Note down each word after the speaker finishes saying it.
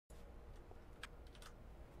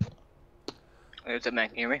What's up, man?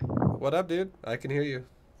 Can you hear me? What up, dude? I can hear you.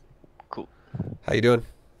 Cool. How you doing?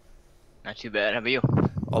 Not too bad. How about you?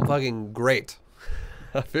 I'm fucking great.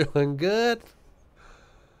 I'm feeling good.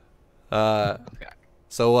 Uh, Okay.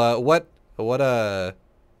 what,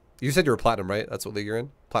 you said you were platinum, right? That's what league you're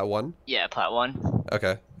in? Plat 1? Yeah, plat one.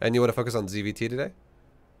 Okay. And you want to focus on ZvT today?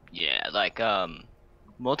 Yeah, like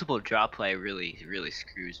multiple drop play really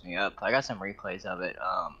screws me up. I got some replays of it.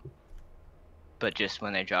 But just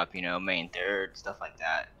when they drop, main third stuff like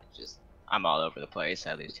that, just I'm all over the place.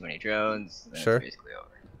 I lose too many drones, then it's Sure. basically over.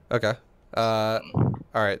 Okay. So,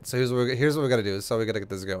 Alright, so here's what we gotta do. So we gotta get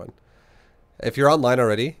this going. If you're online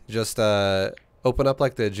already, just open up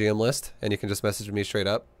like the GM list and you can just message me straight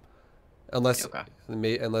up. Unless okay.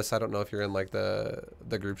 unless I don't know if you're in like the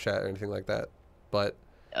group chat or anything like that. But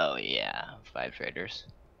Oh yeah, 5 traders.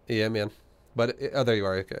 yeah, man. But oh, there you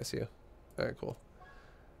are. Okay, I see you. All right, cool.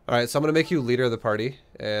 All right, so I'm gonna make you leader of the party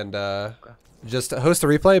and Okay. just host a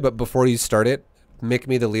replay. But before you start it, make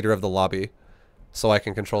me the leader of the lobby, so I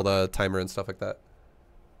can control the timer and stuff like that.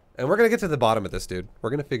 And we're gonna get to the bottom of this, dude. We're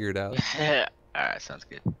gonna figure it out. All right, sounds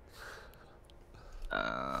good.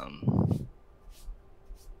 Um.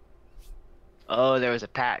 Oh, there was a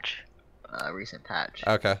patch, a recent patch.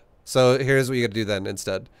 Okay. So here's what you gotta do then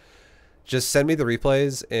instead. Just send me the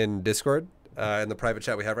replays in Discord, in the private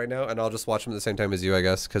chat we have right now, and I'll just watch them at the same time as you, I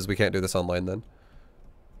guess, because we can't do this online then,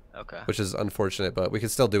 Okay. which is unfortunate. But we can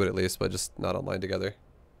still do it at least, but just not online together.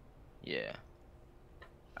 Yeah.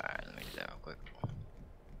 All right, let me do that real quick.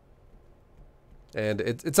 And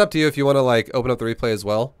it's up to you if you want to like open up the replay as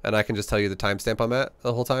well, and I can just tell you the timestamp I'm at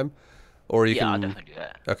the whole time, or you Yeah, I'll can. definitely do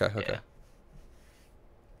that. Okay, okay. Yeah.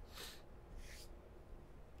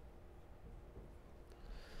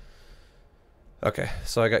 Okay,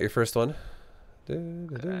 so I got your first one. Okay.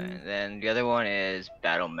 And then the other one is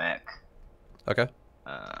Battle Mech. Okay.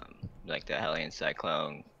 Like the Hellion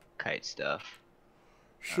Cyclone kite stuff.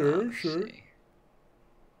 Sure, Let's sure. see.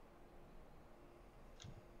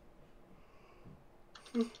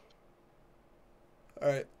 All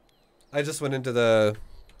right. I just went into the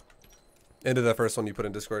first one you put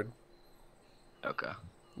in Discord. Okay.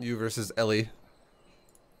 You versus Ellie.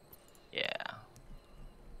 Yeah.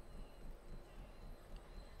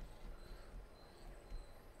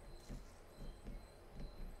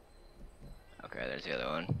 Okay, there's the other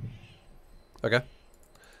one. Okay.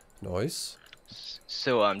 Nice.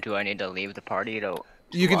 So, do I need to leave the party to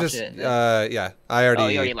You can watch just it? And then... yeah. I Oh, you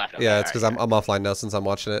already already left. Okay, yeah. all It's right, because all I'm right. offline now since I'm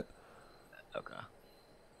watching it. Okay.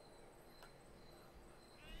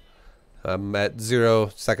 I'm at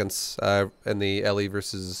 0 seconds in the Ellie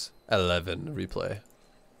versus 11 replay.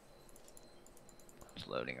 It's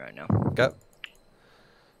loading right now. Okay.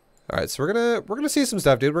 All right, so we're gonna see some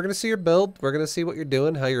stuff, dude. We're gonna see your build. We're gonna see what you're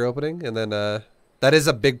doing, how you're opening, and then that is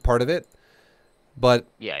a big part of it. But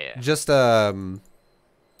Yeah, yeah. just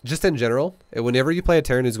in general, whenever you play a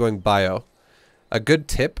Terran who's going bio, a good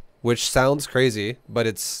tip, which sounds crazy, but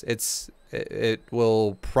it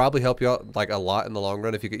will probably help you out like a lot in the long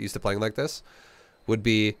run if you get used to playing like this, would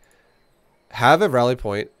be have a rally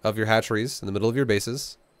point of your hatcheries in the middle of your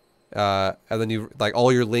bases. And then you like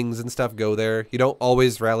all your lings and stuff go there. You don't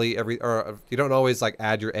always rally or you don't always like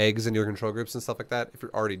add your eggs in your control groups and stuff like that. If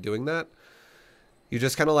you're already doing that, you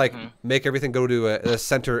just kind of like Mm-hmm. make everything go to a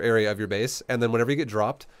center area of your base, and then whenever you get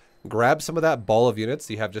dropped, grab some of that ball of units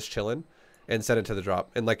you have just chilling, and send it to the drop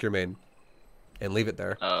in like your main, and leave it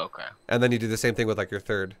there. Oh, okay. And then you do the same thing with like your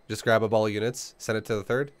third. Just grab a ball of units, send it to the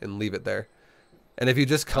third, and leave it there. And Okay. if you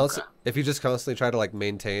just constantly try to like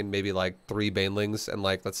maintain maybe like 3 banelings and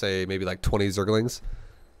like let's say maybe like 20 zerglings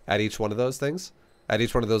at each one of those things, at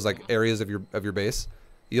each one of those like areas of your base,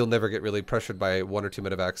 you'll never get really pressured by 1 or 2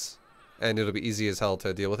 medevacs, and it'll be easy as hell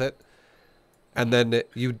to deal with it. And then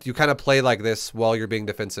you kind of play like this while you're being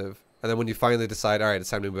defensive, and then when you finally decide, all right, it's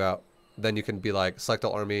time to move out, then you can be like select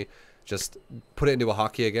all army, just put it into a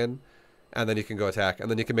hockey again, and then you can go attack,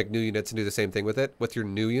 and then you can make new units and do the same thing with it. With your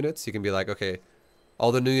new units, you can be like, okay,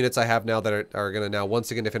 all the new units I have now that are going to now once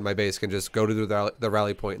again defend my base can just go to the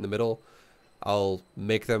rally point in the middle. I'll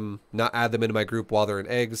make them, not add them into my group while they're in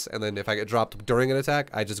eggs, and then if I get dropped during an attack,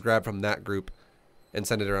 I just grab from that group and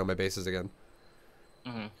send it around my bases again.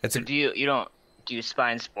 Mm-hmm. It's So a, do you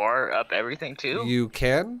spine spore up everything too? you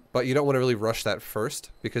can, but you don't want to really rush that first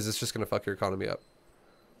because it's just going to fuck your economy up.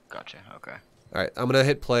 Gotcha. Okay. All right, I'm going to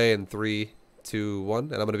hit play in 3, 2, 1,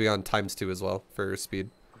 and I'm going to be on ×2 as well for speed.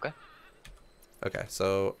 Okay. Okay,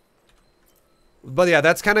 so... But yeah,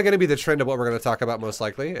 that's kind of going to be the trend of what we're going to talk about most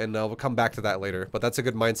likely, and we'll come back to that later. But that's a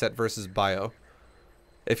good mindset versus bio.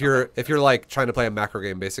 If you're like trying to play a macro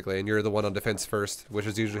game basically, and you're the one on defense first, which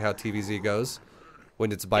is usually how TVZ goes,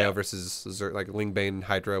 when it's bio Yep. versus like Lingbane,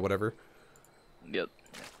 Hydra, whatever. Yep.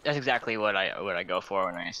 That's exactly what I go for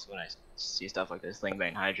when I see stuff like this.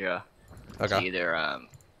 Lingbane Hydra. To Okay. either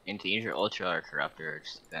Ultra or Corruptor. It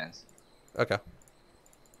just depends. Okay.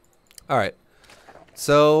 All right.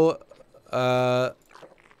 So,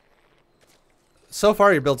 so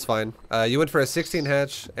far your build's fine. You went for a 16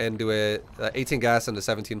 hatch and do a 18 gas and a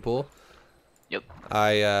 17 pool. Yep.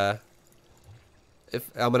 If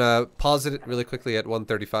I'm gonna pause it really quickly at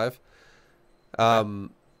 135. Honestly,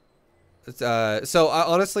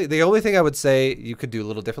 the only thing I would say you could do a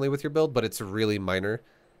little differently with your build, but it's really minor,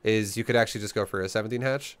 is you could actually just go for a 17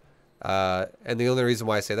 hatch. And the only reason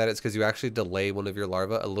why I say that is because you actually delay one of your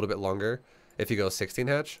larvae a little bit longer if you go 16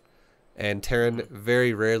 hatch. And Terran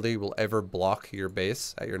very rarely will ever block your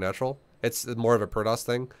base at your natural. It's more of a Protoss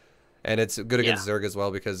thing. And it's good against Zerg as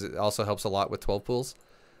well because it also helps a lot with 12 pools.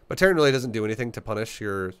 But Terran really doesn't do anything to punish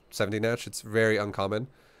your 17 hatch. It's very uncommon.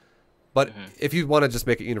 But if you want to just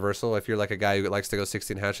make it universal, if you're like a guy who likes to go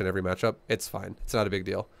 16 hatch in every matchup, it's fine. It's not a big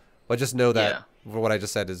deal. But just know that what I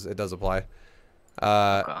just said is it does apply.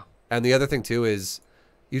 And the other thing too is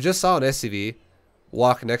you just saw an SCV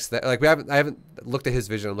walk next to that. Like I haven't looked at his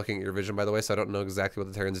vision. I'm looking at your vision, by the way, so I don't know exactly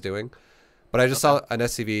what the Terran's doing. But I just saw an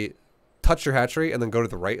SCV touch your hatchery and then go to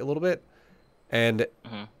the right a little bit. And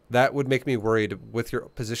that would make me worried with your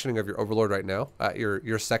positioning of your Overlord right now,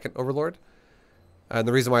 your second Overlord. And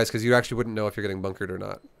the reason why is because you actually wouldn't know if you're getting bunkered or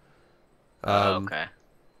not. Okay.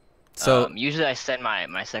 So usually I send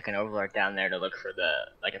my second Overlord down there to look for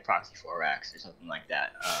a proxy 4x or something like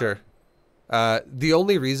that. Sure. The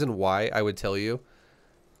only reason why I would tell you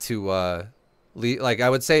to I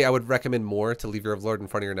would say I would recommend more to leave your Overlord in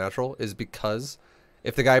front of your natural is because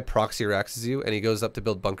if the guy proxy or axes you and he goes up to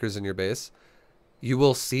build bunkers in your base, you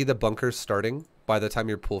will see the bunkers starting by the time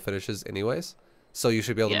your pool finishes anyways. So you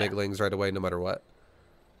should be able to make lings right away no matter what.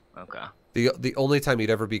 Okay. The only time you'd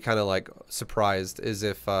ever be kind of like surprised is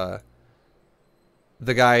if the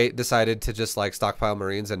guy decided to just like stockpile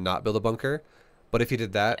Marines and not build a bunker. But if you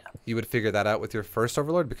did that, you would figure that out with your first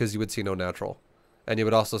Overlord because you would see no natural. And you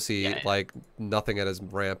would also see like nothing at his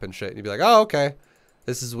ramp and shit. And you'd be like, oh, okay.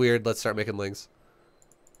 This is weird. Let's start making lings.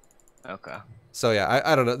 Okay. So yeah,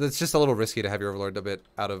 I don't know. It's just a little risky to have your Overlord a bit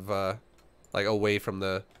out of like away from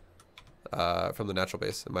the natural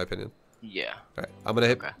base, in my opinion. Yeah. All right, I'm gonna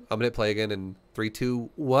hit play again in 3, 2,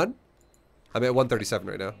 1. I'm at 137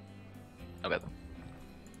 right now. Okay.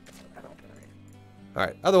 All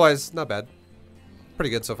right. Otherwise, not bad.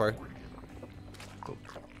 Pretty good so far. Cool.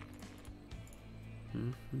 All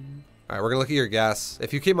right, we're gonna look at your gas.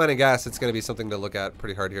 If you keep mining gas, it's gonna be something to look at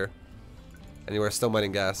pretty hard here. And you are still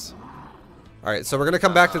mining gas. All right, so we're gonna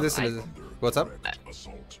come back to this. What's up?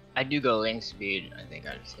 I do go link speed. I think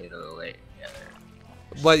I just hit a little late. Yeah.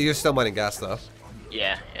 But you're still mining gas though.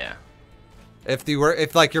 Yeah. Yeah.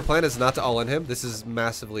 If like your plan is not to all in him, this is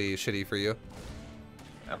massively shitty for you.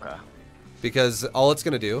 Okay. Because all it's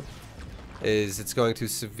gonna do is it's going to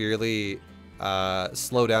severely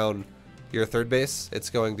slow down your third base.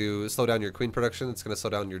 It's going to slow down your queen production. It's going to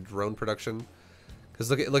slow down your drone production. Because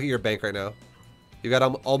look at your bank right now. You got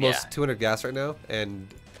almost 200 gas right now, and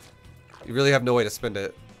you really have no way to spend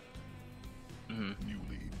it.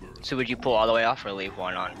 So would you pull all the way off or leave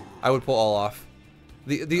one on? I would pull all off.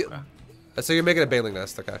 So you're making a bailing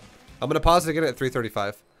nest, okay? I'm gonna pause it again at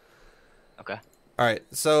 335. Okay. All right.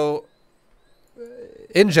 So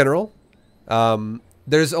in general,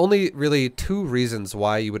 there's only really 2 reasons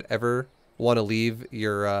why you would ever want to leave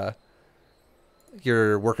your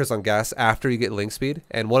workers on gas after you get link speed,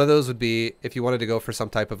 and one of those would be if you wanted to go for some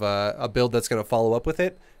type of a build that's going to follow up with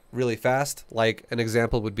it really fast. Like an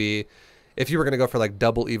example would be if you were going to go for like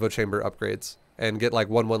double Evo chamber upgrades and get like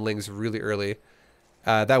 1/1 lings really early,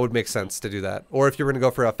 that would make sense to do that. Or if you were going to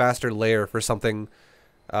go for a faster layer for something,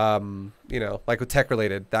 you know, like with tech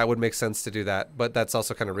related, that would make sense to do that, but that's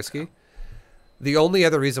also kind of risky. The only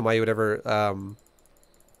other reason why you would ever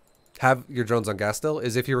have your drones on gas still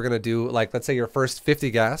is if you were going to do, like, let's say your first 50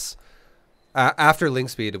 gas after link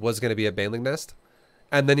speed was going to be a baneling nest,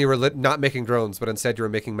 and then you were not making drones, but instead you were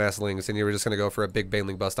making mass lings, and you were just going to go for a big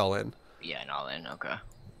baneling bust all in. Yeah, and all in, okay.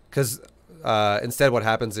 Because instead what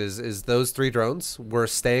happens is those 3 drones were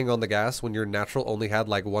staying on the gas when your natural only had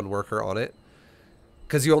like 1 worker on it.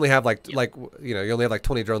 Because you only have like you know, you only have like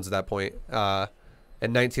 20 drones at that point,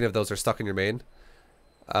 and 19 of those are stuck in your main.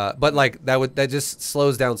 But like that just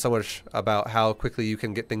slows down so much about how quickly you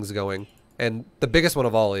can get things going. And the biggest one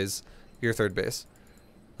of all is your third base.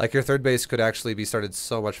 Like your third base could actually be started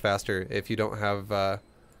so much faster if you don't have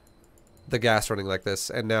the gas running like this.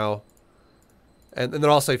 And now, and then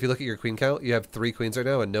also if you look at your queen count, you have 3 queens right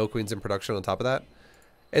now and no queens in production on top of that.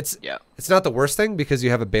 It's Yeah. it's not the worst thing because you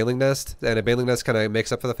have a Baneling Nest, and a Baneling Nest kind of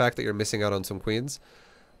makes up for the fact that you're missing out on some queens.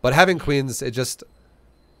 But having queens, it just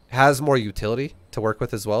has more utility to work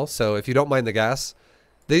with as well. So if you don't mind the gas,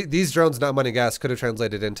 these drones not minding gas could have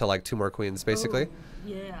translated into like 2 more queens basically. Oh,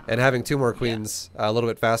 yeah. And having 2 more queens a little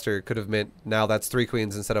bit faster could have meant now that's 3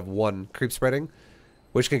 queens instead of 1 creep spreading,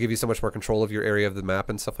 which can give you so much more control of your area of the map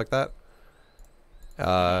and stuff like that.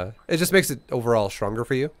 It just makes it overall stronger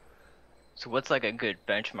for you. So what's like a good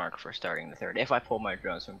benchmark for starting the third? If I pull my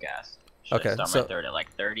drones from gas, should I start my third at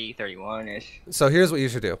like 30, 31-ish? So here's what you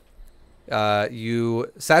should do. You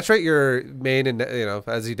saturate your main, and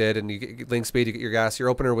as you did, and you get link speed, you get your gas. Your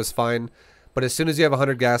opener was fine, but as soon as you have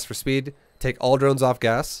 100 gas for speed, take all drones off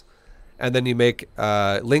gas, and then you make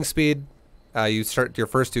link speed. You start your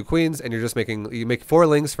first 2 queens, and you make 4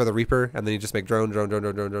 links for the Reaper, and then you just make drone,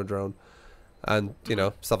 and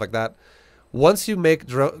stuff like that. Once you make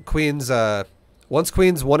queens, once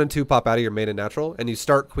queens 1 and 2 pop out of your main and natural, and you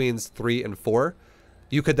start queens 3 and 4,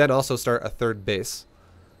 you could then also start a 3rd base.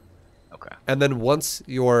 Okay. And then once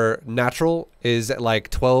your natural is at like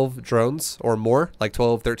 12 drones or more, like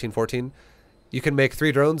 12, 13, 14, you can make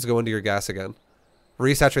 3 drones go into your gas again.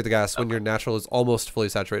 Resaturate the gas when your natural is almost fully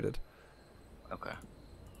saturated. Okay.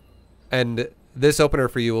 And this opener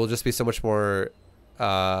for you will just be so much more...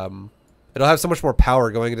 it'll have so much more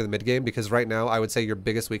power going into the mid game, because right now I would say your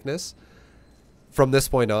biggest weakness from this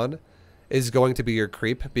point on is going to be your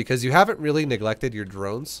creep, because you haven't really neglected your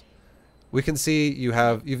drones. We can see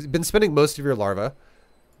you've been spending most of your larva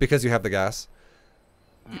because you have the gas.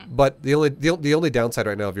 But the only downside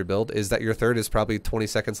right now of your build is that your third is probably 20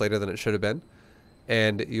 seconds later than it should have been,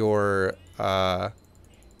 and your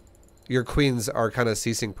queens are kind of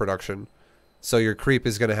ceasing production. So your creep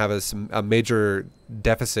is going to have a major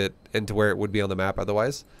deficit into where it would be on the map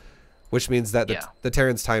otherwise, which means that the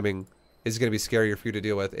Terran's timing is going to be scarier for you to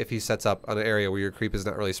deal with if he sets up on an area where your creep is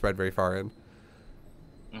not really spread very far in.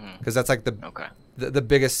 Because that's like the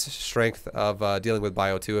biggest strength of dealing with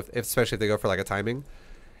Bio 2, especially if they go for like a timing.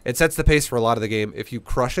 It sets the pace for a lot of the game if you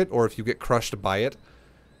crush it or if you get crushed by it.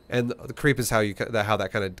 And the creep is how that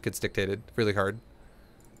kind of gets dictated really hard.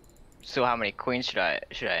 So how many queens should I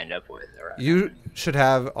end up with? You should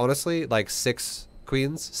have, honestly, like 6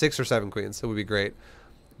 queens, 6 or 7 queens. It would be great.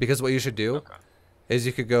 Because what you should do is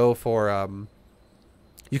you could go for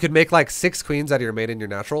you could make like 6 queens out of your main and your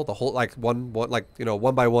natural, the whole like one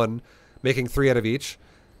by one, making 3 out of each,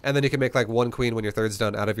 and then you can make like 1 queen when your third's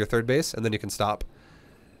done out of your third base, and then you can stop.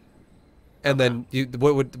 And then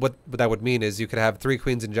what that would mean is you could have 3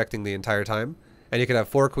 queens injecting the entire time, and you could have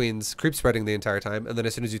 4 queens creep spreading the entire time, and then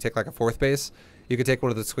as soon as you take like a 4th base, you could take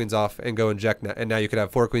one of those queens off and go inject, and now you could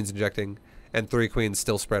have 4 queens injecting and 3 queens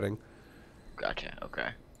still spreading. Gotcha.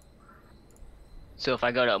 Okay. So if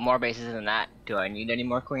I go to more bases than that, do I need any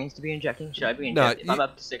more queens to be injecting? Should I be injecting? If I'm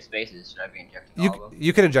up to 6 bases, should I be injecting all of them?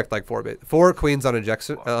 You can inject like 4 queens on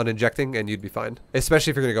injecting, and you'd be fine.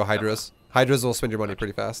 Especially if you're gonna go Hydras. Hydras will spend your money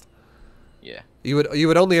pretty fast. Yeah. You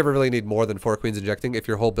would only ever really need more than 4 queens injecting if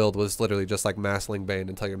your whole build was literally just like mass Ling Bane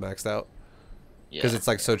until you're maxed out. Because it's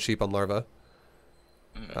like so cheap on larva.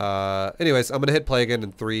 Anyways, I'm gonna hit play again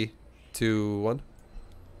in 3, 2, 1.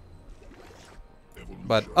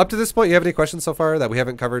 But up to this point, you have any questions so far that we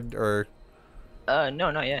haven't covered, or? No,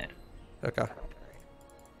 not yet. Okay.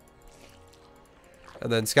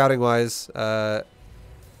 And then scouting wise, I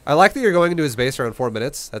like that you're going into his base around 4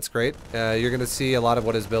 minutes. That's great. You're gonna see a lot of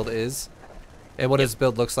what his build is, and what his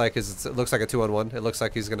build looks like is it looks like a 2-on-1. It looks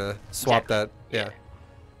like he's gonna swap that. Yeah.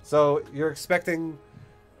 So you're expecting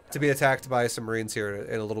to be attacked by some Marines here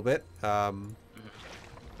in a little bit.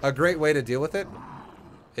 A great way to deal with it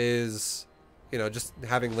is, just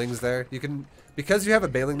having Lings there. You can, because you have a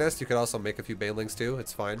Baneling Nest, you could also make a few Banelings too.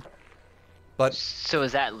 It's fine. But so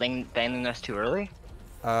is that Baneling Nest too early?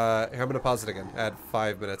 Here, I'm gonna pause it again. Add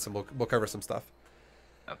 5 minutes, and we'll cover some stuff.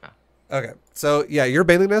 Okay. Okay. So yeah, your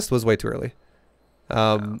Baneling Nest was way too early.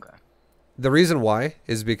 The reason why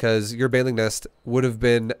is because your Baneling Nest would have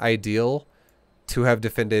been ideal to have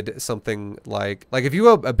defended something like if you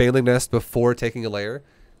have a Baneling Nest before taking a layer,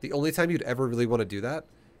 the only time you'd ever really want to do that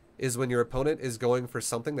is when your opponent is going for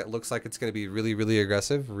something that looks like it's going to be really, really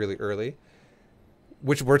aggressive, really early,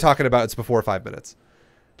 which we're talking about it's before 5 minutes.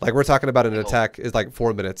 Like we're talking about an attack is like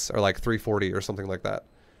 4 minutes or like 3:40 or something like that.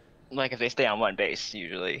 Like if they stay on one base,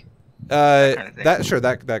 usually.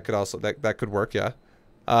 That could also that could work, yeah.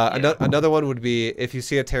 Another one would be if you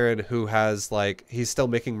see a Terran who has he's still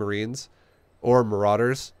making Marines or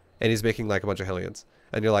Marauders, and he's making like a bunch of Hellions,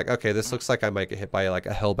 and you're like, okay, this looks like I might get hit by like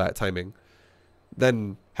a Hellbat timing.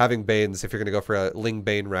 Then having Banes, if you're gonna go for a Ling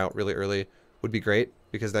Bane route really early, would be great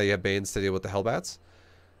because now you have Banes to deal with the Hellbats.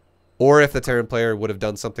 Or if the Terran player would have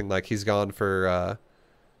done something like he's gone for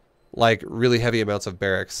like really heavy amounts of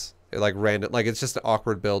barracks, like random, like it's just an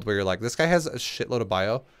awkward build where you're like, this guy has a shitload of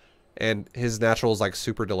bio, and his natural is like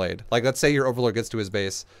super delayed. Like let's say your Overlord gets to his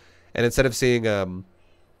base, and instead of seeing a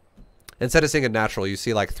natural, you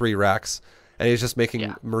see like 3 racks, and he's just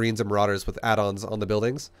making Marines and Marauders with add-ons on the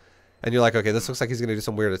buildings, and you're like, okay, this looks like he's gonna do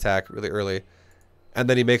some weird attack really early, and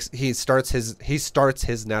then he starts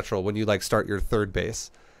his natural when you like start your 3rd base,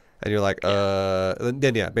 and you're like,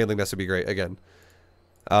 then yeah, Baneling Nest would be great again.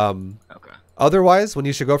 Okay. Otherwise, when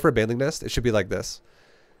you should go for a Baneling Nest, it should be like this.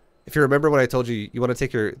 If you remember when I told you you want to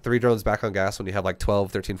take your 3 drones back on gas when you have like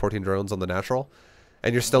 12, 13, 14 drones on the natural,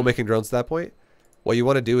 and you're still making drones at that point, what you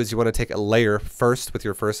want to do is you want to take a layer first with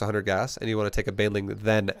your first 100 gas, and you want to take a Baneling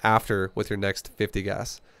then after with your next 50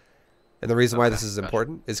 gas. And the reason why this is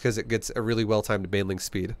important is because it gets a really well-timed Baneling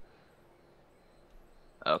speed.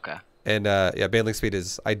 Okay. And yeah, Baneling speed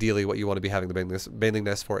is ideally what you want to be having the Baneling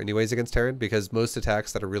Nest for anyways against Terran, because most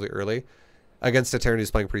attacks that are really early against a Terran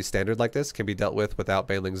who's playing pretty standard like this can be dealt with without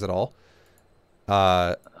Banelings at all.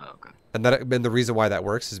 Okay. And the reason why that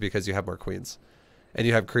works is because you have more queens, and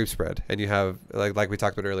you have creep spread, and you have like we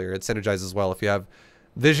talked about earlier, it synergizes well. If you have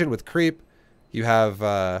vision with creep, you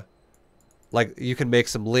have like you can make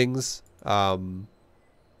some lings,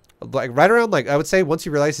 like right around, like I would say once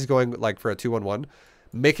you realize he's going like for a 2-1-1,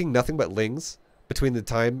 making nothing but lings between the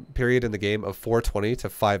time period in the game of 4:20 to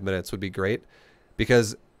 5 minutes would be great,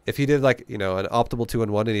 because if he did like, you know, an optimal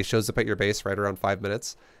 2-1 and he shows up at your base right around 5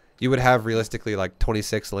 minutes, you would have realistically like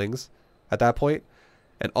 26 lings at that point,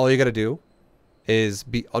 and all you got to do is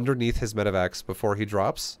be underneath his medevacs before he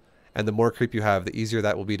drops, and the more creep you have, the easier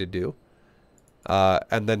that will be to do.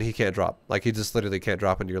 And then he can't drop. Like he just literally can't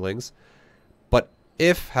drop into your lings. But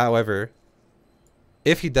if, however,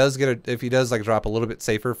 if he does like drop a little bit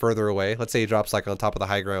safer further away, let's say he drops like on top of the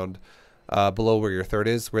high ground, below where your 3rd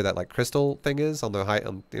is, where that like crystal thing is on the high,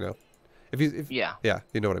 you know, yeah,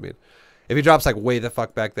 you know what I mean. If he drops like way the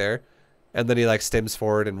fuck back there, and then he like stims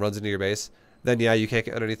forward and runs into your base, then yeah, you can't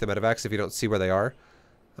get underneath the medevacs if you don't see where they are.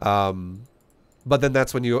 But then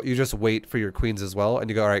that's when you just wait for your queens as well, and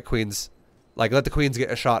you go, all right, queens, like let the queens get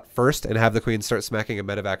a shot first, and have the queens start smacking a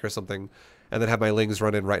medevac or something, and then have my lings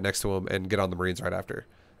run in right next to him and get on the Marines right after,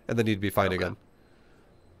 and then you'd be fine again.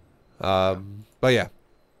 But yeah.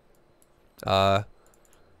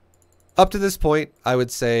 Up to this point, I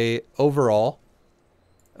would say overall,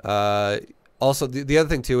 also the other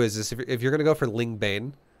thing too is if you're going to go for Ling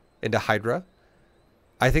Bane into Hydra,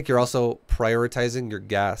 I think you're also prioritizing your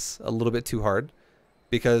gas a little bit too hard,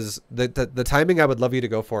 because the timing I would love you to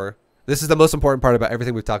go for, this is the most important part about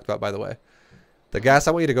everything we've talked about, by the way. The gas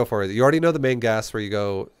I want you to go for, you already know the main gas where you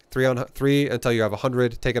go 3 on 3 until you have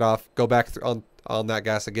 100, take it off, go back on that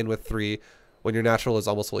gas again with 3 when your natural is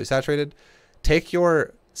almost fully saturated. Take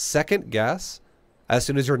your second gas as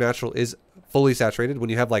soon as your natural is fully saturated. When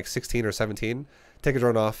you have like 16 or 17, take a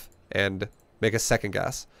drone off and make a second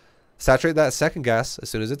gas. Saturate that second gas as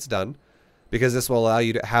soon as it's done, because this will allow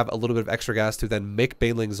you to have a little bit of extra gas to then make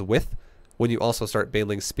Banelings with when you also start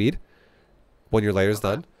Baneling speed when your layer's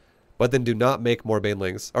done. But then do not make more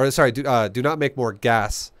Banelings, or sorry, do not make more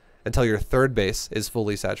gas until your 3rd base is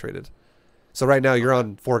fully saturated. So right now you're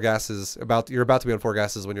on 4 gases, you're about to be on 4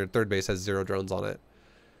 gases when your 3rd base has 0 drones on it.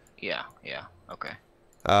 Yeah, okay.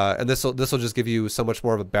 And this will just give you so much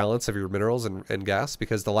more of a balance of your minerals and gas,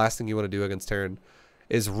 because the last thing you want to do against Terran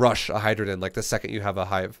is rush a Hydrogen like the second you have a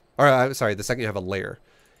hive, or sorry, the second you have a layer.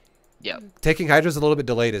 Yeah. Taking Hydras a little bit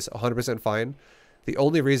delayed is 100% fine. The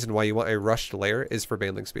only reason why you want a rushed layer is for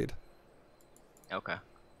Baneling speed. Okay.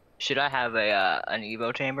 Should I have an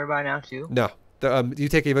Evo chamber by now too? No. You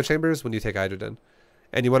take Evo chambers when you take Hydrogen,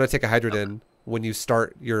 and you want to take a Hydrogen when you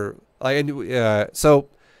start your so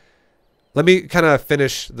let me kind of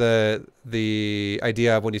finish the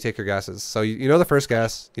idea of when you take your gases. So you know the first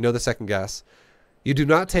gas, you know the second gas. You do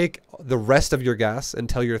not take the rest of your gas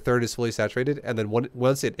until your 3rd is fully saturated, and then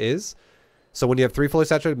once it is, so when you have 3 fully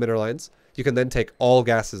saturated mineral lines, you can then take all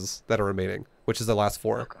gases that are remaining, which is the last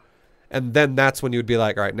 4. Okay. And then that's when you would be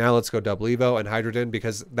like, all right, now let's go double Evo and Hydrogen,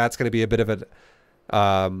 because that's going to be a bit of a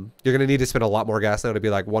you're going to need to spend a lot more gas now to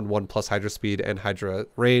be like 1-1 plus Hydra speed and Hydra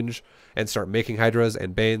range and start making Hydras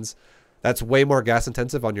and Banes. That's way more gas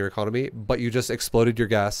intensive on your economy, but you just exploded your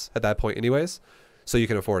gas at that point anyways, so you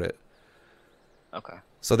can afford it. Okay.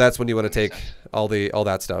 So that's when you want to take all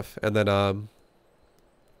that stuff, and then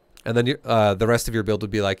the rest of your build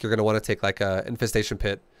would be like, you're going to want to take like a infestation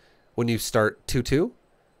pit when you start 2-2,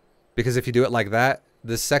 because if you do it like that,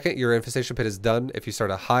 the second your infestation pit is done, if you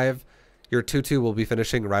start a hive, your 2-2 will be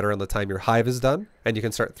finishing right around the time your hive is done, and you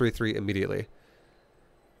can start 3-3 immediately.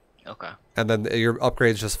 Okay. And then your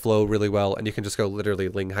upgrades just flow really well, and you can just go literally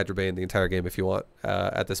Ling Hydrabane the entire game if you want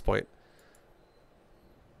at this point.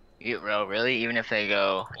 Bro, really? Even if they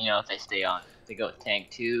go, if they stay on, they go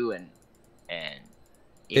tank 2 and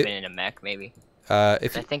even It in a mech maybe.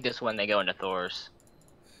 if I think this one they go into Thor's.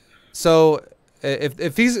 So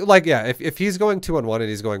if he's like, yeah, if he's going 2-on-1 and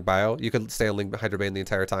he's going bio, you could stay on Ling Hydrabane the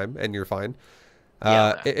entire time and you're fine.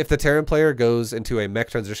 Yeah. Okay. If the Terran player goes into a mech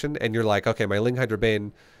transition and you're like, okay, my Ling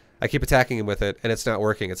Hydrabane, I keep attacking him with it and it's not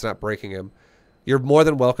working, it's not breaking him, you're more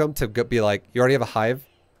than welcome to be like, you already have a hive.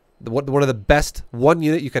 One of the best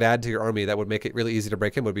unit you could add to your army that would make it really easy to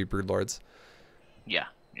break him would be Broodlords. Yeah.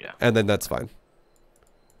 Yeah. And then that's fine.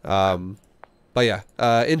 But yeah,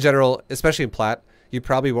 in general, especially in Plat, you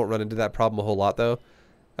probably won't run into that problem a whole lot though.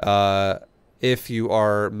 If you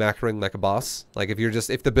are macroing like a boss, like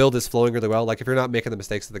if the build is flowing really well, like if you're not making the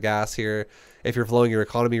mistakes of the gas here, if you're flowing your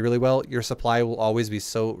economy really well, your supply will always be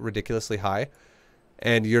so ridiculously high.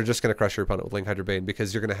 And you're just going to crush your opponent with Ling Hydrabane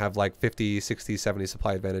because you're going to have like 50, 60, 70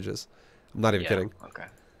 supply advantages. I'm not even kidding. Okay.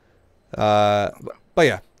 But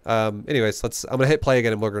yeah. Anyways, I'm going to hit play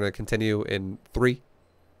again and we're going to continue in 3,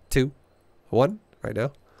 2, 1 right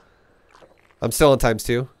now. I'm still on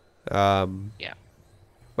 ×2. Yeah.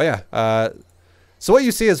 But yeah. So what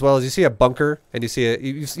you see as well is you see a bunker and you see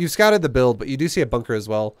you scouted the build, but you do see a bunker as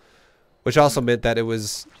well, which also meant that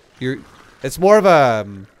it's more of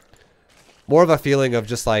a feeling of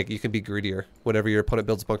just like you can be greedier whenever your opponent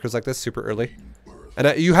builds bunkers like this super early.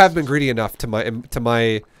 And you have been greedy enough in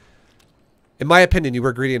my opinion, you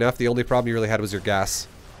were greedy enough. The only problem you really had was your gas,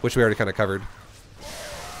 which we already kind of covered.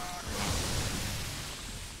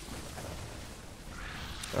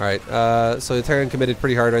 All right, so the Terran committed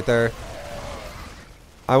pretty hard right there.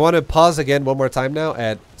 I want to pause again one more time now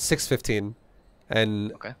at 6:15,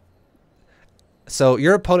 and Okay. So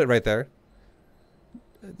your opponent right there.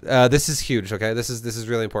 This is huge. Okay, this is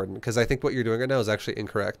really important because I think what you're doing right now is actually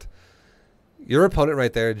incorrect. Your opponent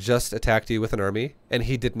right there just attacked you with an army, and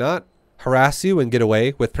he did not harass you and get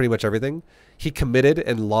away with pretty much everything. He committed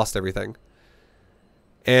and lost everything.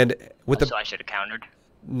 And with So I should have countered.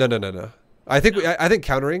 No. I think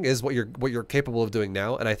countering is what you're capable of doing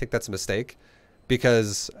now, and I think that's a mistake,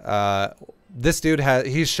 because this dude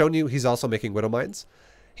he's shown you he's also making widow mines.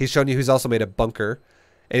 He's shown you he's also made a bunker,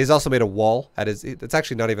 and he's also made a wall at his. It's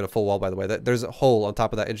actually not even a full wall, by the way. There's a hole on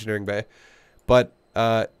top of that engineering bay, but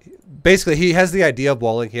basically he has the idea of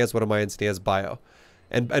walling. He has widow mines, and he has bio,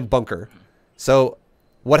 and bunker. So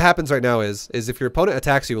what happens right now is if your opponent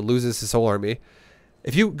attacks you and loses his whole army,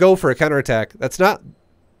 if you go for a counterattack, it's not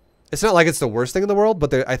like it's the worst thing in the world,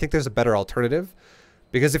 but I think there's a better alternative.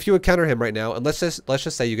 Because if you would counter him right now, and let's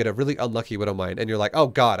just say you get a really unlucky widow mine, and you're like, oh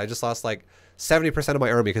god, I just lost like 70% of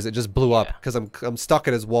my army because it just blew up because I'm stuck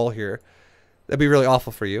at his wall here. That'd be really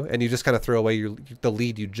awful for you, and you just kind of throw away the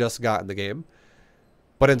lead you just got in the game.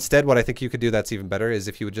 But instead, what I think you could do that's even better is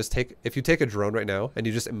if you take a drone right now and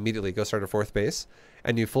you just immediately go start a 4th base,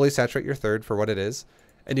 and you fully saturate your 3rd for what it is,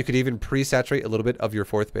 and you could even pre-saturate a little bit of your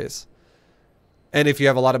 4th base. And if you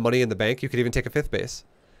have a lot of money in the bank, you could even take a 5th base.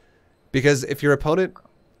 Because if your opponent,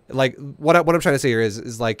 like, what I'm trying to say here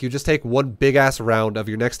is like, you just take one big ass round of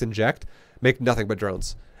your next inject, make nothing but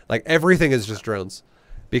drones. Like, everything is just drones.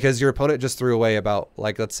 Because your opponent just threw away about,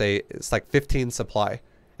 like, let's say, it's like 15 supply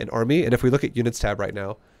in army. And if we look at units tab right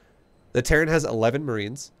now, the Terran has 11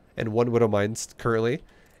 Marines and 1 Widow Mines currently.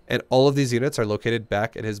 And all of these units are located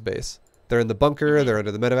back at his base. They're in the bunker, they're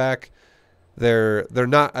under the medevac. They're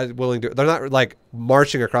not willing to, they're not like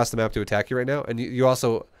marching across the map to attack you right now. And you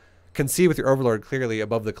also can see with your Overlord clearly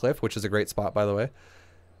above the cliff, which is a great spot, by the way,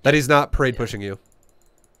 that he's not parade pushing you.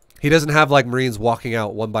 He doesn't have like Marines walking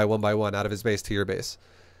out one by one out of his base to your base.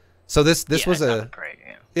 So this was parade,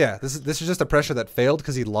 this is just a pressure that failed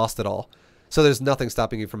because he lost it all. So there's nothing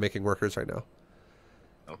stopping you from making workers right now.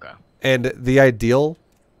 Okay. And the ideal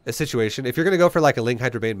situation, if you're going to go for like a Ling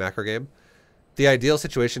Hydrabane macro game, the ideal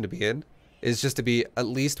situation to be in is just to be at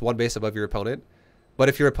least 1 base above your opponent. But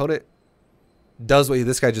if your opponent does what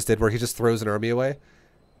this guy just did, where he just throws an army away,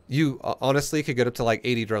 you honestly could get up to like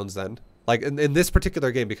 80 drones then. Like in this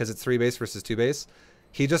particular game, because it's 3 base versus 2 base,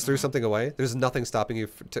 he just threw something away. There's nothing stopping you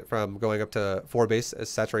from going up to 4 base as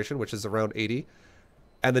saturation, which is around 80.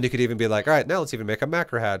 And then you could even be like, all right, now let's even make a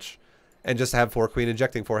macro hatch and just have 4 queen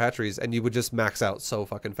injecting 4 hatcheries, and you would just max out so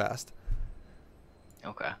fucking fast.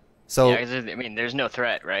 Okay. So yeah, I mean, there's no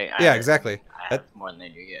threat, right? Yeah, exactly. I have more than they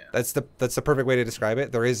do, yeah. That's the perfect way to describe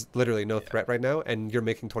it. There is literally no threat right now, and you're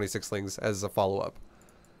making 26 slings as a follow-up.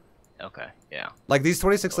 Okay, yeah. Like these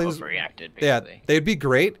 26 slings, overreacted, basically. yeah, they'd be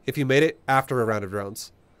great if you made it after a round of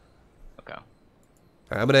drones. Okay. All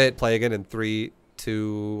right, I'm gonna hit play again in 3,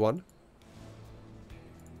 2, 1.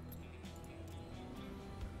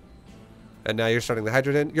 And now you're starting the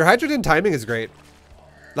Hydrogen. Your Hydrogen timing is great.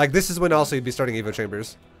 Like, this is when also you'd be starting Evo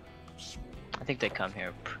Chambers. I think they come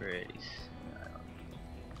here pretty soon.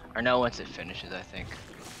 Or no, once it finishes, I think.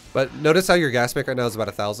 But notice how your gas bank right now is about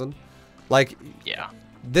 1,000. Like, yeah,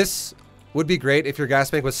 this would be great if your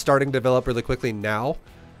gas bank was starting to develop really quickly now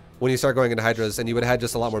when you start going into Hydras, and you would have had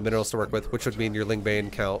just a lot more minerals to work with, which would mean your Ling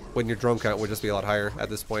Bane count, when your drone count would just be a lot higher at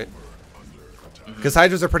this point. Because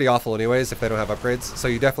Hydras are pretty awful anyways if they don't have upgrades, so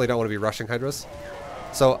you definitely don't want to be rushing Hydras.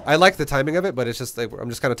 So I like the timing of it, but it's just like, I'm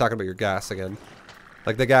just kind of talking about your gas again.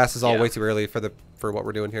 Like, the gas is all way too early for what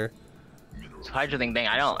we're doing here. So Hydra Ling Bang,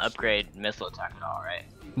 I don't upgrade missile attack at all, right?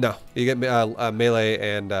 No, you get melee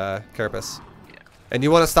and Carapace. Yeah. And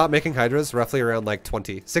you want to stop making Hydras roughly around like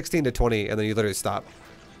 20. 16 to 20, and then you literally stop.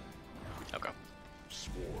 Okay.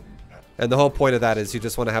 And the whole point of that is you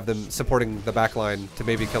just want to have them supporting the back line to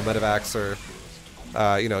maybe kill Medivacs or,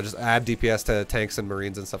 you know, just add DPS to tanks and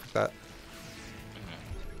Marines and stuff like that.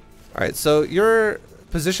 Alright, so your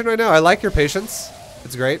position right now, I like your patience.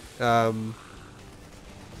 It's great.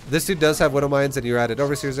 This dude does have Widow Mines, and you added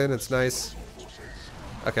Overseers in. It's nice.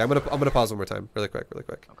 Okay, I'm gonna pause one more time, really quick.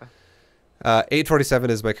 Okay. 8:47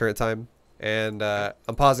 is my current time, and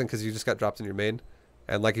I'm pausing because you just got dropped in your main,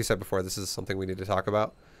 and like you said before, this is something we need to talk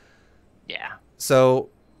about. Yeah. So,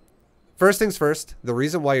 first things first, the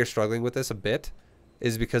reason why you're struggling with this a bit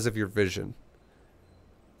is because of your vision.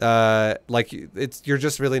 Like you're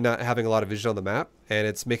just really not having a lot of vision on the map, and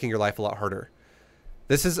it's making your life a lot harder.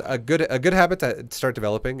 This is a good habit to start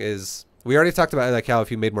developing. Is we already talked about like how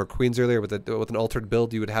if you made more queens earlier with an altered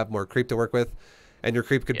build, you would have more creep to work with, and your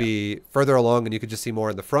creep could be further along, and you could just see more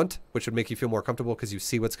in the front, which would make you feel more comfortable because you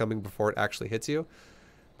see what's coming before it actually hits you.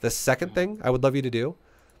 The second thing I would love you to do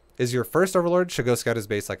is your first Overlord should go scout his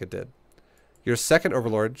base like it did. Your second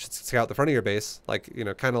Overlord should scout the front of your base, like, you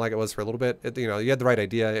know, kind of like it was for a little bit. You know, you had the right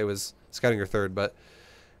idea. It was scouting your third, but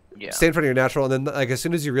stay in front of your natural. And then, like, as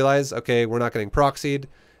soon as you realize, okay, we're not getting proxied,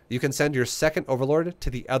 you can send your second Overlord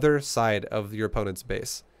to the other side of your opponent's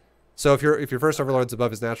base. So if your first Overlord's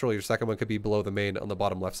above his natural, your second one could be below the main on the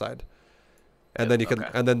bottom left side. And then you can,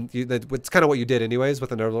 and then it's kind of what you did anyways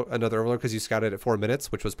with another Overlord because you scouted at 4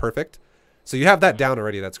 minutes, which was perfect. So you have that down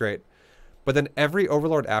already. That's great. But then every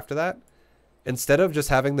Overlord after that, instead of just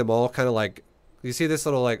having them all kind of like, you see this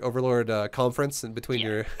little like Overlord conference in between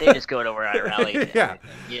your... They just go to where I rally. Yeah.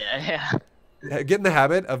 Yeah. Get in the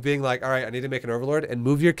habit of being like, all right, I need to make an Overlord, and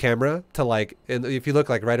move your camera to like, if you look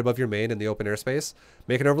like right above your main in the open airspace,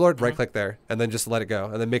 make an Overlord, right click there, and then just let it go,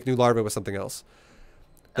 and then make new larvae with something else.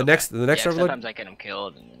 The next Overlord. Sometimes I get them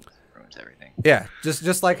killed and it ruins everything. Yeah,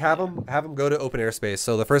 just like have them go to open airspace.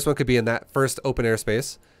 So the first one could be in that first open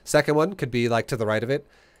airspace. Second one could be like to the right of it.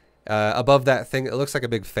 Above that thing, it looks like a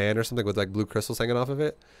big fan or something with like blue crystals hanging off of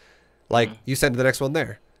it. Like you send the next one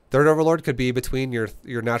there. Third Overlord could be between your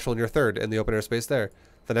natural and your third in the open airspace there.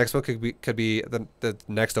 The next one could be the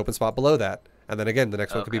next open spot below that, and then again the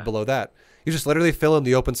next one could be below that. You just literally fill in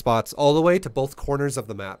the open spots all the way to both corners of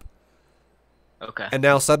the map. Okay. And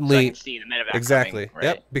now suddenly, so I can see the medevac exactly, coming,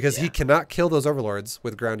 right? Yep, because he cannot kill those Overlords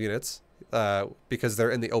with ground units, because they're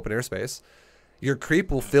in the open airspace. Your creep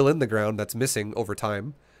will fill in the ground that's missing over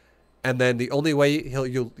time. And then the only way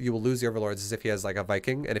you will lose the Overlords is if he has like a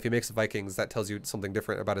Viking, and if he makes Vikings, that tells you something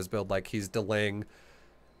different about his build. Like he's delaying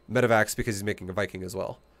medevacs because he's making a Viking as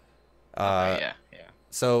well. Yeah.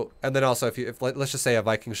 So, and then also if let's just say a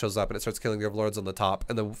Viking shows up and it starts killing the Overlords on the top,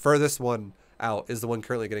 and the furthest one out is the one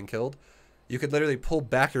currently getting killed, you could literally pull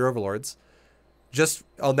back your Overlords just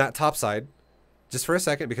on that top side, just for a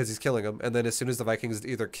second because he's killing them, and then as soon as the Viking is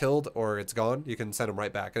either killed or it's gone, you can send them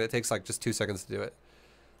right back, and it takes like just 2 seconds to do it.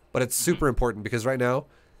 But it's super important because right now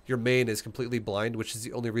your main is completely blind, which is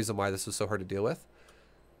the only reason why this was so hard to deal with.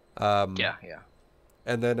 Yeah.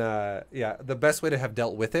 And then, the best way to have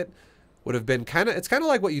dealt with it would have been it's kind of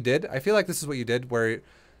like what you did. I feel like this is what you did, where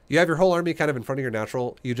you have your whole army kind of in front of your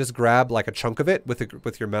natural. You just grab like a chunk of it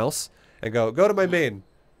with your mouse and go to my main,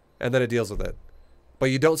 and then it deals with it. But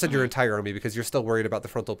you don't send your entire army because you're still worried about the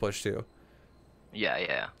frontal push too.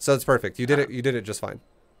 Yeah. So it's perfect. You did it. You did it just fine.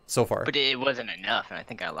 So far. But it wasn't enough, and I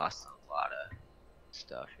think I lost a lot of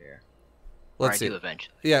stuff here. Let's see. I do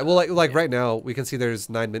eventually. Yeah, well, like right now, we can see there's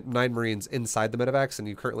nine Marines inside the medevacs, and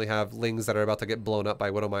you currently have Lings that are about to get blown up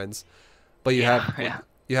by Widow Mines. But you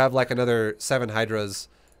have like another 7 Hydras,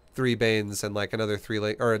 3 Banes, and like another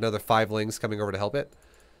 5 Lings coming over to help it.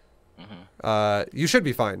 You should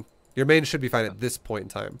be fine. Your main should be fine at this point in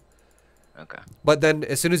time. Okay. But then,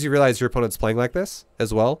 as soon as you realize your opponent's playing like this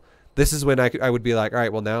as well, this is when I would be like, all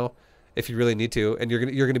right, well now, if you really need to, and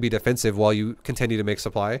you're gonna be defensive while you continue to make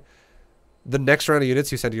supply. The next round of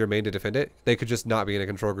units you send to your main to defend it, they could just not be in a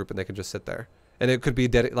control group and they could just sit there, and it could be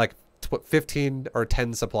like 15 or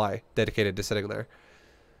 10 supply dedicated to sitting there.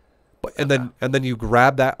 But and then you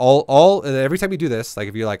grab that all and every time you do this, like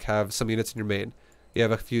if you like have some units in your main, you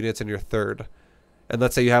have a few units in your third, and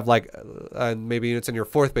let's say you have like maybe units in your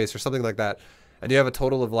fourth base or something like that, and you have a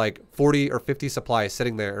total of like 40 or 50 supplies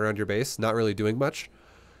sitting there around your base, not really doing much.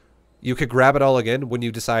 You could grab it all again when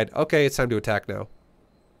you decide, okay, it's time to attack now.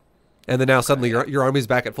 And then now suddenly your army's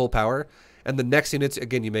back at full power, and the next units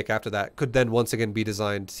again you make after that could then once again be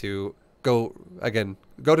designed to go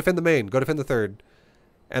defend the main, go defend the third,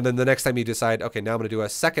 and then the next time you decide, okay, now I'm going to do a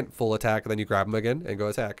second full attack, and then you grab them again and go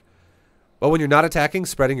attack. But when you're not attacking,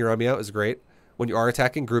 spreading your army out is great. When you are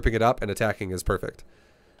attacking, grouping it up and attacking is perfect.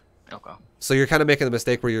 Okay. So you're kind of making the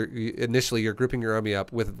mistake where initially you're grouping your army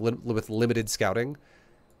up with limited scouting,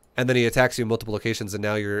 and then he attacks you in multiple locations, and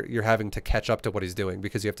now you're having to catch up to what he's doing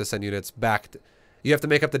because you have to send units back. You have to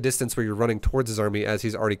make up the distance where you're running towards his army as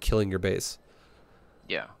he's already killing your base.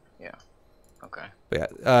 Yeah. Yeah. Okay.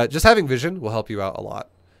 But yeah, just having vision will help you out a lot.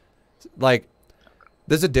 Like,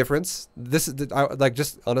 there's a difference. Like,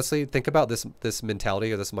 just honestly think about this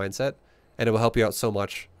mentality or this mindset, and it will help you out so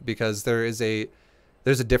much, because there's a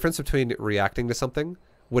difference between reacting to something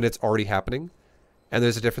when it's already happening, and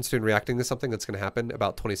there's a difference between reacting to something that's going to happen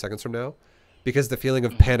about 20 seconds from now, because the feeling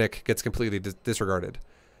of panic gets completely disregarded.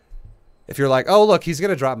 If you're like, oh, look, he's going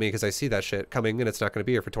to drop me because I see that shit coming and it's not going to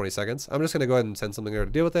be here for 20 seconds. I'm just going to go ahead and send something there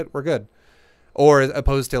to deal with it. We're good. Or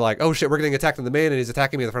opposed to like, oh shit, we're getting attacked in the main and he's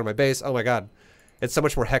attacking me in the front of my base. Oh my God. It's so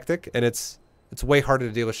much more hectic, and it's way harder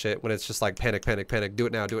to deal with shit when it's just like panic, panic, panic. Do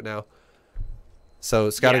it now, do it now. So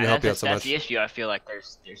scouting will help you out so much. That's the issue. I feel like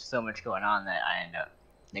there's so much going on that I end up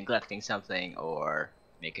neglecting something or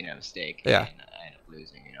making a mistake. Yeah. And I end up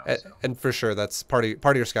losing, you know. And for sure, that's part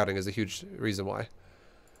of your scouting is a huge reason why.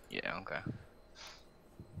 Yeah. Okay.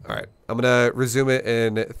 All right, I'm gonna resume it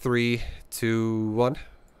in 3, 2, 1.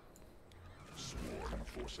 Sworn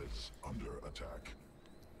forces under attack.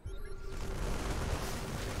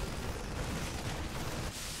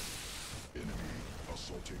 Enemy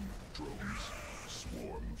assaulting drones.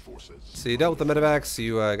 Swarm forces. So you dealt with the medevacs.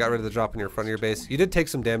 You got rid of the drop in your front of your base. You did take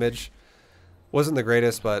some damage. Wasn't the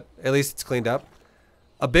greatest, but at least it's cleaned up.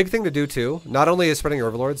 A big thing to do too, not only is spreading your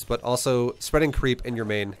overlords, but also spreading creep in your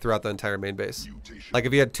main throughout the entire main base. Like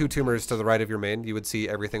if you had 2 tumors to the right of your main, you would see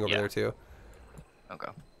everything over there too.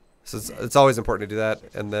 Okay. So it's always important to do that.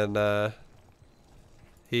 And then,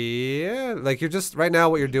 yeah, like you're just, right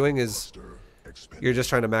now what you're doing is you're just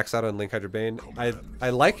trying to max out on Link Hydra Bane.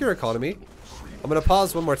 I like your economy. I'm going to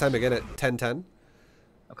pause one more time again at 1010.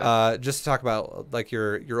 Okay. Just to talk about like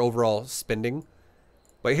your overall spending.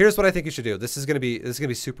 But here's what I think you should do. This is gonna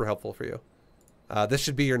be super helpful for you. This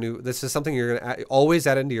should be your new. This is something you're gonna always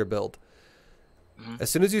add into your build.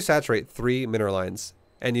 As soon as you saturate 3 mineral lines,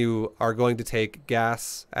 and you are going to take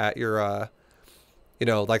gas at your, you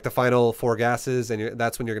know, like the final 4 gases, and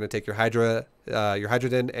that's when you're gonna take your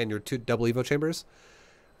hydrogen, and your 2 double evo chambers.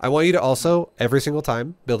 I want you to also every single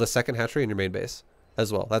time build a second hatchery in your main base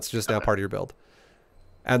as well. That's just now part of your build,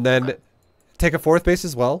 and then take a 4th base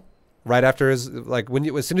as well. Right after is like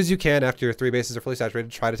as soon as you can after your 3 bases are fully saturated,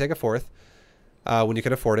 try to take a 4th when you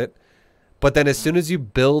can afford it. But then as soon as you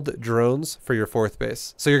build drones for your 4th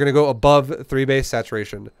base, so you're going to go above 3 base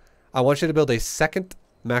saturation, I want you to build a second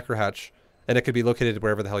macro hatch, and it could be located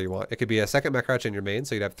wherever the hell you want. It could be a second macro hatch in your main,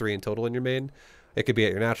 so you'd have 3 in total in your main. It could be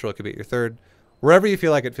at your natural, it could be at your 3rd, wherever you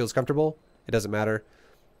feel like it feels comfortable. It doesn't matter.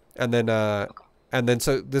 And then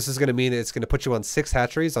so this is going to mean it's going to put you on 6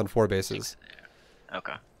 hatcheries on 4 bases.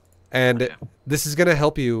 Okay. And this is going to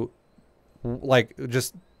help you, like,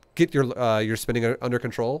 just get your spending under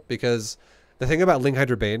control, because the thing about Ling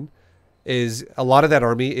Hydra Bane is a lot of that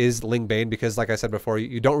army is Ling Bane, because, like I said before,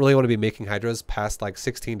 you don't really want to be making Hydras past, like,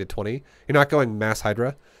 16 to 20. You're not going mass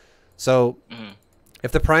Hydra. So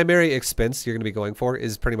if the primary expense you're going to be going for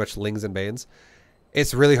is pretty much Lings and Banes,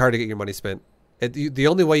 it's really hard to get your money spent. The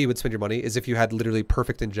only way you would spend your money is if you had literally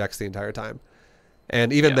perfect injects the entire time.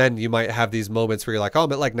 And even then, you might have these moments where you're like, oh,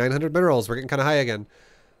 I'm at like 900 minerals. We're getting kind of high again.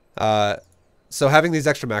 So having these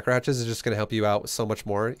extra macro hatches is just going to help you out so much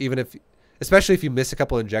more, especially if you miss a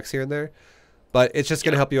couple injects here and there. But it's just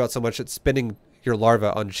going to help you out so much at spending your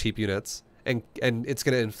larva on cheap units. And it's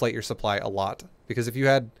going to inflate your supply a lot. Because if you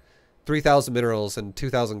had 3,000 minerals and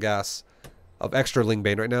 2,000 gas of extra Ling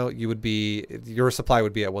Bane right now, your supply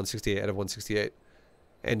would be at 168 out of 168.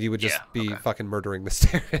 And you would just be fucking murdering the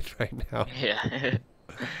Starin right now. Yeah.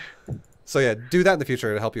 So yeah, do that in the future.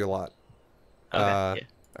 It'll help you a lot. Okay.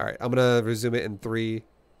 All right, I'm gonna resume it in 3,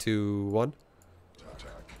 2, 1.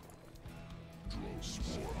 Attack. Drone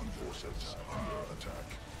swarm forces under attack.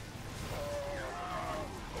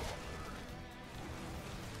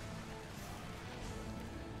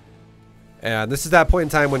 And this is that point in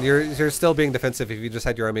time when you're still being defensive. If you just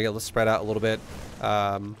had your army spread out a little bit,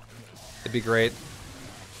 it'd be great.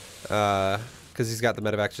 Because he's got the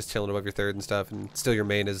medevacs just chilling above your third and stuff, and still your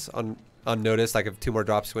main is unnoticed. Like if 2 more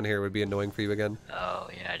drops went here, it would be annoying for you again. Oh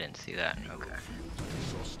yeah, I didn't see that. Okay.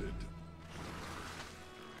 Exhausted.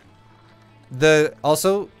 The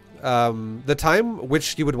time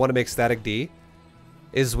which you would want to make static D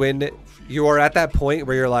is when you are at that point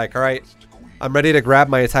where you're like, all right, I'm ready to grab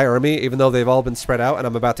my entire army, even though they've all been spread out, and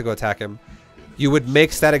I'm about to go attack him. You would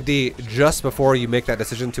make static D just before you make that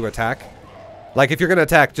decision to attack. Like if you're gonna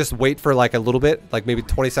attack, just wait for like a little bit, like maybe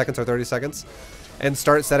 20 seconds or 30 seconds, and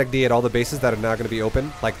start static D at all the bases that are now gonna be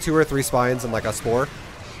open, like 2 or 3 spines and like a spore,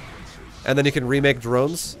 and then you can remake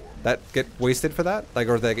drones that get wasted for that, like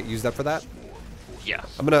or that get used up for that. Yeah.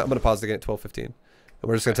 I'm gonna pause again at 12:15, and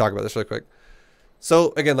we're just gonna talk about this really quick.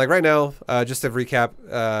 So again, like right now, just to recap,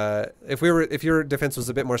 if your defense was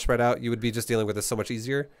a bit more spread out, you would be just dealing with this so much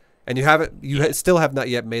easier, and still have not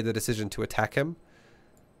yet made the decision to attack him.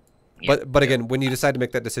 But again, when you decide to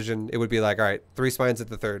make that decision, it would be like, all right, 3 spines at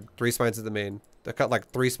the third, 3 spines at the main. I cut like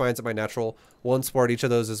 3 spines at my natural, 1 spore at each of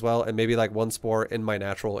those as well, and maybe like 1 spore in my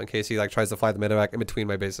natural in case he like tries to fly the medevac in between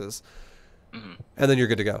my bases. And then you're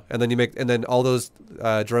good to go. And then all those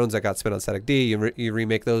drones that got spent on static D, you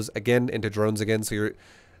remake those again into drones again, so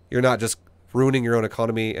you're not just ruining your own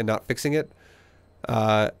economy and not fixing it.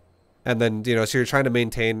 And then so you're trying to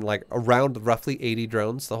maintain like around roughly 80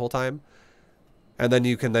 drones the whole time. And then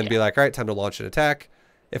you can then be like, all right, time to launch an attack.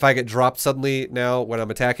 If I get dropped suddenly now when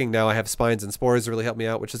I'm attacking, now I have spines and spores to really help me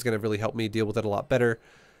out, which is going to really help me deal with it a lot better.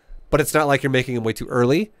 But it's not like you're making them way too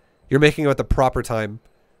early. You're making them at the proper time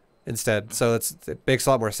instead. So it makes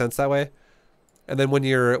a lot more sense that way. And then when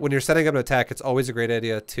you're setting up an attack, it's always a great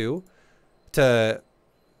idea too,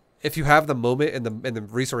 if you have the moment and the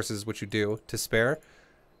resources, which you do, to spare,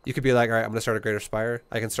 you could be like, all right, I'm gonna start a greater spire.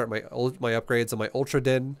 I can start my upgrades on my ultra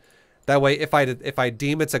din. That way, if I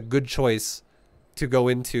deem it's a good choice to go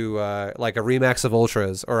into like a remax of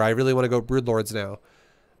ultras, or I really want to go broodlords now,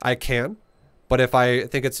 I can. But if I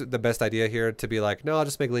think it's the best idea here to be like, no, I'll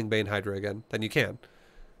just make Lingbane Hydra again, then you can.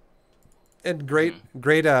 And great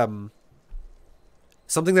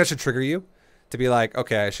something that should trigger you to be like,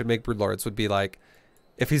 okay, I should make broodlords would be like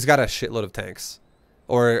if he's got a shitload of tanks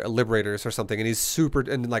or liberators or something, and he's super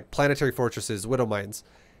and like planetary fortresses, widow mines.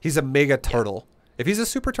 He's a mega turtle. If he's a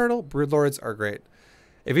super turtle, broodlords are great.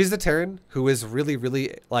 If he's the Terran who is really,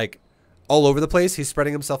 really like all over the place, he's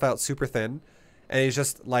spreading himself out super thin, and he's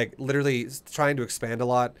just like literally trying to expand a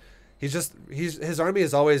lot. His army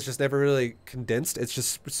is always just never really condensed. It's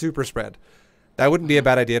just super spread. That wouldn't be a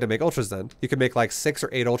bad idea to make ultras then. You could make like 6 or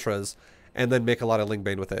 8 ultras and then make a lot of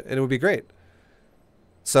Lingbane with it, and it would be great.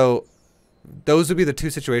 So those would be the 2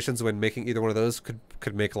 situations when making either one of those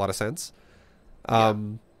could make a lot of sense.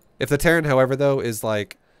 If the Terran, however, though, is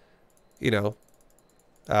like,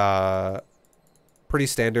 pretty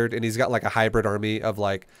standard, and he's got like a hybrid army of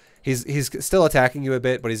like, he's still attacking you a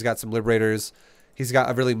bit, but he's got some liberators. He's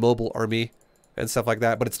got a really mobile army and stuff like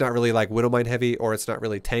that, but it's not really like Widowmine heavy, or it's not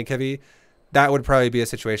really tank heavy. That would probably be a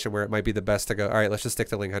situation where it might be the best to go, all right, let's just stick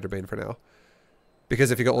to Ling Hydra for now.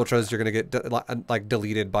 Because if you go ultras, you're going to get like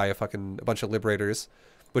deleted by a bunch of liberators,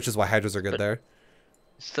 which is why hydras are good there.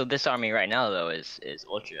 So this army right now, though, is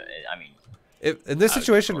ultra. I mean, in this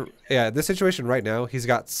situation right now, he's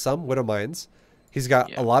got some widow mines, he's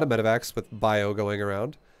got a lot of medevacs with bio going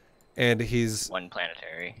around, and he's 1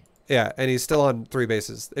 planetary. Yeah, and he's still on 3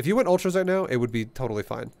 bases. If you went ultras right now, it would be totally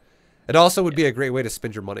fine. It also would be a great way to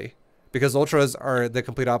spend your money, because ultras are the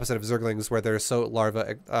complete opposite of zerglings, where they're so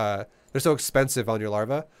they're so expensive on your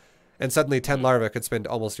larva, and suddenly 10 larvae could spend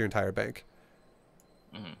almost your entire bank.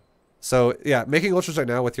 So yeah, making ultras right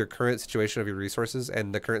now with your current situation of your resources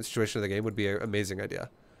and the current situation of the game would be an amazing idea.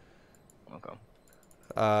 Okay.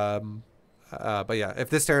 But yeah, if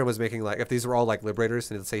this Terran was making like, if these were all like liberators,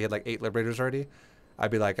 and let's say he had like 8 liberators already, I'd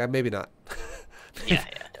be like, maybe not. Yeah.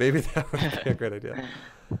 Maybe that would be a great idea.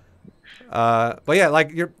 But yeah,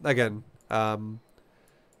 like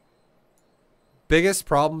biggest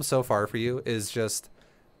problem so far for you is just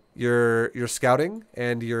your scouting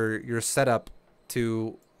and your setup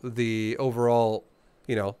to the overall,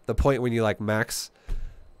 the point when you like max.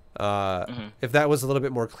 If that was a little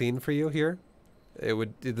bit more clean for you here,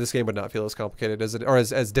 this game would not feel as complicated as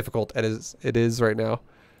as difficult as it is right now.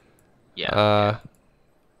 Yeah.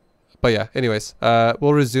 But yeah, anyways,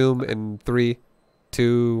 we'll resume in 3,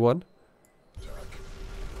 2, 1.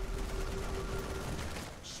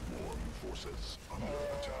 forces under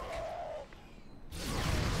attack.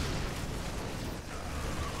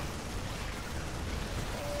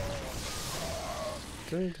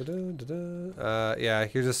 Yeah,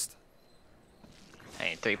 you're just.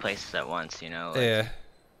 Hey, 3 places at once, you know. Yeah.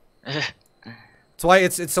 Like... That's why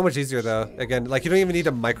it's so much easier though. Again, like you don't even need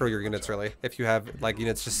to micro your units really if you have like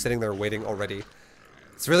units just sitting there waiting already.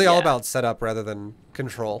 It's really all about setup rather than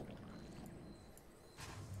control.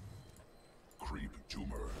 Creep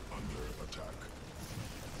tumor under attack.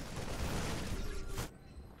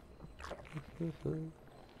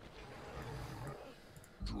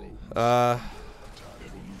 Drone attack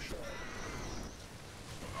evolution.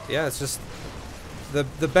 Yeah, it's just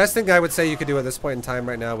the best thing I would say you could do at this point in time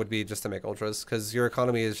right now would be just to make ultras, because your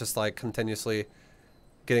economy is just like continuously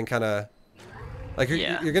getting kind of like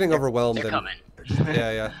you're getting overwhelmed. They're coming.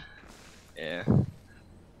 Yeah. Yeah.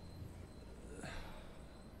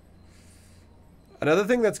 Another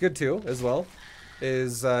thing that's good too, as well,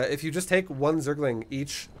 is if you just take one Zergling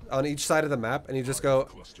on each side of the map, and you just go,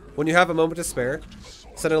 when you have a moment to spare,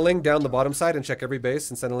 send a Ling down the bottom side and check every base,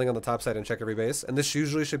 and send a Ling on the top side and check every base. And this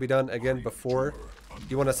usually should be done again before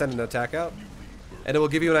you want to send an attack out. And it will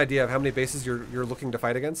give you an idea of how many bases you're looking to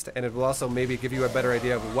fight against, and it will also maybe give you a better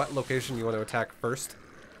idea of what location you want to attack first.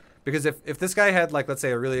 Because if this guy had, like, let's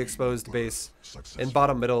say a really exposed base in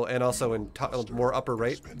bottom middle and also in more upper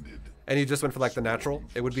right, and you just went for like the natural,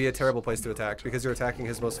 it would be a terrible place to attack because you're attacking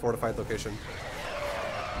his most fortified location.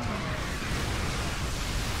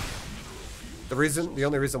 The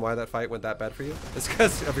only reason why that fight went that bad for you is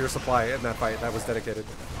because of your supply in that fight that was dedicated.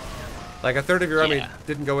 Like a third of your army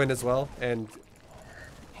didn't go in as well, and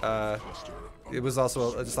it was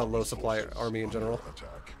also just a low supply army in general.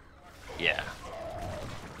 Yeah.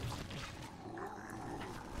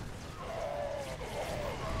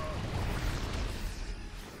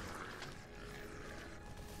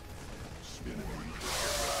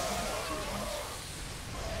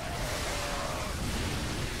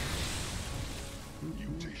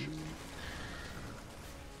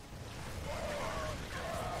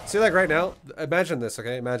 See, like right now, imagine this,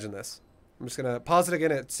 okay? Imagine this. I'm just gonna pause it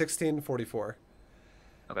again at 1644.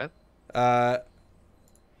 Okay.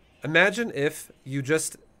 Imagine if you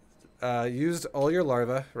just used all your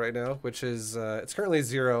larvae right now, which is it's currently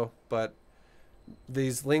 0, but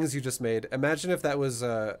these lings you just made. Imagine if that was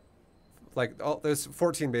there's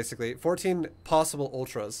 14 basically, 14 possible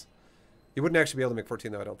ultras. You wouldn't actually be able to make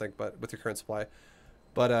 14 though, I don't think, but with your current supply.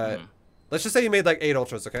 But let's just say you made like 8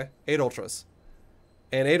 ultras, okay? 8 ultras.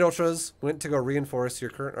 And 8 ultras went to go reinforce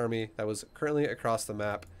your current army that was currently across the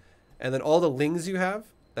map. And then all the lings you have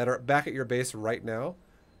that are back at your base right now.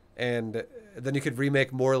 And then you could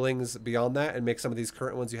remake more lings beyond that and make some of these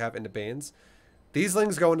current ones you have into Banes. These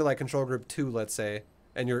lings go into like control group 2, let's say.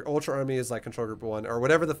 And your ultra army is like control group 1 or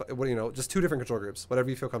whatever just 2 different control groups, whatever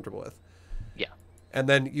you feel comfortable with. Yeah. And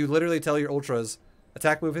then you literally tell your ultras,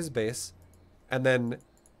 attack move his base. And then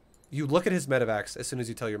you look at his medevacs as soon as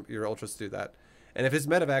you tell your ultras to do that. And if his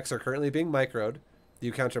medevacs are currently being microed,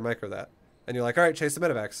 you counter micro that. And you're like, all right, chase the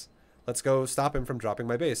medevacs. Let's go stop him from dropping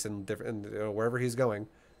my base and wherever he's going.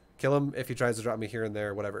 Kill him if he tries to drop me here and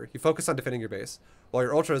there, whatever. You focus on defending your base, while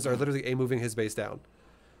your ultras are literally A-moving his base down.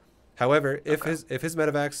 However, if his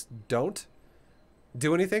medevacs don't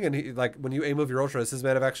do anything, and he, like when you A-move your ultras, his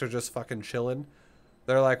medevacs are just fucking chilling.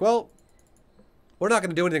 They're like, well, we're not going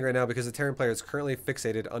to do anything right now because the Terran player is currently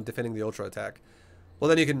fixated on defending the ultra attack. Well,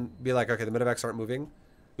 then you can be like, okay, the medevacs aren't moving.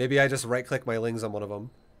 Maybe I just right-click my lings on one of them,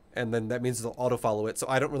 and then that means they'll auto-follow it. So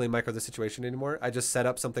I don't really micro the situation anymore. I just set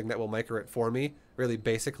up something that will micro it for me, really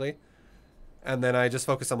basically. And then I just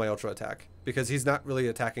focus on my ultra attack because he's not really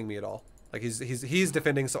attacking me at all. Like he's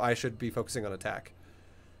defending, so I should be focusing on attack.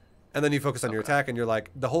 And then you focus on your attack, and you're like,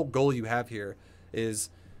 the whole goal you have here is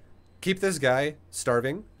keep this guy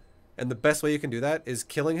starving, and the best way you can do that is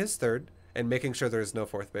killing his third and making sure there's no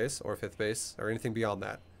 4th base or 5th base or anything beyond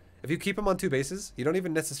that. If you keep him on 2 bases, you don't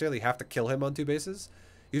even necessarily have to kill him on 2 bases.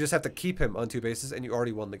 You just have to keep him on 2 bases, and you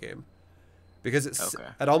already won the game. Because it's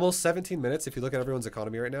at almost 17 minutes, if you look at everyone's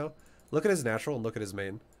economy right now, look at his natural and look at his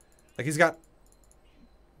main. Like, he's got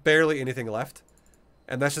barely anything left,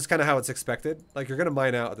 and that's just kind of how it's expected. Like, you're going to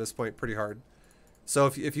mine out at this point pretty hard. So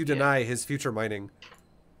if you deny his future mining,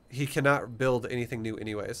 he cannot build anything new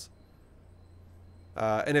anyways.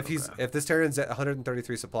 And if this Terran's at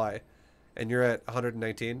 133 supply and you're at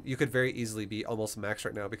 119, you could very easily be almost max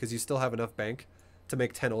right now because you still have enough bank to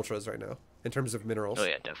make 10 ultras right now in terms of minerals. Oh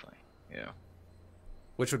yeah, definitely. Yeah.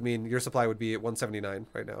 Which would mean your supply would be at 179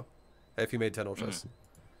 right now if you made 10 ultras.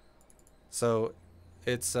 So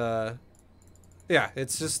it's yeah,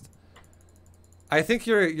 it's just I think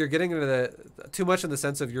you're getting into the too much in the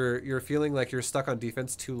sense of you're feeling like you're stuck on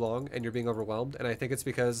defense too long and you're being overwhelmed, and I think it's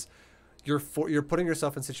because you're putting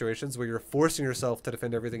yourself in situations where you're forcing yourself to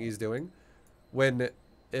defend everything he's doing, when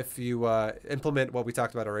if you implement what we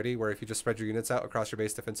talked about already, where if you just spread your units out across your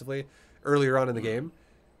base defensively earlier on in the game,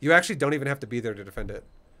 you actually don't even have to be there to defend it.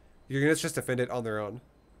 Your units just defend it on their own.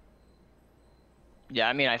 Yeah,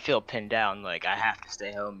 I mean, I feel pinned down. Like I have to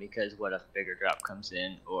stay home because what if a bigger drop comes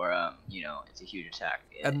in, or you know, it's a huge attack,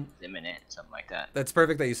 it's imminent, something like that. That's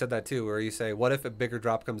perfect that you said that too, where you say, what if a bigger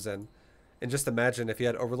drop comes in? And just imagine if you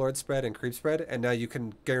had Overlord spread and Creep spread, and now you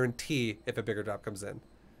can guarantee if a bigger drop comes in,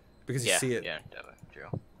 because you see it. Yeah, definitely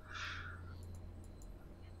true.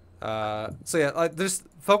 So yeah, just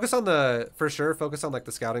focus on focus on like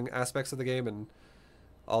the scouting aspects of the game and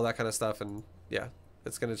all that kind of stuff, and yeah,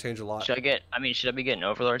 it's gonna change a lot. Should I be getting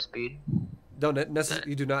Overlord speed?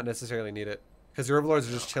 You do not necessarily need it, because your Overlords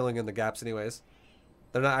are just chilling in the gaps anyways.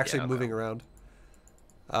 They're not actually moving around.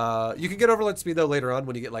 You can get Overlord speed though later on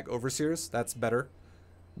when you get like Overseers. That's better.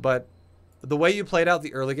 But the way you played out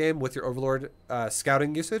the early game with your Overlord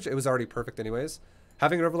scouting usage, it was already perfect anyways.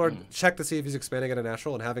 Having an Overlord check to see if he's expanding at a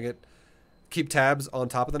natural and having it keep tabs on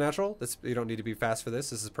top of the natural. You don't need to be fast for this.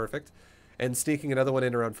 This is perfect. And sneaking another one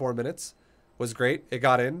in around 4 minutes was great. It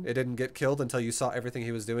got in. It didn't get killed until you saw everything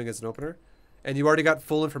he was doing as an opener. And you already got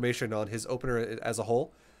full information on his opener as a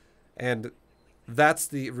whole. And that's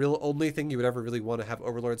the real only thing you would ever really want to have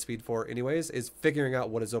Overlord speed for anyways, is figuring out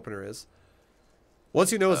what his opener is.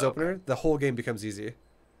 Once you know his opener, the whole game becomes easy.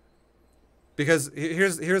 Because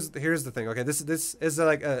here's the thing. Okay, this is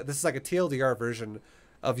like a TLDR version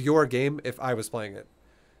of your game if I was playing it.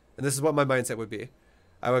 And this is what my mindset would be.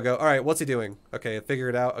 I would go, all right, what's he doing? Okay, figure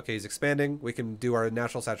it out. Okay, he's expanding. We can do our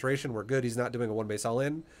natural saturation. We're good. He's not doing a one base all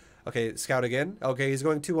in. Okay, scout again. Okay, he's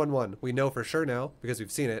going 2-1-1. We know for sure now because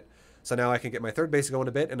we've seen it. So now I can get my third base going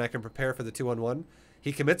a bit and I can prepare for the 2-1-1.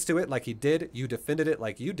 He commits to it like he did. You defended it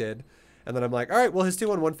like you did. And then I'm like, all right, well, his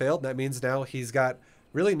 2-1-1 failed. That means now he's got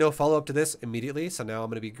really no follow-up to this immediately. So now I'm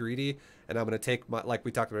going to be greedy and I'm going to take my, like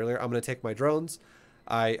we talked about earlier, I'm going to take my drones.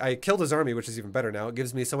 I killed his army, which is even better now. It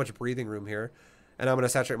gives me so much breathing room here. And I'm going to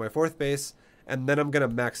saturate my fourth base, and then I'm going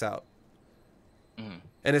to max out.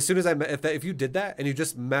 And as soon as if you did that and you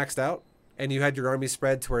just maxed out and you had your army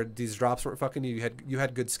spread to where these drops weren't fucking you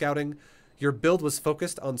had good scouting, your build was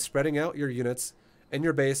focused on spreading out your units and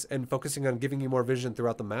your base and focusing on giving you more vision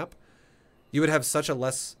throughout the map, you would have such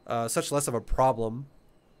less of a problem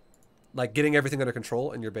like getting everything under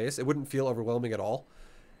control in your base. It wouldn't feel overwhelming at all.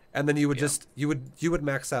 And then you would you would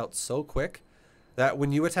max out so quick that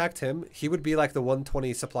when you attacked him, he would be like the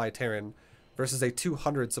 120 supply Terran versus a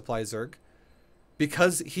 200 supply Zerg,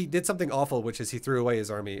 because he did something awful, which is he threw away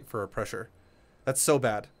his army for a pressure. That's so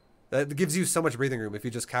bad. That gives you so much breathing room if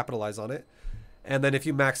you just capitalize on it. And then if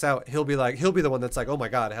you max out, he'll be the one that's like, oh my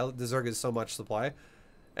god, hell, the Zerg is so much supply,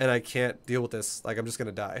 and I can't deal with this. Like, I'm just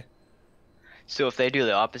gonna die. So if they do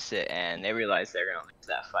the opposite and they realize they're gonna lose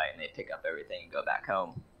that fight and they pick up everything and go back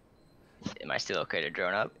home, am I still okay to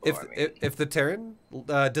drone up? If the Terran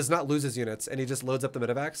does not lose his units and he just loads up the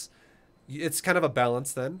medevacs, it's kind of a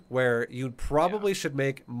balance then, where you probably should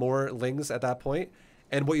make more lings at that point.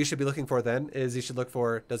 And what you should be looking for then is you should look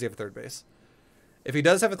for, does he have a third base? If he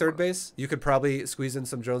does have a third base, you could probably squeeze in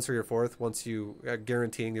some drones for your fourth once you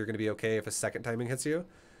guaranteeing you're going to be okay if a second timing hits you.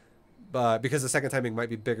 Because the second timing might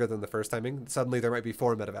be bigger than the first timing. Suddenly there might be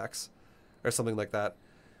 4 medevacs or something like that.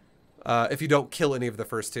 If you don't kill any of the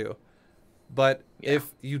first 2. But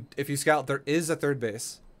if you scout, there is a third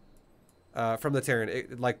base from the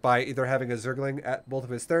Terran, like by either having a Zergling at both of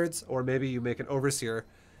his thirds, or maybe you make an Overseer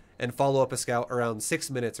and follow up a scout around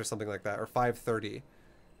 6 minutes or something like that, or 5:30.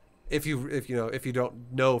 If you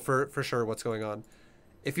don't know for sure what's going on,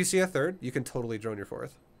 if you see a third, you can totally drone your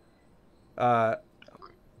fourth,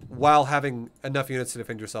 while having enough units to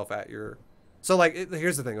defend yourself at your. So like,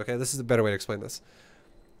 here's the thing. Okay, this is a better way to explain this.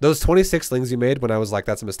 Those 26 lings you made when I was like,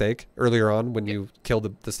 that's a mistake, earlier on when you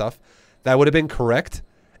killed the stuff, that would have been correct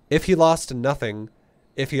if he lost nothing,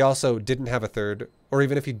 if he also didn't have a third, or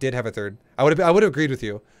even if he did have a third. I would have agreed with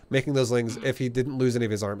you making those lings if he didn't lose any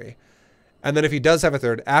of his army. And then if he does have a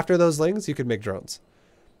third, after those lings, you could make drones.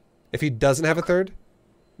 If he doesn't have a third,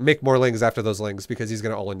 make more lings after those lings, because he's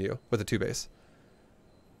going to all-in you with a 2 base.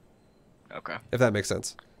 Okay. If that makes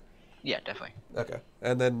sense. Yeah, definitely. Okay.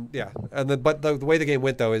 And then, but the way the game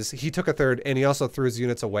went, though, is he took a third, and he also threw his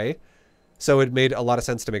units away. So it made a lot of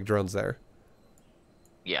sense to make drones there.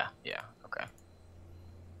 Yeah, okay.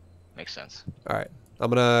 Makes sense. All right. I'm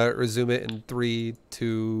going to resume it in 3,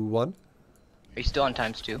 2, 1. Are you still on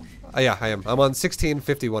 ×2? Yeah, I am. I'm on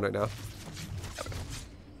 1651 right now.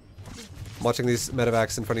 I'm watching these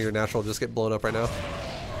medevacs in front of your natural just get blown up right now.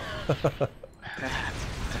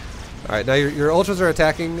 Alright, now your ultras are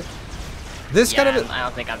attacking. This Yeah, kind of... I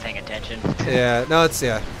don't think I'm paying attention. Yeah, no, it's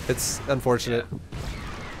unfortunate.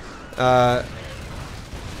 Yeah,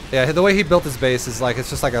 the way he built his base is like, it's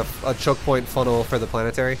just like a choke point funnel for the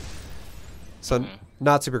planetary. So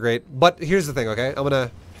not super great. But here's the thing, okay? I'm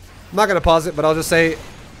not gonna pause it, but I'll just say,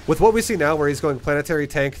 with what we see now, where he's going planetary,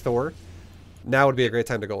 tank, Thor, now would be a great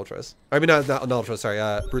time to go ultras. I mean, not ultras. Sorry,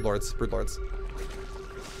 broodlords.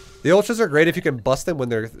 The ultras are great if you can bust them when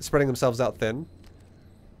they're spreading themselves out thin.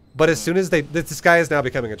 But as soon as this guy is now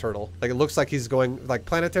becoming a turtle. Like, it looks like he's going like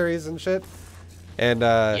planetaries and shit. And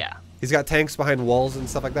Yeah. he's got tanks behind walls and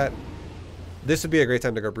stuff like that. This would be a great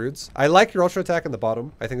time to go broods. I like your ultra attack in the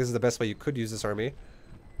bottom. I think this is the best way you could use this army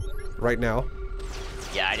right now.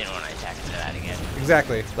 Yeah, I didn't want to attack into that again.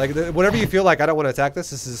 Exactly. Like, whenever you feel like I don't want to attack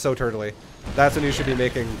this is so turtly. That's when you should be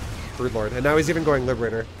making broodlord. And now he's even going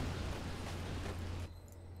liberator.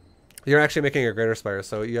 You're actually making a greater spire,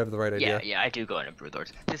 so you have the right idea. Yeah, I do go into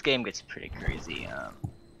broodlords. This game gets pretty crazy.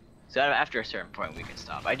 So after a certain point, we can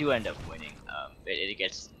stop. I do end up winning. It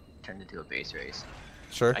gets turned into a base race.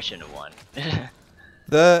 Sure. I shouldn't have won.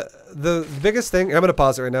 The biggest thing, I'm gonna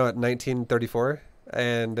pause it right now at 1934,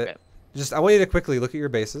 and Okay. just I want you to quickly look at your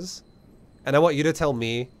bases, and I want you to tell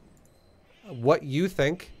me what you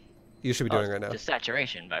think you should be doing right now. The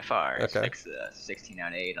saturation by far. It's Okay. like 16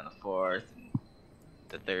 on 8 on the 4th, and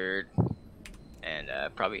the 3rd, and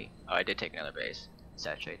probably. Oh, I did take another base.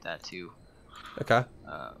 Saturate that too. Okay,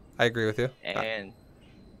 I agree with you. And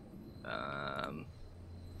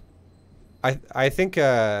I think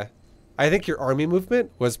your army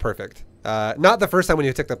movement was perfect. Not the first time when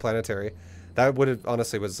you took the planetary. That would have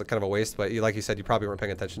honestly was kind of a waste, but like you said, you probably weren't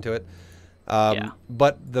paying attention to it. Yeah.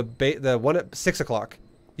 But the one at 6 o'clock,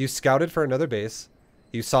 you scouted for another base.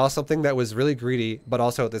 You saw something that was really greedy, but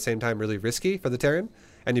also at the same time really risky for the Terran,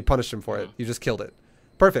 and you punished him for it. You just killed it.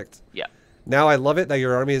 Perfect. Yeah. Now I love it that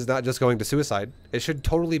your army is not just going to suicide. It should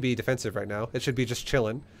totally be defensive right now. It should be just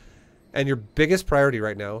chilling. And your biggest priority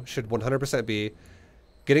right now should 100% be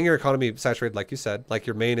getting your economy saturated, like you said. Like,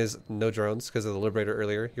 your main is no drones because of the Liberator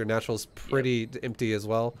earlier. Your natural's pretty empty as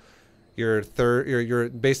well. Your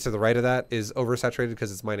base to the right of that is oversaturated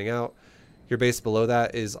because it's mining out. Your base below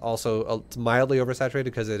that is also mildly oversaturated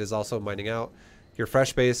because it is also mining out. Your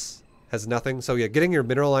fresh base has nothing. So yeah, getting your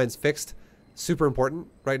mineral lines fixed, super important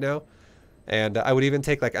right now. And I would even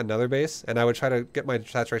take like another base, and I would try to get my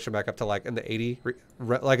saturation back up to like in the 80,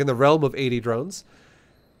 like in the realm of 80 drones,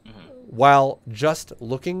 while just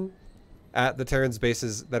looking at the Terran's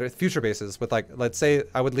bases that are future bases with, like, let's say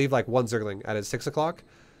I would leave like one Zergling at his 6 o'clock,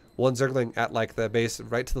 one Zergling at like the base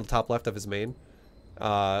right to the top left of his main,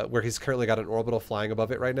 where he's currently got an orbital flying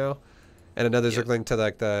above it right now, and another Zergling to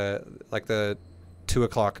like the 2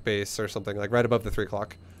 o'clock base or something, like right above the 3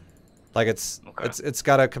 o'clock. Like, it's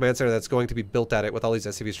got a command center that's going to be built at it with all these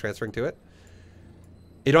SCVs transferring to it.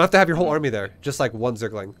 You don't have to have your whole army there, just like one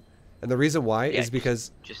Zergling. And the reason why is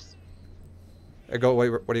because just wait, what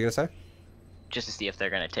are you gonna say? just to see if they're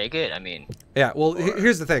gonna take it. I mean, Yeah, well,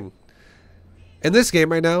 here's the thing. In this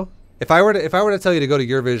game right now, if I were to tell you to go to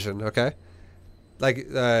your vision, okay, like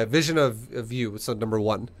vision of you, so number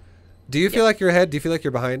 1, do you feel like you're ahead? Do you feel like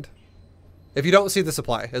you're behind? If you don't see the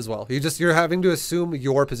supply as well, you're having to assume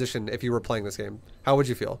your position if you were playing this game. How would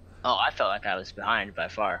you feel? oh, I felt like I was behind by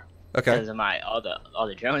far. Okay. Because of all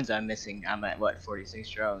the drones I'm missing. I'm at what, 46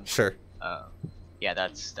 drones. Sure. Yeah,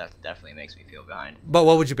 that definitely makes me feel behind. But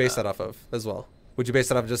what would you base that off of as well? Would you base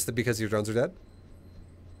that off just because your drones are dead?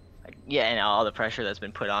 Yeah, and all the pressure that's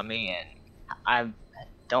been put on me, and I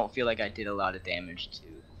don't feel like I did a lot of damage to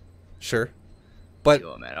Sure. But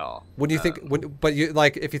them at all. when you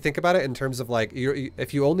if you think about it in terms of like,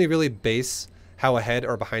 if you only really base how ahead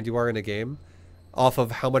or behind you are in a game off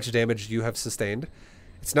of how much damage you have sustained,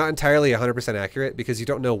 it's not entirely 100% accurate because you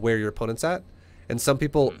don't know where your opponent's at. And some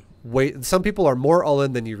people some people are more all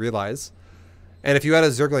in than you realize. And if you had a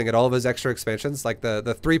Zergling at all of his extra expansions, like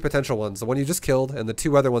the 3 potential ones, the one you just killed and the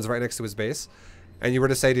 2 other ones right next to his base, and you were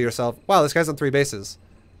to say to yourself, wow, this guy's on 3 bases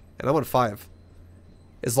and I'm on 5.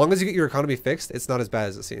 As long as you get your economy fixed, it's not as bad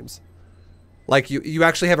as it seems. Like, you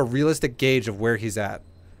actually have a realistic gauge of where he's at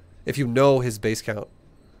if you know his base count.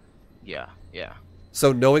 Yeah.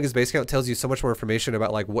 So knowing his base count tells you so much more information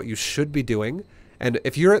about like what you should be doing. And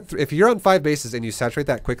if you're on 5 bases and you saturate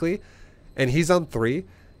that quickly, and he's on 3,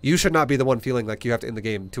 you should not be the one feeling like you have to end the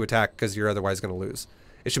game to attack because you're otherwise going to lose.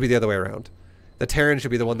 It should be the other way around. The Terran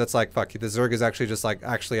should be the one that's like, fuck, the Zerg is actually just like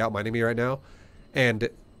actually outmining me right now, and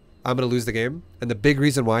I'm going to lose the game. And the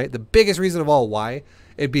biggest reason of all why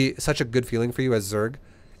it'd be such a good feeling for you as Zerg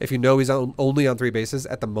if you know he's only on 3 bases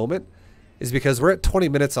at the moment, is because we're at 20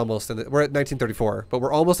 minutes almost, and we're at 1934, but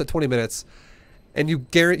we're almost at 20 minutes, and you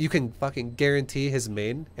can fucking guarantee his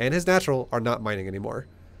main and his natural are not mining anymore.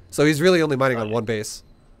 So he's really only mining on 1 base,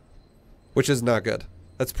 which is not good.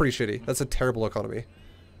 That's pretty shitty. That's a terrible economy.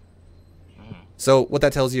 So what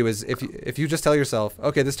that tells you is if you just tell yourself,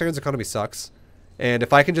 okay, this Terran's economy sucks, and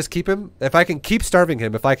if I can just keep him, if I can keep starving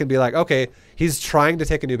him, if I can be like, okay, he's trying to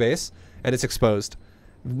take a new base and it's exposed,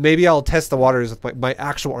 maybe I'll test the waters with my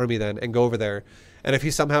actual army then and go over there. And if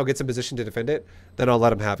he somehow gets in position to defend it, then I'll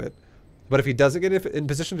let him have it. But if he doesn't get in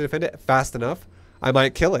position to defend it fast enough, I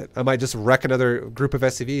might kill it. I might just wreck another group of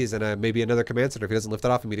SCVs and maybe another command center if he doesn't lift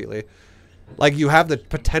it off immediately. Like, you have the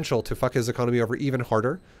potential to fuck his economy over even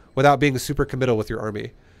harder without being super committal with your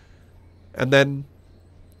army. And then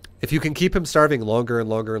if you can keep him starving longer and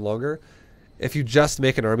longer and longer, if you just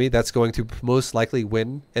make an army that's going to most likely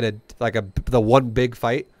win in the one big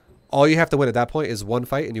fight, all you have to win at that point is 1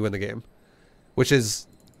 fight and you win the game. Which is,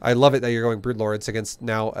 I love it that you're going Broodlords against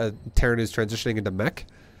now a Terran who's transitioning into mech,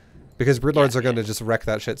 because Broodlords are going to just wreck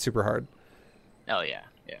that shit super hard. Oh yeah,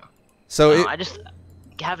 yeah. So I just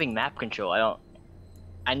having map control.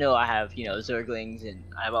 I know I have, you know, Zerglings and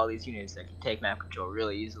I have all these units that can take map control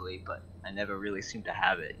really easily, but I never really seem to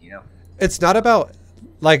have it, you know. It's not about,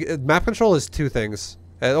 like, map control is 2 things,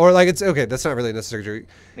 or like it's okay. That's not really necessarily true.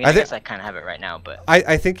 I mean, I guess I kind of have it right now, but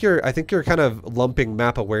I think you're kind of lumping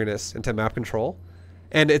map awareness into map control,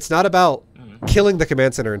 and it's not about killing the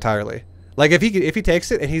command center entirely. Like, if he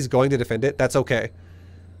takes it and he's going to defend it, that's okay.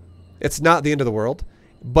 It's not the end of the world,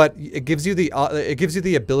 but it gives you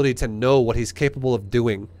the ability to know what he's capable of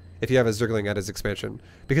doing if you have a Zergling at his expansion.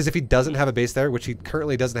 Because if he doesn't have a base there, which he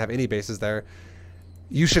currently doesn't have any bases there,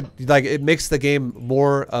 you should, like, it makes the game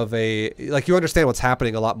more of a, like, you understand what's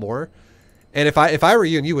happening a lot more. And if I were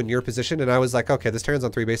you and you in your position and I was like, okay, this Terran's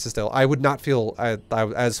on 3 bases still, I would not feel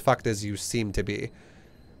as fucked as you seem to be.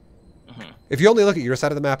 If you only look at your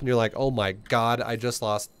side of the map and you're like, oh my god, I just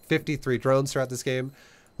lost 53 drones throughout this game.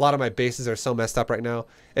 A lot of my bases are so messed up right now.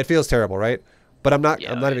 It feels terrible, right? But I'm not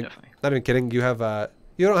even kidding. You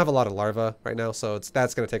don't have a lot of larvae right now, so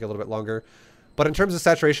that's going to take a little bit longer. But in terms of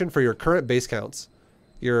saturation for your current base counts,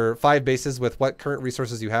 your 5 bases with what current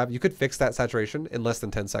resources you have, you could fix that saturation in less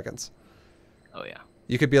than 10 seconds. oh yeah.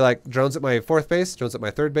 You could be like, drones at my 4th base, drones at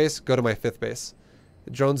my 3rd base, go to my 5th base.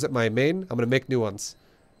 Drones at my main, I'm going to make new ones.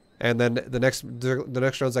 And then the next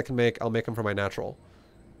drones I can make, I'll make them for my natural.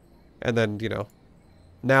 And then, you know,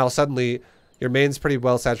 now suddenly your main's pretty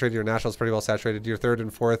well saturated, your natural's pretty well saturated, your 3rd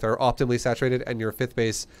and 4th are optimally saturated, and your 5th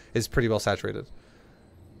base is pretty well saturated.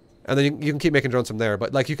 And then you can keep making drones from there,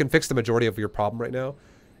 but like, you can fix the majority of your problem right now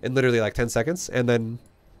in literally like 10 seconds. And then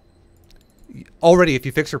already, if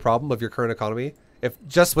you fix your problem of your current economy, if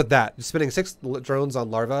just with that, spending 6 drones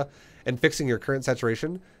on larva and fixing your current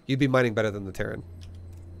saturation, you'd be mining better than the Terran.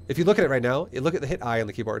 If you look at it right now, you look at the hit I on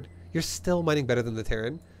the keyboard, you're still mining better than the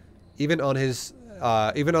Terran, even on his,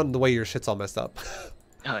 even on the way your shit's all messed up.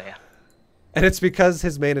 Oh yeah. And it's because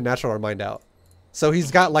his main and natural are mined out. So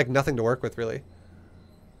he's got like nothing to work with really.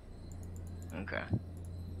 Okay.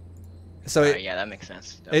 So yeah, that makes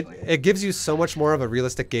sense. It gives you so much more of a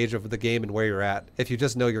realistic gauge of the game and where you're at if you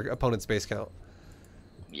just know your opponent's base count.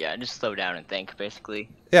 Yeah, just slow down and think, basically.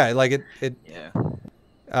 Yeah, like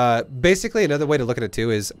Yeah. Basically, another way to look at it too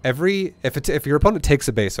is if your opponent takes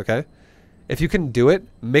a base, okay, if you can do it,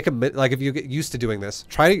 make a like if you get used to doing this,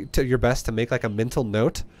 try to your best to make like a mental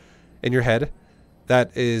note in your head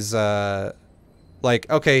that is like,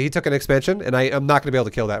 okay, he took an expansion and I'm not gonna be able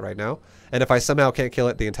to kill that right now, and if I somehow can't kill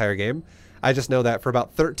it the entire game, I just know that for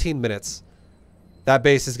about 13 minutes, that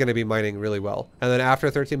base is gonna be mining really well, and then after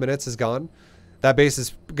 13 minutes is gone, that base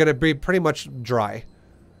is gonna be pretty much dry.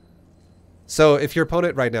 So if your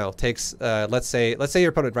opponent right now takes, let's say your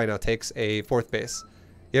opponent right now takes a 4th base,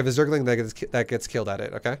 you have a Zergling that gets killed at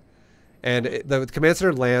it, okay? And the command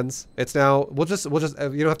center lands. It's now we'll just you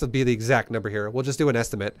don't have to be the exact number here. We'll just do an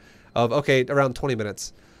estimate of, okay, around 20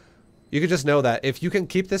 minutes. You can just know that if you can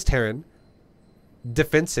keep this Terran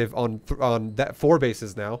defensive on that 4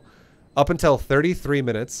 bases now, up until 33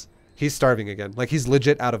 minutes, he's starving again. Like, he's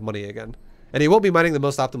legit out of money again, and he won't be mining the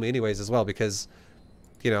most optimally anyways as well, because,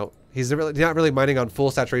 you know, he's not really mining on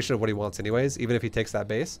full saturation of what he wants anyways, even if he takes that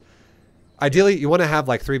base. Ideally, you want to have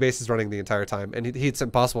like 3 bases running the entire time, and it's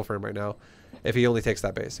impossible for him right now if he only takes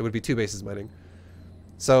that base. It would be 2 bases mining.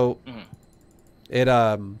 So, it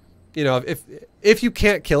you know, if you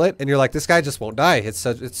can't kill it and you're like, this guy just won't die, it's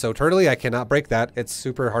so turtly, I cannot break that. It's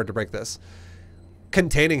super hard to break this.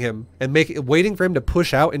 Containing him and waiting for him to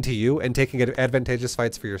push out into you and taking advantageous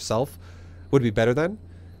fights for yourself would be better then.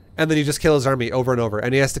 and then you just kill his army over and over,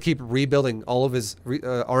 and he has to keep rebuilding all of his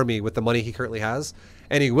army with the money he currently has,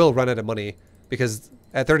 and he will run out of money because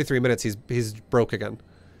at 33 minutes he's broke again.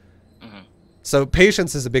 So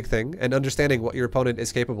patience is a big thing, and understanding what your opponent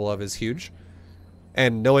is capable of is huge,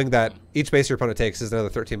 and knowing that each base your opponent takes is another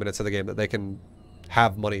 13 minutes of the game that they can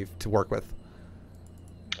have money to work with.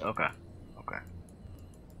 Okay.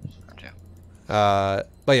 Gotcha.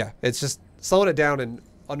 But yeah, it's just slowing it down and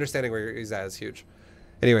understanding where he's at is huge.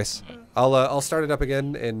 Anyways, I'll start it up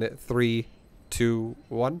again in 3, 2,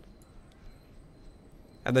 1.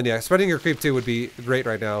 And then yeah, spreading your creep too would be great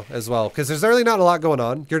right now as well, because there's really not a lot going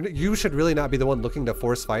on. You should really not be the one looking to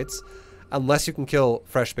force fights, unless you can kill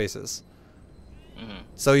fresh bases.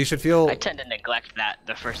 So you should feel. I tend to neglect that.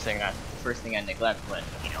 The first thing I neglect when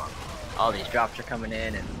all these drops are coming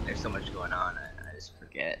in and there's so much going on. I just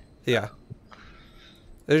forget. Yeah.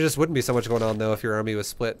 There just wouldn't be so much going on though if your army was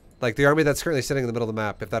split. Like the army that's currently sitting in the middle of the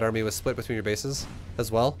map, if that army was split between your bases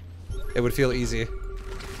as well, it would feel easy.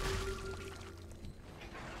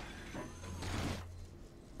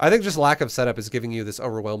 I think just lack of setup is giving you this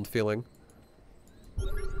overwhelmed feeling.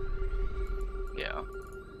 Yeah.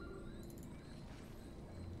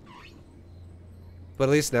 But at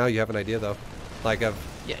least now you have an idea though, like of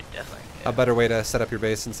Yeah, definitely. a better way to set up your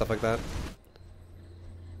base and stuff like that.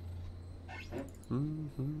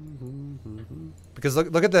 Because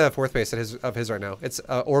look at the fourth base of his right now. It's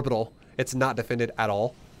orbital. It's not defended at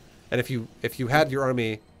all. And if you had your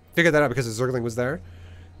army figured that out because the Zergling was there,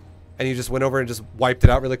 and you just went over and just wiped it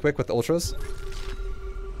out really quick with the ultras,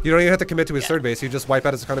 you don't even have to commit to his third base. You just wipe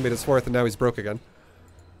out his economy at his fourth, and now he's broke again.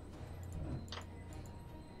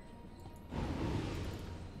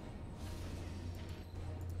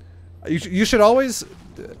 You should always,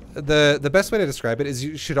 the best way to describe it is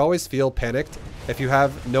you should always feel panicked if you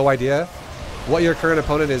have no idea what your current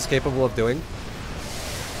opponent is capable of doing.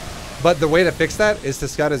 But the way to fix that is to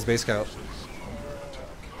scout his base count.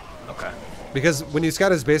 Okay. Because when you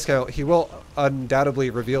scout his base count, he will undoubtedly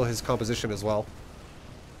reveal his composition as well.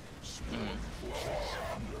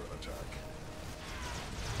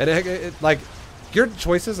 And like, your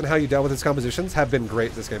choices and how you dealt with his compositions have been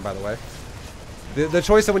great this game, by the way. The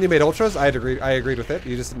choice of when you made ultras, I agreed with it.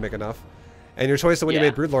 You just didn't make enough. And your choice of when you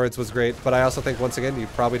made broodlords was great, but I also think once again you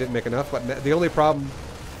probably didn't make enough. But the only problem,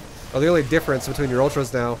 or the only difference between your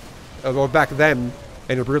ultras now, or back then,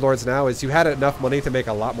 and your broodlords now is you had enough money to make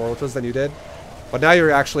a lot more ultras than you did, but now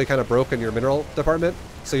you're actually kind of broke in your mineral department,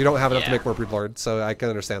 so you don't have enough to make more broodlords. So I can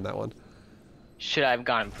understand that one. Should I have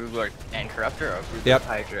gone Broodlord and Corruptor or Broodlord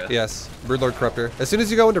Hydra? Yes, Broodlord Corruptor. As soon as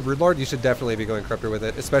you go into Broodlord, you should definitely be going Corruptor with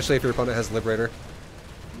it, especially if your opponent has Liberator.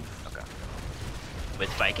 Okay. With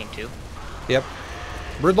Viking too? Yep.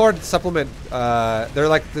 Broodlord supplement, they're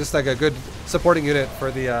like just like a good supporting unit for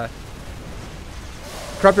the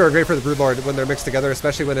Corruptor are great for the Broodlord when they're mixed together,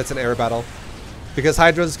 especially when it's an air battle. Because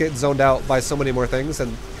Hydras get zoned out by so many more things,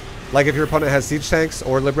 and like if your opponent has siege tanks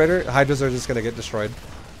or Liberator, Hydras are just gonna get destroyed.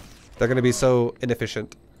 They're going to be so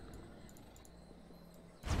inefficient.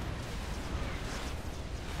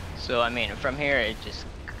 So, I mean, from here, it just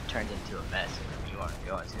turns into a mess. You want to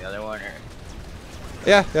go into the other one, or?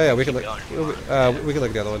 Yeah. We can look. We can look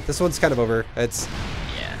at the other one. This one's kind of over. It's.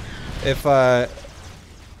 Yeah. If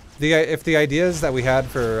the ideas that we had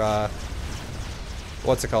for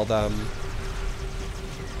what's it called the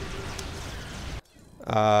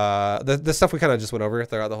stuff we kind of just went over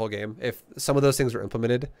throughout the whole game, if some of those things were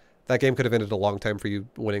implemented, that game could have ended a long time for you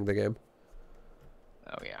winning the game.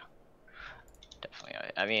 Oh yeah,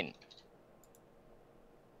 definitely. I mean,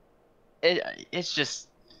 it's just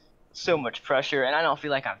so much pressure, and I don't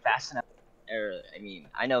feel like I'm fast enough. Or I mean,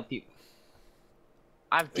 I know people.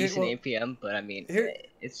 I have decent APM, but I mean,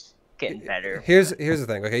 it's getting better. Here's the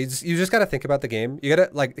thing. Okay, you just gotta think about the game. You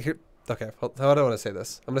gotta like here. Okay, how do I want to say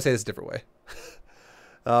this? I'm gonna say this a different way.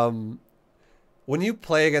 When you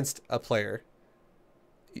play against a player,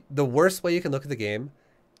 the worst way you can look at the game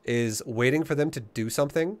is waiting for them to do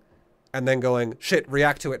something and then going, shit,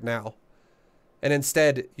 react to it now. And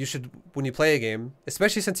instead, you should, when you play a game,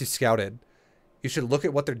 especially since you scouted, you should look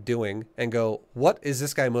at what they're doing and go, what is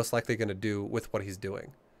this guy most likely going to do with what he's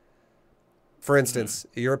doing? For instance,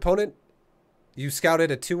 your opponent, you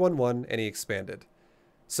scouted a 2-1-1 and he expanded.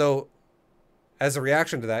 So as a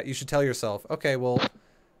reaction to that, you should tell yourself, okay, well,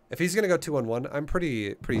 if he's going to go 2-1-1, I'm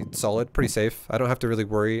pretty solid, pretty safe. I don't have to really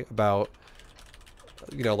worry about,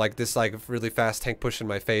 you know, like this like really fast tank push in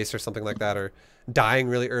my face or something like that, or dying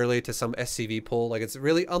really early to some SCV pull. Like it's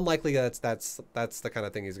really unlikely that's the kind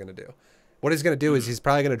of thing he's going to do. What he's going to do is he's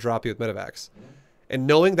probably going to drop you with medevacs. And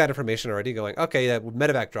knowing that information already, going, okay, yeah,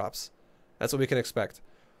 medevac drops. That's what we can expect.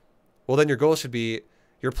 Well, then your goal should be,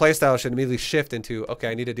 your playstyle should immediately shift into, okay,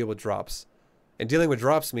 I need to deal with drops. And dealing with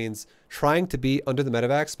drops means trying to be under the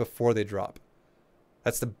medevacs before they drop.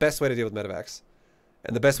 That's the best way to deal with medevacs.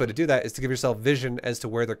 And the best way to do that is to give yourself vision as to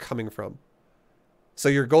where they're coming from. So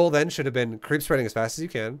your goal then should have been creep spreading as fast as you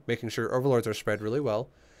can, making sure overlords are spread really well,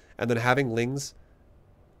 and then having lings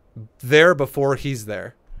there before he's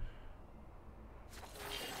there.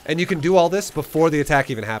 And you can do all this before the attack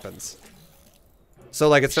even happens. So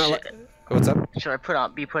like it's not like... What's up? Should I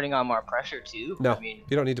be putting on more pressure too? No, I mean,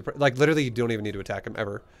 you don't need to... Like literally you don't even need to attack him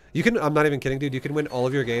ever. You can... I'm not even kidding, dude. You can win all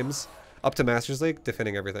of your games up to Masters League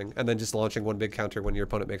defending everything and then just launching one big counter when your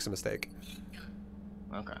opponent makes a mistake.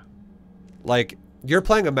 okay. Like... You're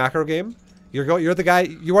playing a macro game. You are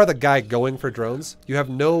the guy going for drones. You have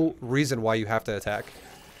no reason why you have to attack.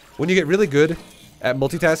 When you get really good at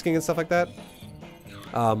multitasking and stuff like that,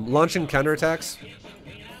 launching counterattacks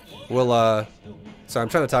will sorry, I'm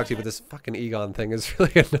trying to talk to you, but this fucking Egon thing is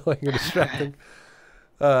really annoying and distracting.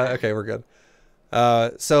 Okay, we're good.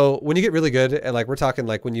 So when you get really good, and like we're talking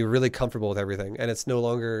like when you're really comfortable with everything and it's no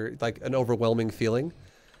longer like an overwhelming feeling,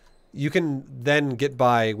 you can then get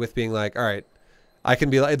by with being like, all right, I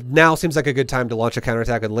can be like, now seems like a good time to launch a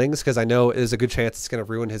counterattack with Lings because I know there's a good chance it's going to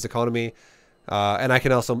ruin his economy. And I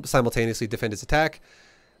can also simultaneously defend his attack.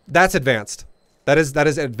 That's advanced. That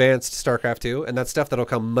is advanced StarCraft 2, and that's stuff that'll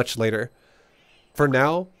come much later. For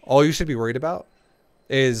now, all you should be worried about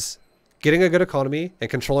is getting a good economy and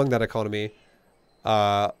controlling that economy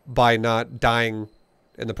by not dying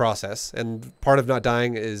in the process. And part of not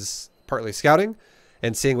dying is partly scouting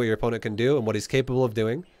and seeing what your opponent can do and what he's capable of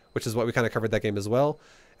doing, which is what we kind of covered that game as well.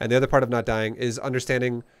 And the other part of not dying is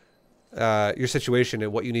understanding your situation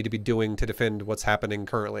and what you need to be doing to defend what's happening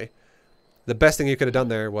currently. The best thing you could have done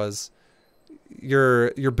there was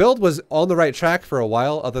your build was on the right track for a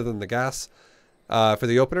while, other than the gas for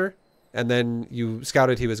the opener. And then you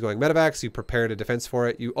scouted he was going medevacs. You prepared a defense for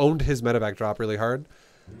it. You owned his medevac drop really hard.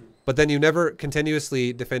 But then you never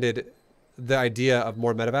continuously defended the idea of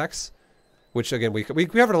more medevacs, which again, we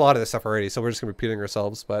covered a lot of this stuff already, so we're just going to be repeating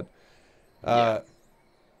ourselves. But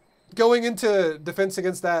going into defense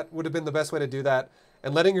against that would have been the best way to do that.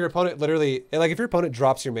 And letting your opponent literally, like if your opponent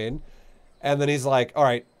drops your main, and then he's like, all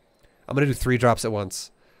right, I'm going to do 3 drops at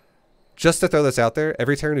once. Just to throw this out there,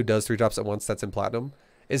 every Terran who does 3 drops at once that's in Platinum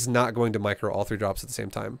is not going to micro all 3 drops at the same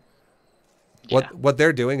time. Yeah. What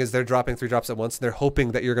they're doing is they're dropping 3 drops at once, and they're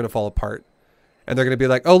hoping that you're going to fall apart. And they're going to be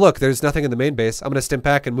like, oh, look, there's nothing in the main base. I'm going to stim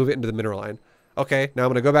pack and move it into the mineral line. Okay, now I'm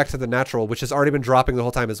going to go back to the natural, which has already been dropping the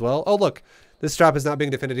whole time as well. Oh, look, this drop is not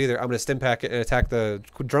being defended either. I'm going to stim pack it and attack the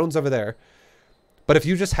drones over there. But if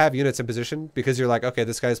you just have units in position because you're like, okay,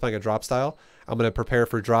 this guy's playing a drop style, I'm going to prepare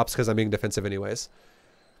for drops because I'm being defensive anyways.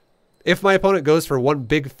 If my opponent goes for one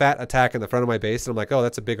big fat attack in the front of my base, and I'm like, oh,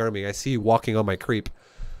 that's a big army. I see you walking on my creep.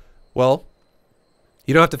 Well,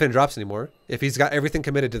 you don't have to defend drops anymore. If he's got everything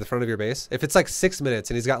committed to the front of your base, if it's like 6 minutes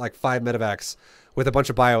and he's got like 5 medevacs with a bunch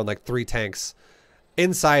of bio and like 3 tanks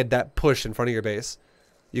inside that push in front of your base,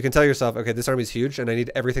 you can tell yourself, okay, this army's huge and I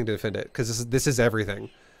need everything to defend it because this is everything.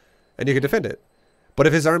 And you can defend it. But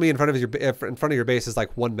if his army in front of your base is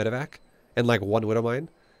like 1 medevac and like 1 widow mine,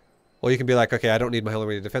 well, you can be like, okay, I don't need my whole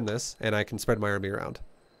army to defend this, and I can spread my army around.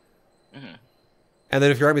 Mm-hmm. And then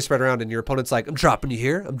if your army's spread around and your opponent's like, I'm dropping you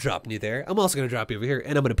here, I'm dropping you there, I'm also going to drop you over here,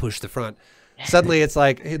 and I'm going to push the front. Suddenly it's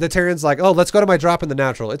like, the Terran's like, oh, let's go to my drop in the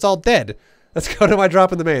natural. It's all dead. Let's go to my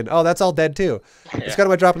drop in the main. Oh, that's all dead too. Let's go to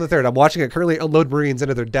my drop in the third. I'm watching it currently unload Marines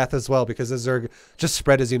into their death as well because the Zerg just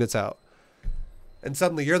spread his units out. And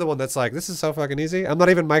suddenly you're the one that's like, this is so fucking easy. I'm not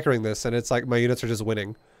even microing this, and it's like my units are just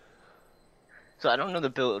winning. So I don't know the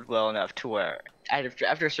build well enough to where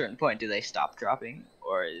after a certain point, do they stop dropping,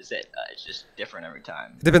 or is it it's just different every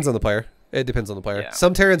time? It depends on the player. It depends on the player. Yeah.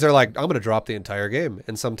 Some Terrans are like, I'm going to drop the entire game,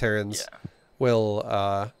 and some Terrans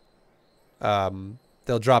will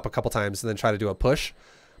they'll drop a couple times and then try to do a push.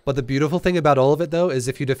 But the beautiful thing about all of it, though, is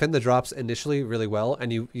if you defend the drops initially really well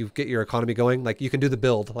and you get your economy going, like you can do the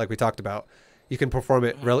build like we talked about. You can perform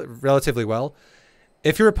it relatively well.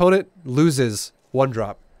 If your opponent loses 1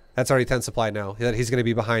 drop, that's already 10 supply now. That he's going to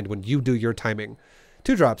be behind when you do your timing.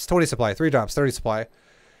 2 drops, 20 supply. 3 drops, 30 supply.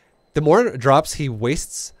 The more drops he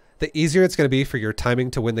wastes, the easier it's going to be for your timing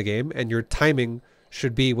to win the game. And your timing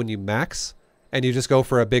should be when you max and you just go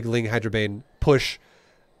for a big Ling Hydrabane push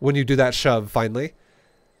when you do that shove finally.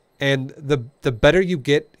 And the better you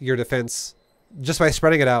get your defense just by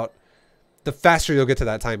spreading it out, the faster you'll get to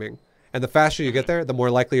that timing. And the faster you get there, the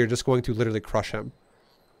more likely you're just going to literally crush him.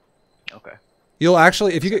 Okay. You'll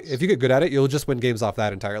actually, if you get good at it, you'll just win games off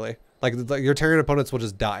that entirely. Like your Terran opponents will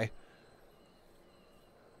just die.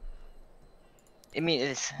 I mean,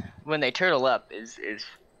 it's when they turtle up is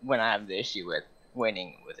when I have the issue with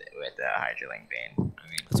winning with Hydroling Bane. I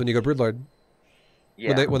mean, That's when you go Broodlord.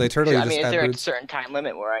 yeah. When they turtle, So, you I just mean, is add there a broods. certain time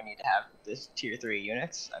limit where I need to have this tier 3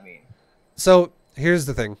 units? I mean, So here's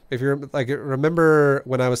the thing: if you're like, remember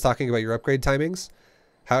when I was talking about your upgrade timings,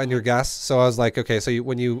 how in your gas? So I was like, okay, so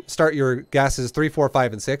when you start your gases 3, 4,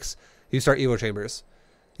 5, and 6, you start Evo chambers.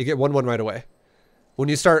 You get 1/1 right away. When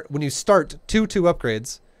you start 2/2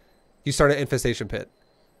 upgrades, you start an infestation pit.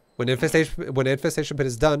 When infestation pit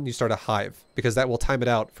is done, you start a hive because that will time it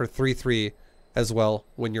out for 3/3 as well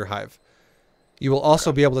when you're hive. You will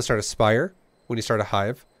also be able to start a spire when you start a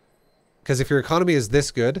hive, because if your economy is this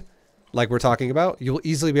good, like we're talking about, you will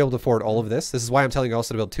easily be able to afford all of this. This is why I'm telling you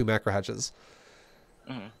also to build 2 macro hatches.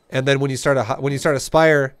 And then when you start a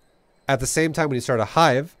spire, at the same time when you start a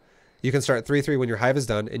hive, you can start 3/3 when your hive is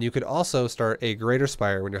done, and you could also start a greater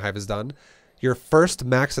spire when your hive is done. Your first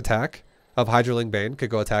max attack of Hydroling Bane could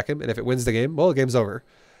go attack him, and if it wins the game, well, the game's over.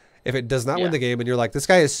 If it does not win the game, and you're like, this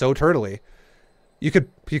guy is so turtly, you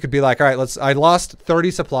could be like, all right, I lost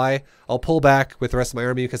 30 supply. I'll pull back with the rest of my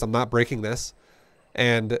army because I'm not breaking this,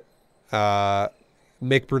 and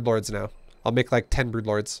make broodlords now. I'll make like 10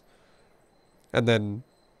 broodlords, and then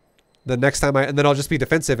the next time I'll just be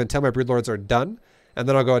defensive until my broodlords are done, and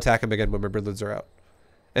then I'll go attack him again when my broodlords are out.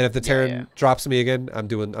 And if the Terran drops me again, I'm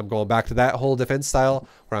going back to that whole defense style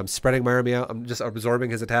where I'm spreading my army out. I'm just absorbing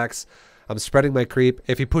his attacks. I'm spreading my creep.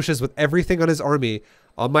 If he pushes with everything on his army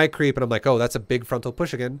on my creep, and I'm like, oh, that's a big frontal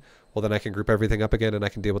push again, well, then I can group everything up again, and I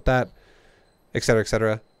can deal with that, etc.,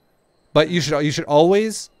 etc. But you should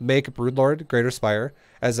always make Broodlord Greater Spire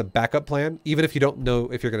as a backup plan, even if you don't know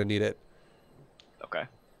if you're going to need it. okay.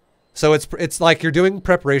 So it's like you're doing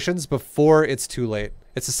preparations before it's too late.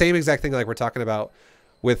 It's the same exact thing like we're talking about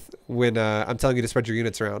with when I'm telling you to spread your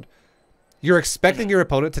units around. You're expecting your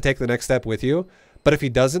opponent to take the next step with you, but if he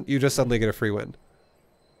doesn't, you just suddenly get a free win.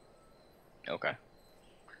 Okay.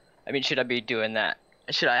 I mean, should I be doing that?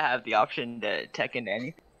 Should I have the option to tech into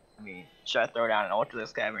anything? I mean, should I throw down an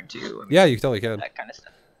Ultralisk Cavern too? I mean, Yeah, you totally can. that kind of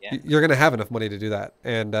stuff. Yeah. You're going to have enough money to do that.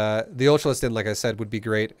 And the Ultralisk in, like I said, would be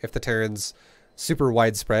great if the Terran's super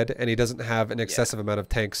widespread and he doesn't have an excessive amount of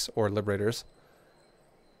tanks or Liberators.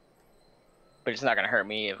 But it's not going to hurt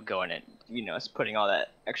me if going in, it's putting all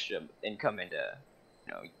that extra income into,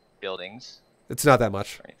 buildings. It's not that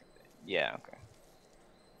much. Or anything. Yeah,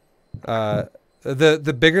 okay.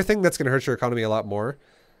 The bigger thing that's going to hurt your economy a lot more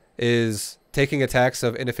is taking attacks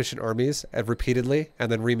of inefficient armies repeatedly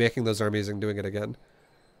and then remaking those armies and doing it again.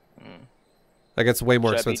 Like, it's way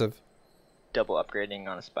more expensive. Double upgrading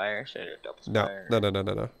on a Spire? Should I do a double Spire?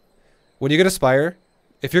 No. When you get a Spire,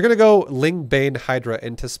 if you're going to go Ling Bane Hydra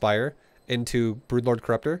into Spire, into Broodlord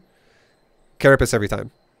Corruptor, Carapace every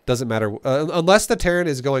time. Doesn't matter. Unless the Terran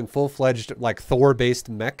is going full-fledged, like, Thor-based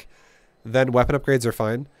mech, then weapon upgrades are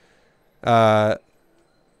fine.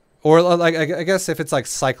 Or, like, I guess if it's, like,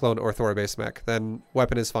 Cyclone or Thor-based mech, then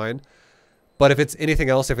weapon is fine. But if it's anything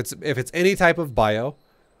else, if it's any type of bio,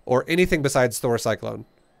 or anything besides Thor Cyclone,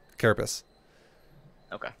 Carapace.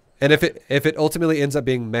 Okay. And if it ultimately ends up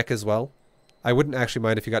being mech as well, I wouldn't actually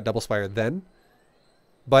mind if you got double Spire then.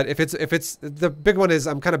 But if it's the big one is,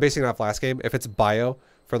 I'm kind of basing it off last game. If it's bio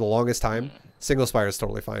for the longest time, single Spire is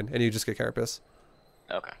totally fine, and you just get Carapace.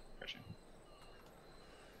 Okay.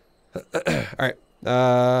 All right.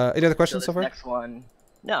 Any other questions so far? Next one.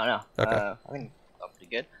 No. Okay. I think I'm pretty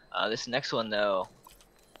good. This next one though,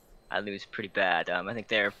 I lose pretty bad. I think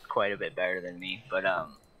they're quite a bit better than me, but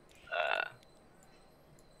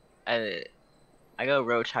I go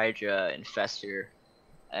Roach, Hydra, Infestor,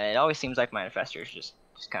 and it always seems like my Infestors just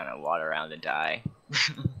kind of water around and die.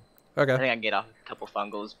 Okay. I think I can get off a couple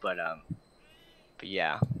fungals, but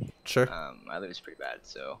yeah. Sure. I lose pretty bad,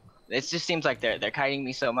 so it just seems like they're kiting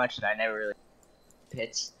me so much that I never really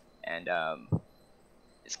hits, and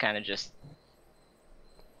it's kind of just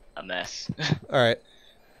a mess. All right.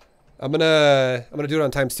 I'm gonna do it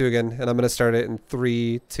on ×2 again, and I'm gonna start it in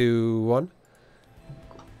 3, 2, 1.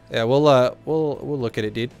 Yeah, we'll look at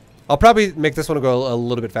it, dude. I'll probably make this one go a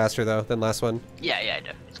little bit faster though than last one. Yeah,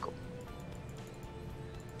 definitely. It's cool.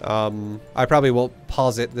 I probably won't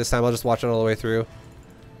pause it this time. I'll just watch it all the way through.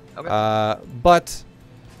 Okay. But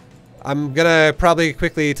I'm gonna probably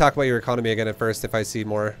quickly talk about your economy again at first if I see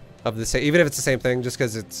more of the same, even if it's the same thing, just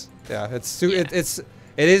because it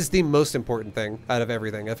is the most important thing out of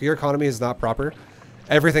everything. If your economy is not proper,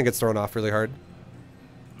 everything gets thrown off really hard.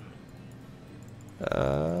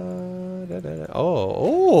 Oh.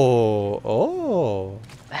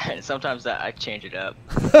 Sometimes I change it up.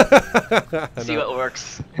 See what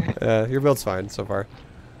works. Your build's fine so far.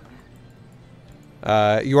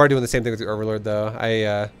 You are doing the same thing with your Overlord, though.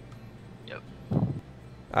 Yep.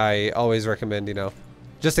 I always recommend, you know,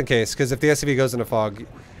 just in case, because if the SCV goes into fog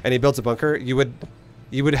and he builds a bunker, you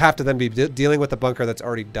would have to then be dealing with the bunker that's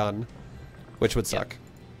already done, which would suck. Yep.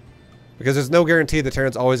 Because there's no guarantee the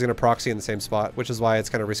Terran's always going to proxy in the same spot, which is why it's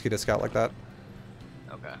kind of risky to scout like that.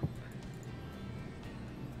 Okay.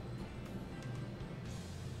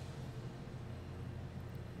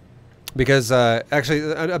 Because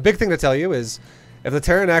actually, a big thing to tell you is, if the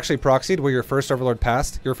Terran actually proxied where your first Overlord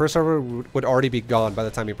passed, your first Overlord would already be gone by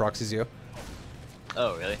the time he proxies you.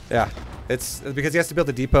 Oh, really? Yeah. It's because he has to build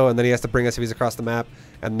the depot, and then he has to bring SCVs across the map,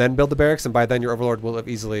 and then build the barracks, and by then your Overlord will have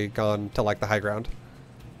easily gone to, like, the high ground.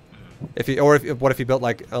 What if you built,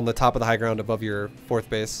 like, on the top of the high ground above your 4th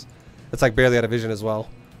base? It's, like, barely out of vision as well,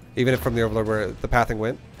 even if from the Overlord where the pathing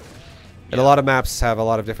went. And a lot of maps have a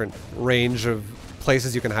lot of different range of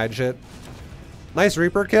places you can hide shit. Nice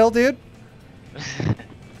Reaper kill, dude.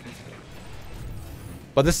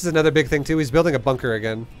 But this is another big thing too. He's building a bunker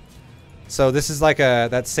again, so this is like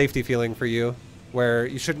that safety feeling for you, where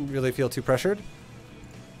you shouldn't really feel too pressured.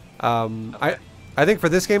 Okay. I think for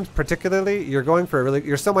this game particularly, you're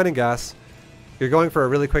still mining gas. You're going for a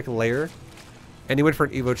really quick layer, and you went for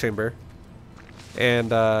an Evo chamber.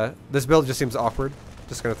 And this build just seems awkward.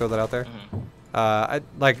 Just gonna throw that out there.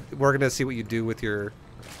 Mm-hmm. We're gonna see what you do with your.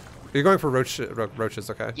 You're going for roaches,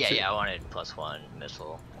 okay? Yeah, yeah. I wanted +1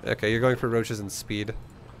 missile. Okay, you're going for roaches and speed.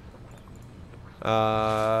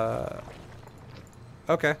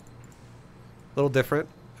 Okay. A little different.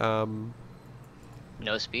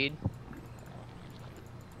 No speed.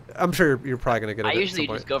 I'm sure you're probably gonna get it. I usually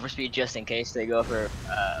just go for speed just in case they go for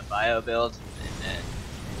bio build, and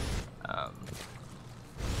then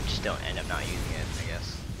just don't end up not using it, I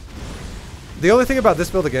guess. The only thing about this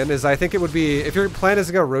build again is I think it would be, if your plan is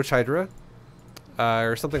to go Roach Hydra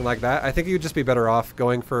or something like that, I think you'd just be better off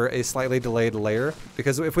going for a slightly delayed layer,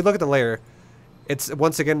 because if we look at the layer, it's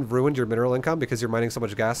once again ruined your mineral income because you're mining so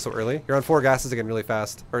much gas so early. You're on 4 gases again really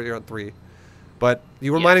fast, or you're on 3, but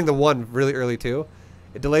you were mining the 1 really early too.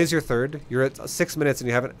 It delays your 3rd. You're at 6 minutes and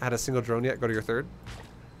you haven't had a single drone yet go to your 3rd,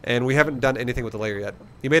 and we haven't done anything with the layer yet.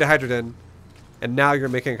 You made a Hydra den, and now you're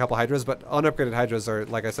making a couple Hydras, but unupgraded Hydras are,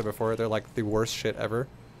 like I said before, they're like the worst shit ever.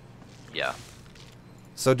 Yeah.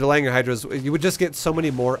 So delaying your Hydras, you would just get so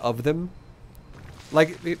many more of them.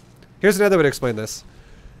 Like, here's another way to explain this.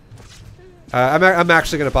 I'm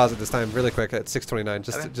actually going to pause it this time really quick at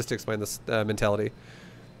 6:29 just to explain this mentality.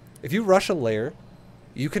 If you rush a layer,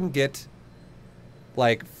 you can get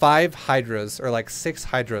like 5 Hydras or like 6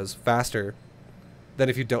 Hydras faster than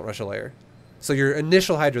if you don't rush a layer. So your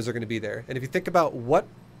initial Hydras are going to be there. And if you think about what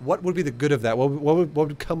would be the good of that, what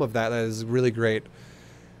would come of that is really great.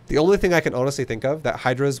 The only thing I can honestly think of that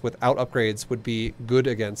Hydras without upgrades would be good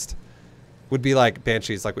against would be like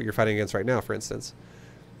Banshees, like what you're fighting against right now, for instance.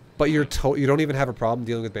 But you don't even have a problem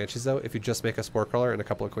dealing with Banshees, though, if you just make a Spore Crawler and a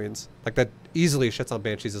couple of Queens. Like, that easily shits on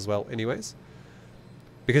Banshees as well anyways.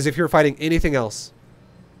 Because if you're fighting anything else,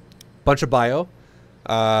 bunch of bio,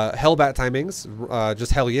 Hellbat timings,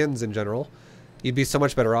 just Hellions in general, you'd be so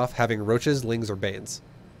much better off having Roaches, Lings, or Banes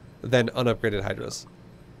than unupgraded Hydras.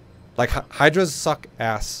 Like, Hydras suck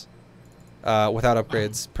ass without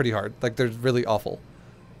upgrades pretty hard. Like, they're really awful.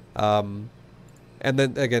 And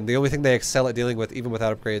then, again, the only thing they excel at dealing with, even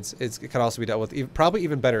without upgrades, is it can also be dealt with probably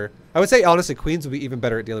even better. I would say, honestly, Queens would be even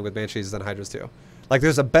better at dealing with Banshees than Hydras, too. Like,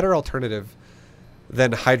 there's a better alternative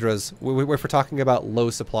than Hydras if we're talking about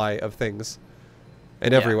low supply of things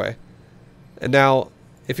in every way. And now,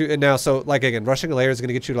 so, like, again, rushing a layer is going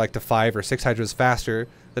to get you, like, to 5 or 6 Hydras faster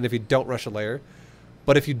than if you don't rush a layer.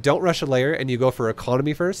 But if you don't rush a layer and you go for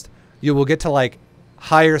economy first, you will get to, like,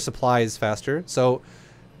 higher supplies faster. So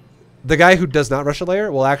the guy who does not rush a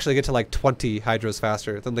layer will actually get to like 20 Hydras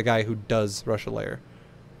faster than the guy who does rush a layer,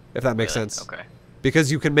 if that makes sense. Okay.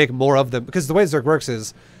 Because you can make more of them. Because the way Zerg works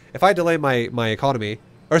is, if I delay my economy,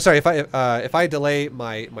 or sorry, if I delay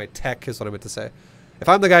my tech is what I meant to say. If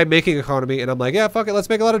I'm the guy making economy and I'm like, yeah, fuck it, let's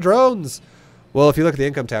make a lot of drones. Well, if you look at the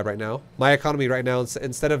income tab right now, my economy right now,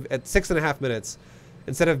 instead of at 6.5 minutes,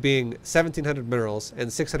 instead of being 1,700 minerals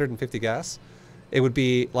and 650 gas, it would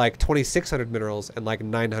be like 2,600 minerals and like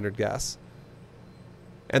 900 gas.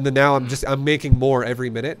 And then now I'm making more every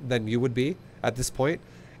minute than you would be at this point.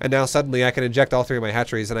 And now suddenly I can inject all 3 of my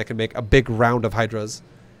hatcheries and I can make a big round of Hydras,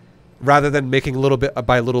 rather than making little bit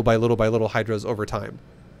by little by little by little Hydras over time.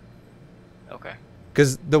 Okay.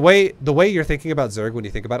 Because the way you're thinking about Zerg when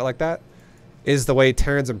you think about it like that is the way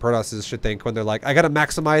Terrans and Protosses should think when they're like, I gotta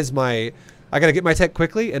get my tech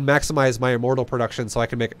quickly and maximize my immortal production so I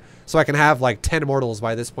can have like 10 immortals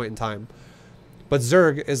by this point in time. But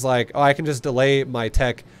Zerg is like, oh, I can just delay my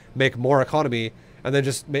tech, make more economy, and then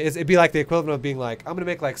just it'd be like the equivalent of being like, I'm gonna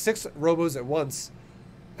make like 6 robos at once,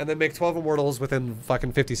 and then make 12 immortals within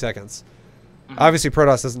fucking 50 seconds. Obviously,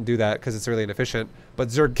 Protoss doesn't do that because it's really inefficient, but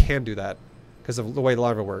Zerg can do that because of the way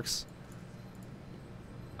Larva works.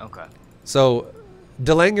 Okay. So,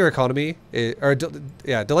 delaying your economy,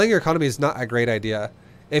 delaying your economy is not a great idea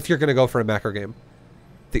if you're going to go for a macro game.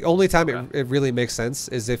 The only time it really makes sense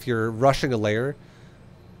is if you're rushing a layer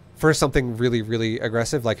for something really, really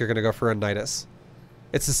aggressive, like you're going to go for a Nidus.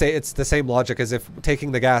 It's the same logic as if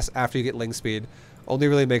taking the gas after you get Ling speed only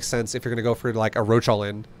really makes sense if you're going to go for like a Roach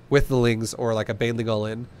all-in with the Lings, or like a Baneling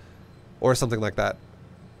all-in, or something like that.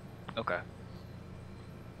 Okay.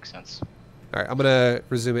 Makes sense. Alright, I'm going to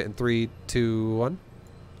resume it in 3, 2, 1.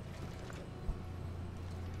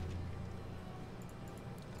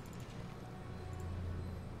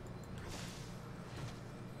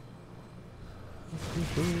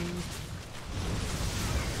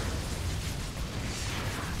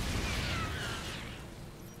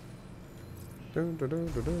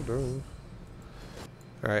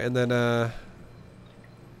 Alright, and then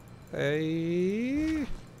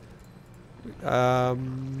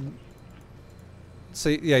so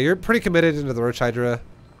yeah, you're pretty committed into the Roach Hydra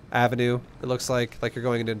avenue. It looks like you're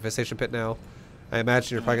going into Infestation Pit now. I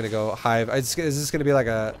imagine you're probably gonna go Hive. Is this gonna be like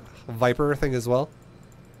a Viper thing as well?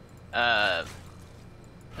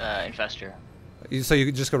 Infestor. So you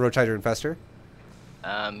could just go Roach Hydra Infestor?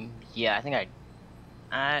 Yeah, I think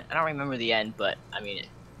I don't remember the end, but I mean,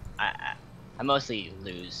 I mostly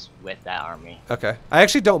lose with that army. Okay. I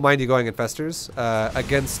actually don't mind you going Infestors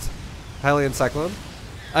against Hylian Cyclone.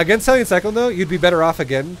 Against Hylian Cyclone, though, you'd be better off,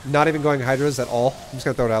 again, not even going Hydras at all. I'm just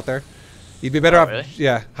going to throw it out there. You'd be better off... Really?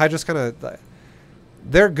 Yeah, Hydras kind of...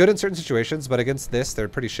 They're good in certain situations, but against this, they're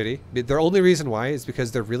pretty shitty. Their only reason why is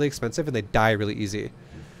because they're really expensive and they die really easy.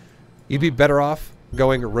 You'd be better off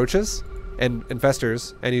going Roaches and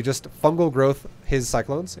Infestors, and you just fungal growth his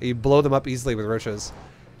Cyclones. You blow them up easily with Roaches.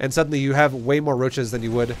 And suddenly you have way more Roaches than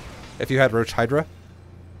you would if you had Roach Hydra.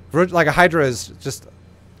 Like a Hydra is just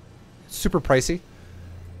super pricey.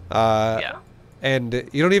 Yeah. And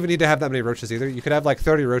you don't even need to have that many Roaches either. You could have like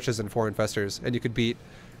 30 Roaches and 4 Infestors, and you could beat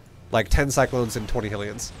like 10 Cyclones and 20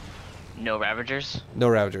 Hylians. No Ravagers? No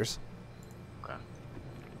Ravagers. Okay.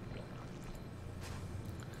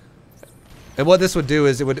 And what this would do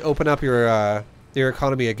is it would open up your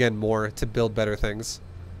economy again more to build better things.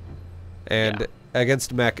 And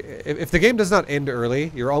against mech, if the game does not end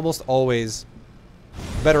early, you're almost always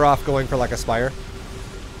better off going for like a Spire.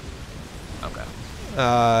 Okay.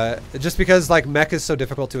 Just because like mech is so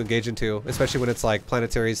difficult to engage into, especially when it's like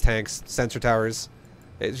planetaries, tanks, sensor towers.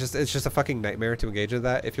 It's just a fucking nightmare to engage in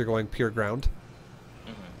that if you're going pure ground.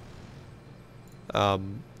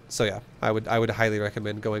 So yeah, I would highly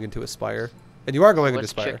recommend going into a Spire, and you are going into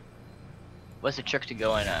Spire. What's the trick to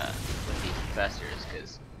going with these Infestors?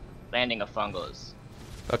 Because landing a fungal is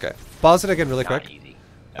okay. Pause it again really not quick. easy.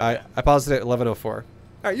 Okay. I paused it at 11:04. All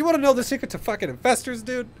right, you want to know the secret to fucking Infestors,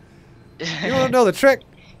 dude? You want to know the trick?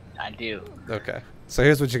 I do. Okay. So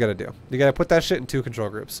here's what you gotta do. You gotta put that shit in 2 control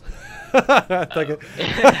groups. Like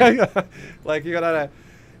you gotta...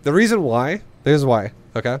 The reason why... Here's why,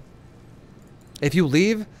 okay? If you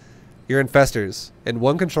leave your Infestors in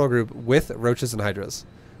 1 control group with Roaches and Hydras,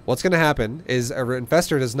 what's gonna happen is an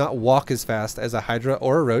Infestor does not walk as fast as a Hydra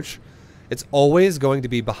or a Roach. It's always going to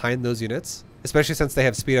be behind those units, especially since they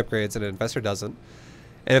have speed upgrades and an Infestor doesn't.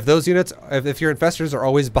 And if those units... If your Infestors are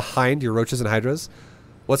always behind your Roaches and Hydras,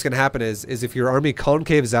 what's going to happen is if your army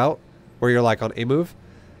concaves out, where you're like on a move,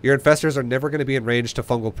 your Infestors are never going to be in range to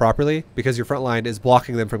fungal properly because your front line is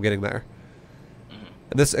blocking them from getting there.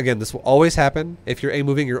 And this, again, this will always happen if you're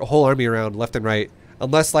moving your whole army around left and right,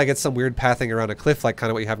 unless like it's some weird pathing around a cliff, like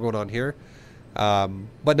kind of what you have going on here.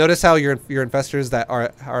 But notice how your Infestors that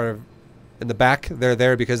are in the back, they're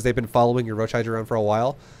there because they've been following your Roach Hydra around for a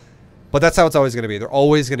while. But that's how it's always going to be. They're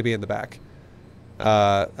always going to be in the back.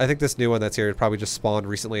 I think this new one that's here probably just spawned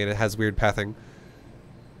recently and it has weird pathing.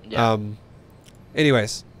 Yeah.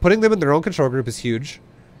 Anyways, putting them in their own control group is huge.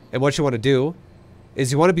 And what you want to do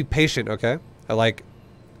is you want to be patient, okay? Like,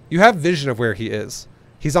 you have vision of where he is.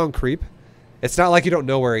 He's on creep. It's not like you don't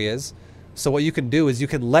know where he is. So what you can do is you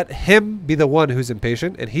can let him be the one who's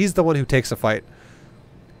impatient, and he's the one who takes a fight.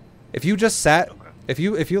 If you just sat... Okay.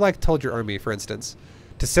 If you like told your army, for instance,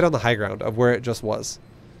 to sit on the high ground of where it just was,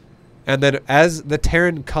 and then as the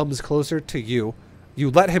Terran comes closer to you,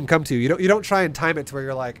 you let him come to you. You don't try and time it to where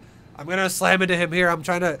you're like, I'm gonna slam into him here. I'm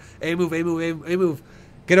trying to A move,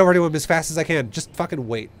 get over to him as fast as I can. Just fucking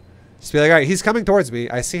wait. Just be like, all right, he's coming towards me.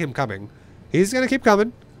 I see him coming. He's gonna keep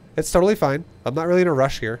coming. It's totally fine. I'm not really in a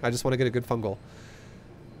rush here. I just want to get a good fungal.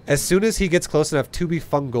 As soon as he gets close enough to be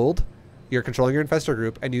fungled, you're controlling your infestor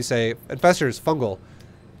group, and you say, infestors, fungal.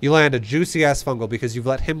 You land a juicy-ass fungal because you've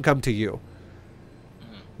let him come to you.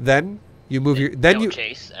 Then you move your... Then don't you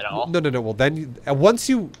chase at all? No. Well, then once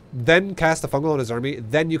you then cast the fungal on his army,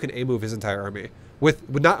 then you can A-move his entire army.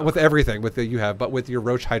 Not with everything with that you have, but with your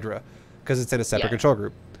Roach Hydra, because it's in a separate control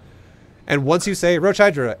group. And once you say, Roach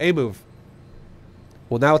Hydra, A-move.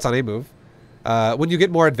 Well, now it's on A-move. When you get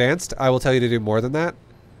more advanced, I will tell you to do more than that.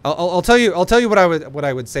 I'll tell you what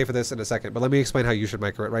I would say for this in a second, but let me explain how you should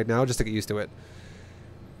micro it right now, just to get used to it.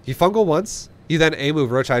 You fungal once, you then A-move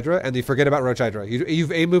Roach Hydra, and you forget about Roach Hydra.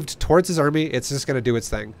 You've A-moved towards his army, it's just going to do its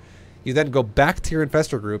thing. You then go back to your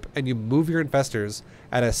infestor group, and you move your infestors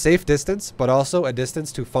at a safe distance, but also a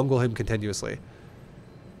distance to fungal him continuously.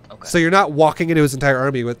 Okay. So you're not walking into his entire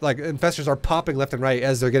army with, like, infestors are popping left and right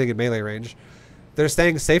as they're getting in melee range. They're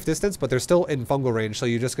staying safe distance, but they're still in fungal range. So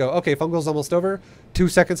you just go, okay, fungal's almost over. 2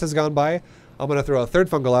 seconds has gone by. I'm going to throw a third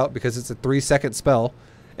fungal out because it's a 3-second spell.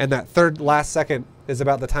 And that third last second is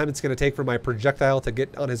about the time it's going to take for my projectile to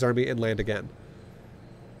get on his army and land again.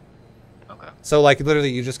 Okay. So, like,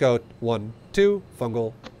 literally, you just go 1, 2,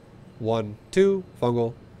 fungal. 1, 2,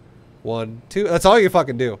 fungal. 1, 2. That's all you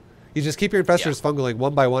fucking do. You just keep your infestors fungaling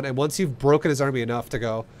one by one. And once you've broken his army enough to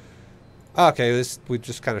go, okay, we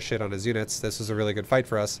just kind of shit on his units. This was a really good fight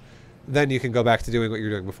for us. Then you can go back to doing what you're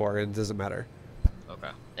doing before, and it doesn't matter.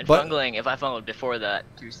 Okay. And fungling, if I fungled before that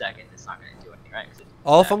 2 seconds, it's not going to do anything, right?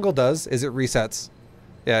 All fungal does is it resets.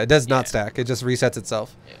 Yeah, it does not stack. It just resets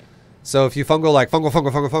itself. Yeah. So if you fungal like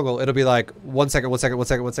fungal, it'll be like 1 second, 1 second, 1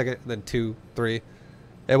 second, 1 second, and then 2, 3.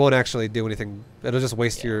 It won't actually do anything. It'll just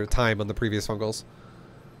waste your time on the previous fungals.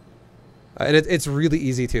 And it's really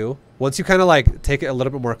easy too. Once you kind of like take it a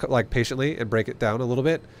little bit more like patiently and break it down a little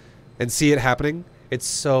bit and see it happening, it's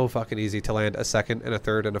so fucking easy to land a second and a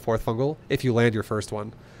third and a fourth fungal if you land your first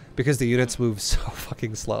one, because the units move so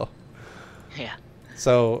fucking slow. Yeah.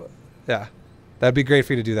 So, yeah, that'd be great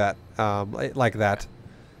for you to do that, like that.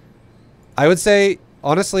 I would say,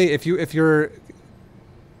 honestly, if you're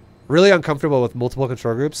really uncomfortable with multiple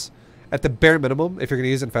control groups, at the bare minimum, if you're going to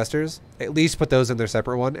use infestors, at least put those in their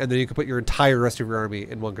separate one, and then you can put your entire rest of your army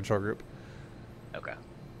in one control group. Okay.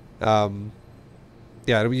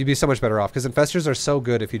 Yeah, you'd be so much better off, because infestors are so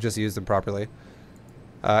good if you just use them properly.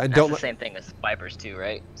 And That's the same thing as Vipers too,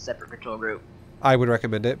 right? Separate control group. I would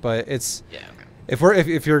recommend it, but it's... Yeah, okay.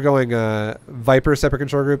 If you're going Viper separate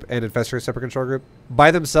control group and Infestor separate control group,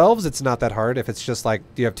 by themselves, it's not that hard if it's just like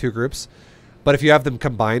you have 2 groups. But if you have them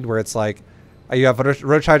combined where it's like you have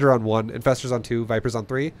Roach Hydra on 1, Infestors on 2, Vipers on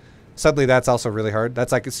 3, suddenly that's also really hard.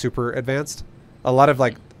 That's like super advanced. A lot of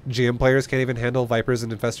like GM players can't even handle Vipers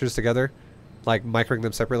and Infestors together, like microing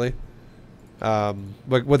them separately. When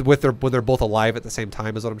they're both alive at the same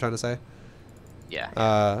time is what I'm trying to say.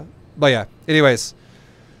 Yeah. But yeah, anyways.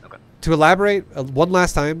 To elaborate one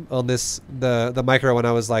last time on this, the micro, when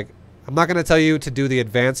I was like, I'm not going to tell you to do the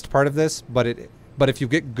advanced part of this, but if you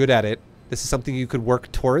get good at it, this is something you could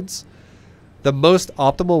work towards. The most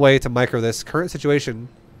optimal way to micro this current situation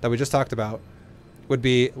that we just talked about would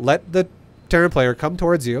be let the Terran player come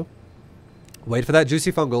towards you, wait for that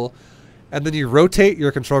juicy fungal, and then you rotate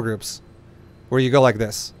your control groups, where you go like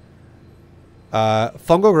this.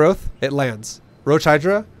 Fungal growth, it lands. Roach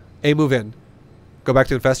Hydra, a move in. Go back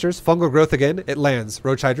to infestors. Fungal growth again. It lands.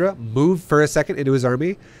 Roach Hydra, move for a second into his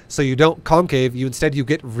army. So you don't concave. You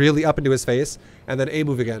get really up into his face. And then A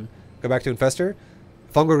move again. Go back to infestor.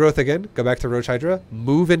 Fungal growth again. Go back to Roach Hydra.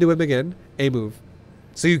 Move into him again. A move.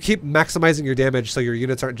 So you keep maximizing your damage so your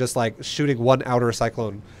units aren't just like shooting one outer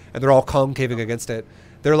cyclone. And they're all concaving against it.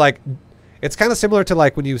 They're like... It's kind of similar to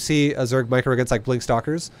like when you see a Zerg micro against like Blink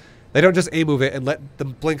Stalkers. They don't just A move it and let the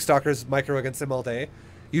Blink Stalkers micro against them all day.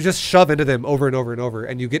 You just shove into them over and over and over,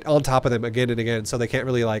 and you get on top of them again and again, so they can't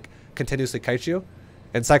really like continuously kite you.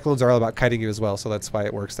 And cyclones are all about kiting you as well, so that's why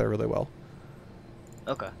it works there really well.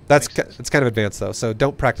 Okay. It's kind of advanced though, so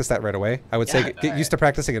don't practice that right away. I would say get used to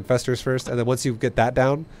practicing infestors first, and then once you get that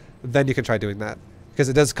down, then you can try doing that, because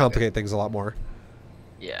it does complicate things a lot more.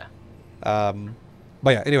 Yeah. But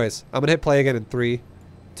yeah, anyways, I'm gonna hit play again in 3,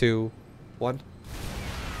 2, 1.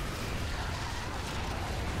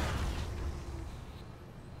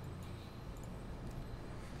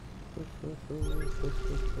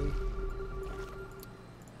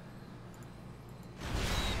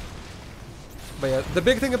 But yeah, the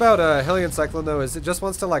big thing about Hellion Cyclone though is it just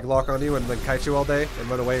wants to like lock on you and then kite you all day and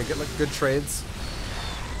run away and get like good trades.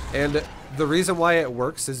 And the reason why it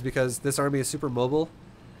works is because this army is super mobile,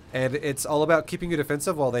 and it's all about keeping you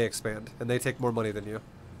defensive while they expand and they take more money than you.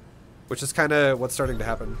 which is kind of what's starting to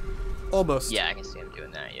happen. Almost. Yeah, I can see him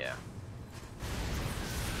doing that. Yeah.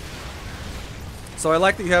 So I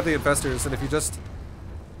like that you have the infestors, and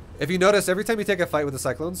if you notice, every time you take a fight with the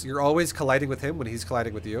Cyclones, you're always colliding with him when he's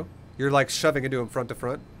colliding with you. You're like shoving into him front to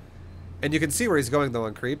front. And you can see where he's going though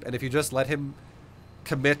on creep, and if you just let him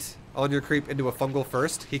commit on your creep into a fungal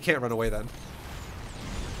first, he can't run away then.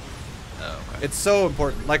 Oh, okay. It's so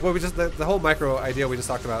important. Like what we just, the whole micro idea we just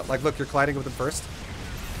talked about. Like look, you're colliding with him first.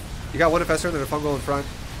 You got one infestor and then a fungal in front.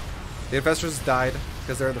 The infestors died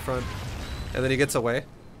because they're in the front. And then he gets away.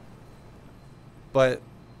 But,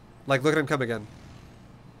 like, look at him come again.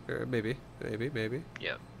 Or maybe.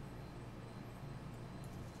 Yep.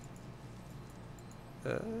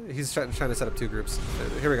 He's trying to set up 2 groups.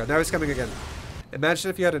 Here we go. Now he's coming again. Imagine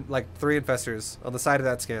if you had, like, 3 infestors on the side of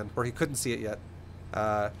that scan where he couldn't see it yet.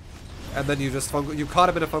 And then you just you caught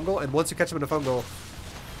him in a fungal, and once you catch him in a fungal,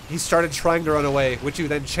 he started trying to run away, which you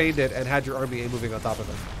then chained it and had your army moving on top of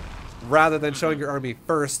him. Rather than showing your army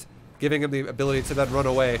first, giving him the ability to then run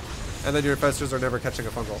away, and then your infestors are never catching a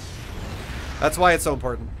fungal. That's why it's so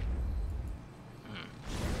important.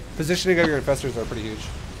 Positioning of your infestors are pretty huge.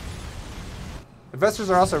 Infestors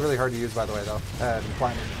are also really hard to use, by the way, though, and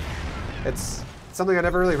platinum. It's something I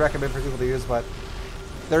never really recommend for people to use, but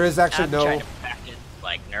there is actually I've no... tried to practice,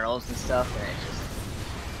 like, neurals and stuff, and it's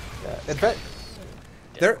just... Yeah,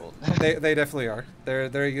 difficult. they definitely are.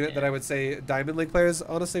 They're a unit that I would say Diamond League players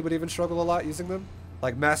honestly would even struggle a lot using them.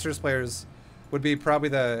 Like Masters players would be probably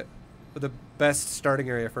the best starting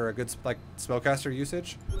area for a good like spellcaster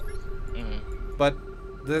usage. Mm-hmm. But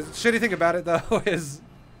the shitty thing about it though is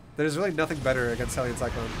there's really nothing better against Hellion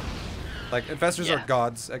Cyclone. Like infestors are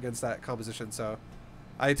gods against that composition, so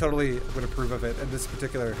I totally would approve of it in this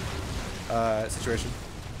particular situation.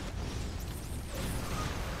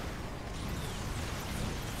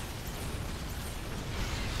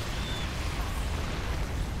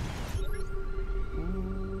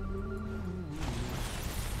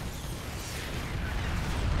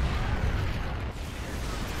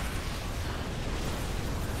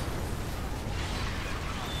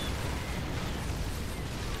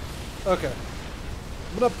 Okay.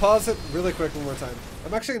 I'm going to pause it really quick one more time.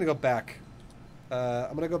 I'm actually going to go back. I'm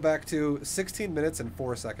going to go back to 16 minutes and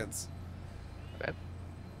 4 seconds. Okay.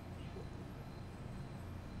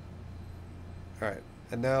 Alright.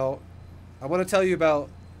 And now, I want to tell you about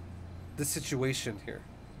the situation here.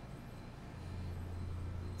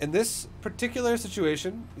 In this particular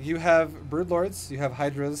situation, you have Broodlords, you have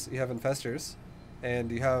Hydras, you have Infestors,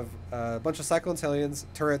 and you have a bunch of Cyclones, Hellions,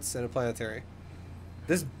 turrets, and a Planetary.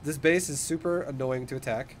 This base is super annoying to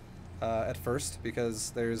attack at first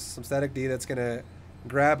because there's some static D that's gonna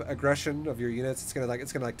grab aggression of your units. It's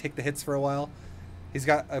gonna take the hits for a while. He's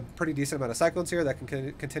got a pretty decent amount of Cyclones here that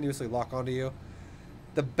can continuously lock onto you.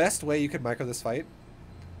 The best way you could micro this fight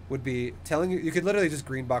would be telling you could literally just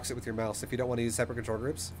green box it with your mouse if you don't want to use separate control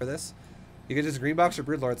groups for this. You could just green box your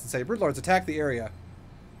Broodlords and say, Broodlords, attack the area.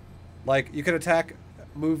 Like you could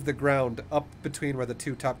move the ground up between where the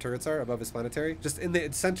 2 top turrets are above his planetary, just in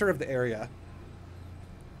the center of the area,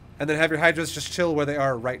 and then have your Hydras just chill where they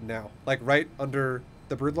are right now, like right under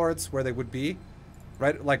the Broodlords where they would be,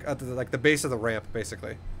 right like at the base of the ramp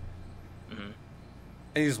basically. Mm-hmm.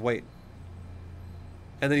 And you just wait,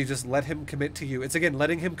 and then you just let him commit to you. It's again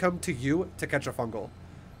letting him come to you to catch a fungal.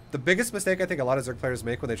 The biggest mistake I think a lot of Zerg players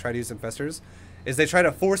make when they try to use infestors is they try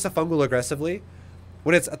to force a fungal aggressively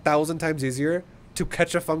when it's 1,000 times easier to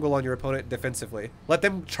catch a fungal on your opponent defensively. Let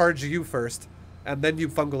them charge you first, and then you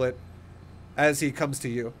fungal it as he comes to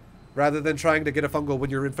you, rather than trying to get a fungal when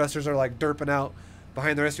your infestors are like derping out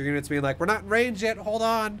behind the rest of your units being like, we're not in range yet, hold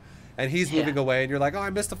on, and he's moving away and you're like, oh, I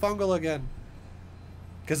missed a fungal again.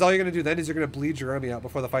 Because all you're going to do then is you're going to bleed your army out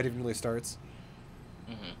before the fight even really starts.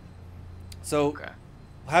 Mm-hmm. So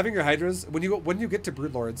having your Hydras, when you get to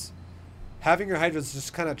Broodlords, having your Hydras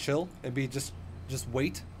just kind of chill and be just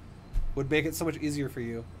wait would make it so much easier for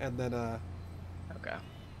you. And then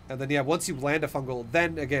yeah, once you land a fungal,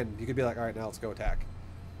 then again you could be like, all right, now let's go attack.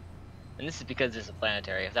 And this is because it's a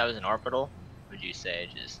planetary. If that was an orbital, would you say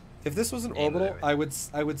just... If this was an orbital, I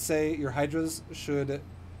would say your Hydras should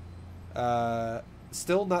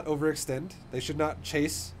still not overextend. They should not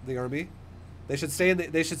chase the army. They should stay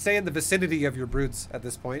in the vicinity of your broods at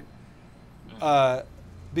this point.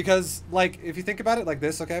 Because like if you think about it like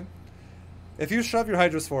this, okay? If you shove your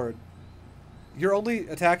Hydras forward, you're only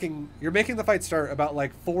attacking, you're making the fight start about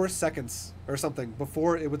like 4 seconds or something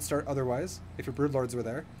before it would start otherwise, if your Broodlords were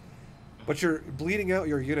there. But you're bleeding out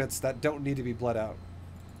your units that don't need to be bled out.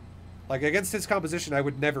 Like against his composition, I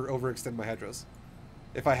would never overextend my Hydras.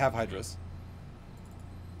 If I have Hydras.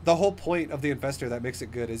 the whole point of the Infestor that makes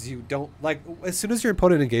it good is you don't, like, as soon as your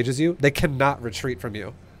opponent engages you, they cannot retreat from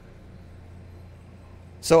you.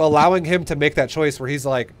 So allowing him to make that choice where he's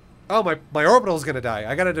like, oh, my orbital's going to die.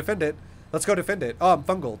 I got to defend it. Let's go defend it. Oh, I'm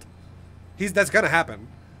fungled. That's going to happen.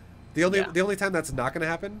 The only time that's not going to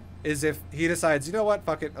happen is if he decides, you know what,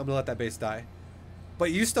 fuck it, I'm going to let that base die.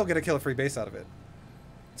 But you still get a kill-free base out of it.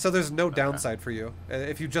 So there's no downside for you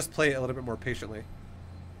if you just play it a little bit more patiently.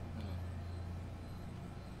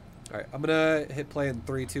 All right, I'm going to hit play in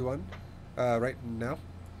 3, 2, 1 right now.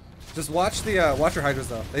 Just watch the watch your Hydras,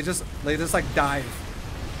 though. They just like dive.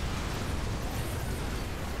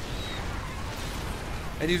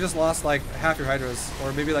 And you just lost like half your Hydras,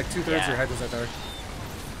 or maybe like 2/3 of your Hydras right there.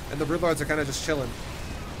 And the Broodlords are kind of just chilling.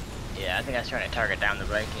 Yeah, I think I was trying to target down the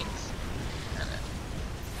Vikings.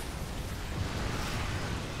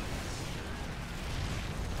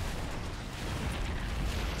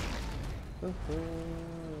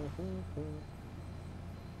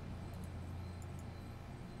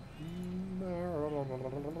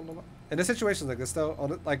 In a situation like this,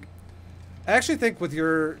 though, like, I actually think with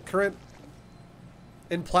your current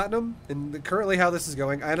in Platinum, and currently how this is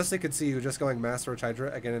going, I honestly could see you just going Master Roach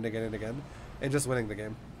Hydra again and again and again, and just winning the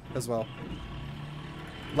game as well.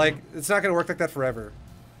 Like, it's not going to work like that forever.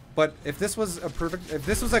 But if this was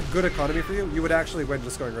a good economy for you, you would actually win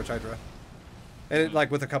just going Roach Hydra. And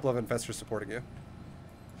like with a couple of Infestors supporting you.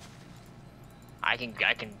 I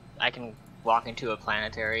can walk into a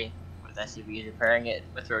planetary with SCVs repairing it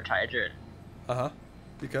with Roach Hydra.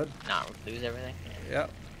 You could. Not lose everything. Yeah.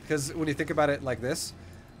 Because when you think about it like this,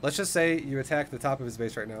 let's just say you attack the top of his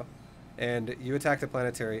base right now, and you attack the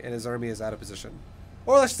planetary, and his army is out of position.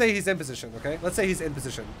 Or let's say he's in position, okay? Let's say he's in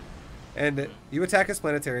position. And you attack his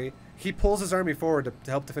planetary, he pulls his army forward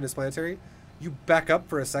to help defend his planetary, you back up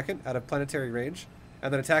for a second out of planetary range,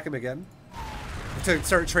 and then attack him again to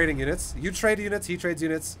start trading units. You trade units, he trades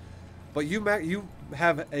units, but you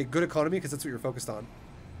have a good economy because that's what you're focused on.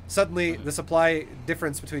 Suddenly, the supply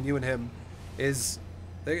difference between you and him is...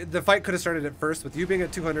 The fight could have started at first with you being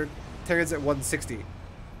at 200, Terran's at 160.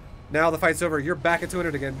 Now the fight's over, you're back at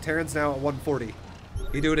 200 again, Terran's now at 140.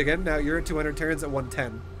 You do it again, now you're at 200, Terran's at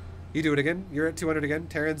 110. You do it again, you're at 200 again,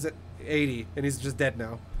 Terran's at 80, and he's just dead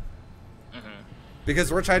now.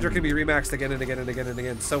 Because Roach Hydra can be remaxed again and again and again and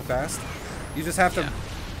again so fast. You just have to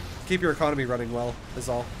keep your economy running well, is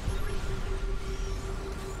all.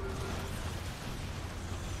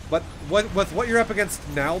 But with what you're up against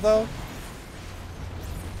now, though,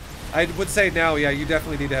 I would say now, yeah, you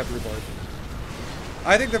definitely need to have Broodlord.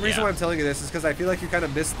 I think the reason why I'm telling you this is because I feel like you kind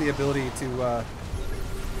of missed the ability to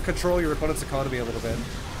control your opponent's economy a little bit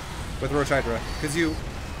with Roach Hydra. Because you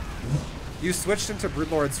switched into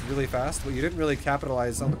Broodlords really fast, but you didn't really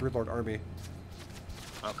capitalize on the Broodlord army.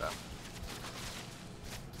 Okay.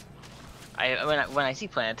 When I see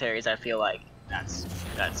planetaries, I feel like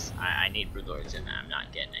I need Broodlords and I'm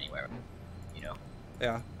not getting anywhere, you know.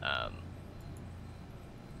 Yeah.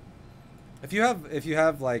 If you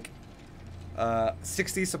have like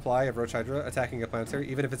 60 supply of Roach Hydra attacking a planetary,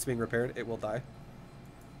 even if it's being repaired, it will die.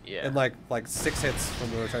 Yeah. And like 6 hits from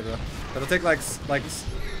the Roach Hydra. It'll take like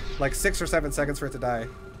 6 or 7 seconds for it to die,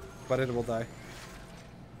 but it will die.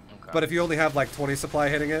 Okay. But if you only have like 20 supply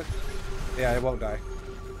hitting it, yeah, it won't die.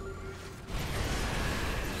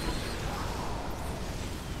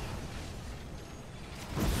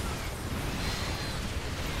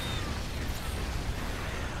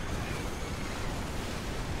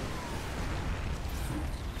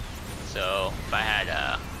 So if I had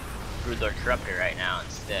a Broodlord Corruptor right now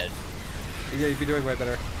instead, yeah, you'd be doing way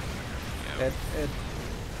better. Yeah.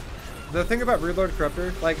 The thing about Broodlord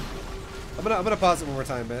Corruptor, like, I'm gonna pause it one more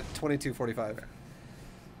time at 22:45.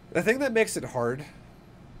 The thing that makes it hard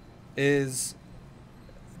is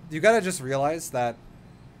you gotta just realize that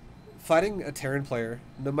fighting a Terran player,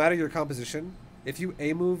 no matter your composition, if you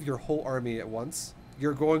A-move your whole army at once,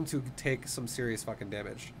 you're going to take some serious fucking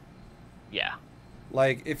damage. Yeah.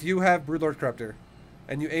 Like, if you have Broodlord Corruptor,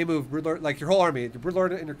 and you A-move Broodlord, like your whole army, your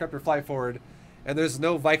Broodlord and your Corruptor fly forward, and there's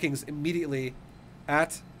no Vikings immediately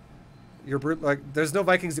at your there's no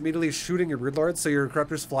Vikings immediately shooting your Broodlords, so your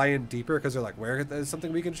Corruptors fly in deeper because they're like, where is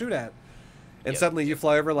something we can shoot at? And suddenly you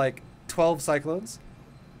fly over like 12 Cyclones,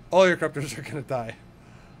 all your Corruptors are gonna die.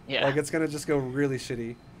 Yeah. Like, it's gonna just go really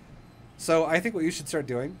shitty. So I think what you should start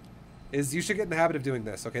doing is you should get in the habit of doing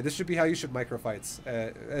this, okay? This should be how you should micro fights.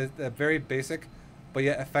 A very basic, but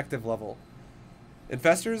yet effective level.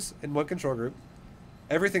 Infestors in one control group,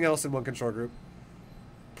 everything else in one control group.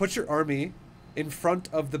 Put your army in front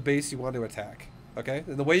of the base you want to attack, okay?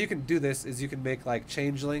 And the way you can do this is you can make like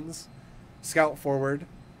changelings, scout forward,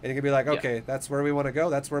 And you can be like, Yeah. okay, that's where we want to go.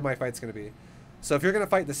 That's where my fight's going to be. So if you're going to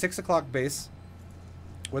fight the 6 o'clock base,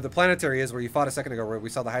 where the planetary is, where you fought a second ago, where we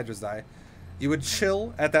saw the Hydras die, you would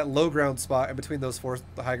chill at that low ground spot in between those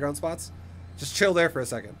the high ground spots. Just chill there for a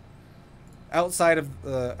second, outside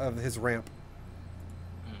of his ramp.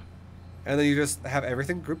 And then you just have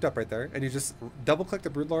everything grouped up right there, and you just double click the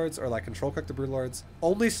Broodlords or like control click the Broodlords.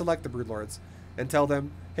 Only select the Broodlords and tell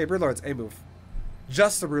them, hey Broodlords, A move.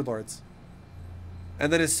 Just the Broodlords.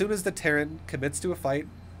 And then as soon as the Terran commits to a fight,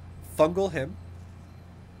 fungal him.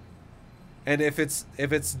 And if it's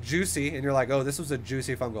juicy and you're like, oh, this was a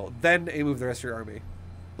juicy fungal, then A move the rest of your army.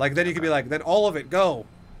 Like then you can be like, then all of it go,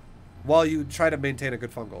 while you try to maintain a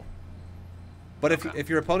good fungal. But if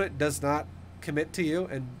your opponent does not commit to you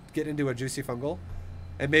and get into a juicy fungal,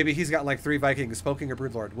 and maybe he's got like 3 Vikings poking a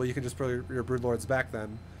Broodlord, well, you can just put your Broodlords back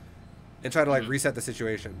then, and try to like reset the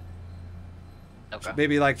situation. Okay.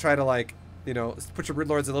 Maybe like try to like, you know, put your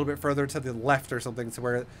Broodlords a little bit further to the left or something, to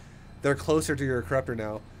where they're closer to your Corruptor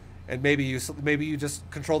now, and maybe you just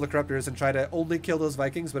control the Corruptors and try to only kill those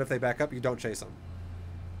Vikings, but if they back up, you don't chase them.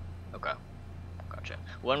 Okay. Gotcha.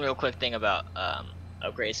 One real quick thing about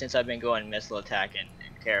upgrades. Since I've been going missile attack and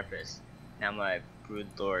Carapace, now my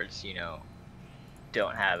Broodlords, you know,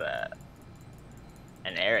 don't have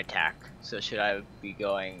an air attack. So should I be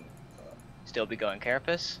going, still be going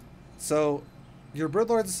Carapace? So, your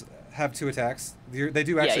Broodlords have 2 attacks. They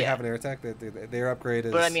do actually have an air attack. Their upgrade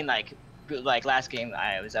is. But I mean, like last game,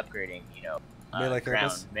 I was upgrading, you know, melee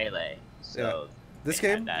ground Carapace? melee. So This they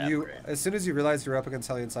had game, that you upgrade. as soon as you realize you're up against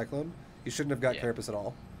Hellion Cyclone, you shouldn't have got Carapace at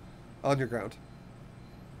all on your ground.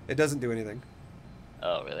 It doesn't do anything.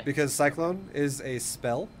 Oh really? Because Cyclone is a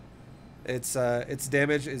spell. Its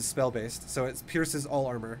damage is spell based, so it pierces all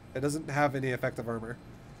armor. It doesn't have any effective armor.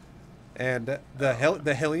 And the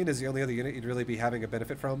Hellion is the only other unit you'd really be having a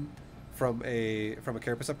benefit from a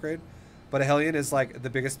Carapace upgrade. But a Hellion is like the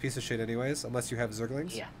biggest piece of shit anyways, unless you have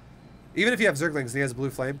Zerglings. Yeah. Even if you have Zerglings and he has Blue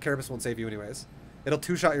Flame, Carapace won't save you anyways. It'll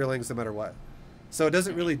 2-shot your Lings no matter what. So it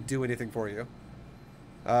doesn't really do anything for you.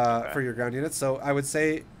 For your ground units. So I would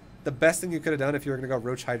say the best thing you could have done if you were going to go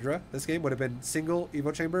Roach Hydra this game would have been single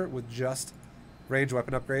Evo Chamber with just range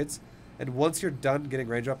weapon upgrades. And once you're done getting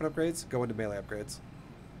range weapon upgrades, go into melee upgrades.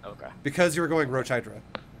 Okay. Because you were going Roach Hydra.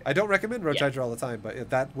 I don't recommend Roach Hydra all the time, but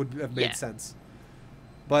that would have made sense.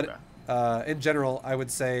 But in general, I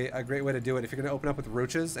would say a great way to do it, if you're going to open up with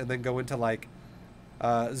Roaches and then go into like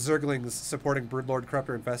Zerglings supporting Broodlord,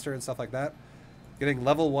 Corruptor, Infestor, and stuff like that, getting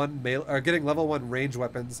level 1 getting level 1 range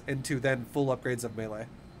weapons into then full upgrades of melee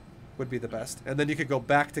would be the best. And then you could go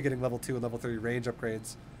back to getting level 2 and level 3 range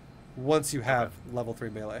upgrades once you have level 3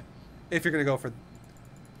 melee. If you're going to go for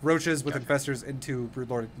Roaches with Infestors into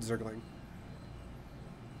Broodlord and Zergling.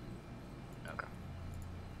 Okay.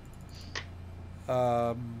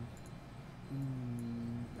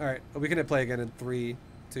 Alright, we can hit play again in 3,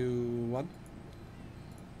 2, 1.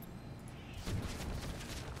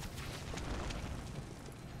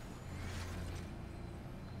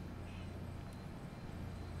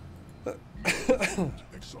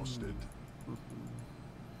 Exhausted.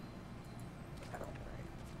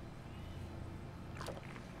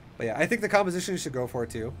 But yeah, I think the composition you should go for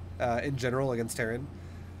too, in general against Terran,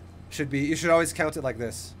 should be, you should always count it like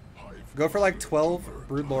this. Go for like 12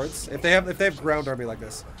 Broodlords. If they have ground army like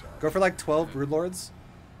this, go for like 12 Broodlords,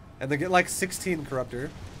 and then get like 16 Corruptor,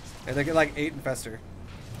 and then get like 8 Infestor.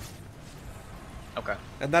 Okay.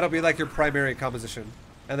 And that'll be like your primary composition.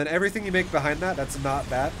 And then everything you make behind that, that's not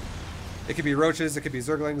bad. It could be Roaches, it could be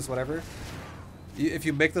Zerglings, whatever. If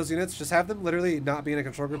you make those units, just have them literally not be in a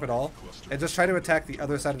control group at all, and just try to attack the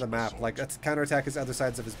other side of the map. Like, counterattack his other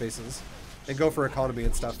sides of his bases, and go for economy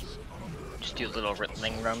and stuff. Just do little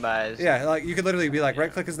ling run-bys. Yeah, like, you could literally be like,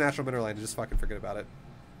 right-click his natural mineral line and just fucking forget about it.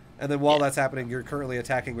 And then while that's happening, you're currently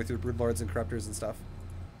attacking with your Broodlords and Corruptors and stuff.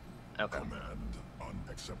 Okay. Command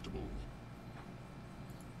unacceptable.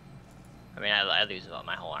 I mean, I lose about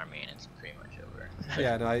my whole army, and it's pretty much over.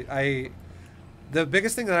 Yeah, no, the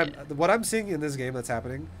biggest thing that what I'm seeing in this game that's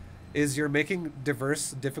happening is you're making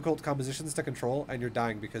diverse, difficult compositions to control, and you're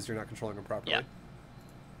dying because you're not controlling them properly. Yeah.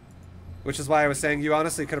 Which is why I was saying you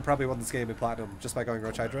honestly could have probably won this game in Platinum just by going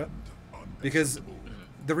Roach Hydra. Because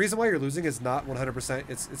the reason why you're losing is not 100%.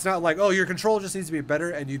 It's not like, oh, your control just needs to be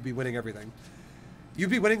better and you'd be winning everything. You'd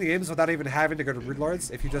be winning the games without even having to go to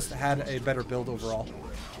Broodlords if you just had a better build overall.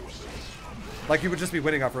 Like, you would just be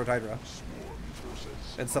winning off Roach Hydra.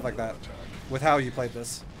 And stuff like that. With how you played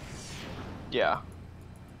this. Yeah.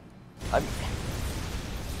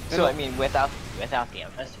 So I mean, without the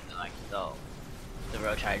Infestor, like the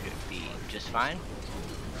Roach Hydra would be just fine.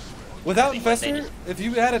 Without I think, like, they Infestor, just- if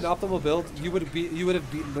you had an optimal build, you would have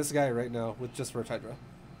beaten this guy right now with just Roach Hydra.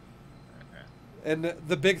 And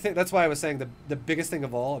the big thing, that's why I was saying the biggest thing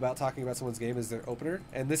of all about talking about someone's game is their opener.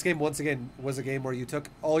 And this game, once again, was a game where you took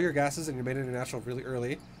all your gases in your main international really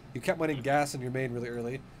early. You kept mining gas in your main really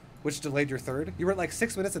early, which delayed your third. You were at like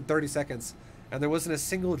 6 minutes and 30 seconds, and there wasn't a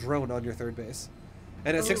single drone on your third base.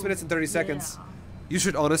 And at 6 minutes and 30 seconds, you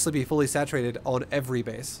should honestly be fully saturated on every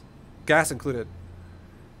base, gas included.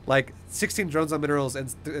 Like 16 drones on minerals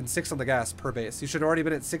and 6 on the gas per base. You should have already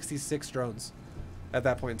been at 66 drones at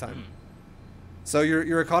that point in time. So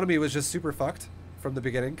your economy was just super fucked from the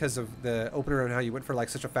beginning because of the opener and how you went for like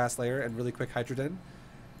such a fast layer and really quick hydrogen,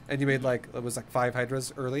 and you made like it was like 5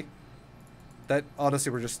 hydras early. That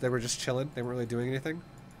honestly they were just chilling. They weren't really doing anything.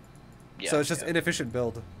 Yeah, So it's just inefficient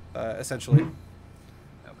build, essentially.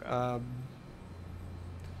 Okay.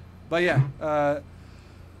 But yeah,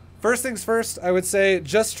 first things first, I would say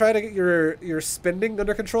just try to get your spending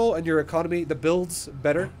under control and your economy, the builds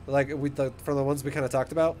better. Like from the ones we kind of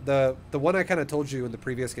talked about, the one I kind of told you in the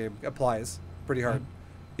previous game applies pretty hard,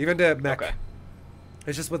 even to mech. Okay.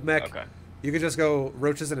 It's just with mech, Okay. you could just go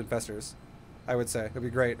roaches and infestors. I would say it'd be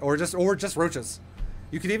great, or just roaches.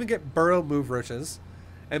 You could even get burrow move roaches,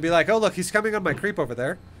 and be like, oh look, he's coming on my creep over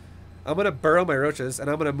there. I'm gonna burrow my roaches and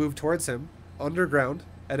I'm gonna move towards him underground,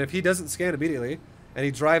 and if he doesn't scan immediately and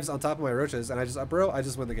he drives on top of my roaches and I just burrow, I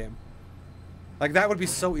just win the game. Like that would be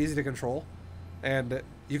so easy to control, and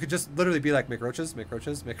you could just literally be like make roaches, make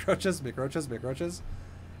roaches, make roaches, make roaches, make roaches,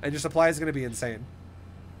 and your supply is gonna be insane.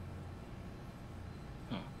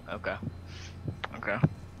 Okay. Okay.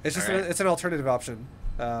 It's just Alright. it's an alternative option.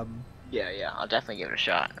 Yeah, I'll definitely give it a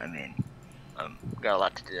shot. I mean, got a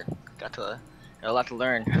lot to do. Got a lot to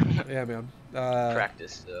learn. Yeah, man.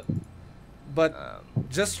 Practice. So, But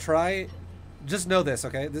just know this,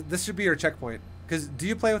 okay? This should be your checkpoint. Because do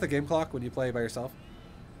you play with a game clock when you play by yourself?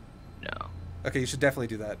 no. Okay, you should definitely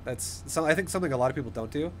do that. I think something a lot of people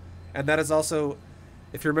don't do, and that is also,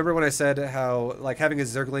 if you remember when I said how like having a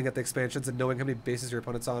Zergling at the expansions and knowing how many bases your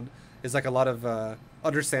opponent's on is like a lot of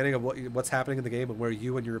understanding of what's happening in the game and where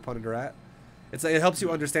you and your opponent are at. It helps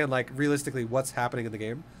you understand like realistically what's happening in the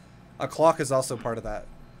game. A clock is also part of that.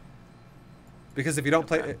 Because if you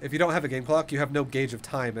don't if you don't have a game clock, you have no gauge of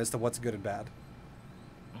time as to what's good and bad.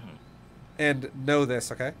 And know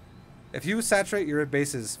this, okay? If you saturate your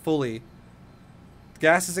bases fully,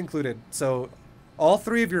 gas is included. So all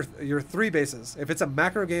 3 of your 3 bases, if it's a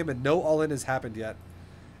macro game and no all-in has happened yet,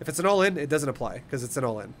 if it's an all-in, it doesn't apply because it's an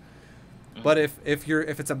all-in. But if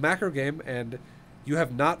it's a macro game and you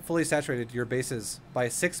have not fully saturated your bases by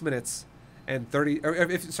 6 minutes and 30,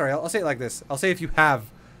 or sorry, I'll say it like this. I'll say if you have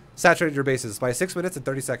saturated your bases by 6 minutes and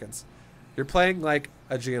 30 seconds, you're playing like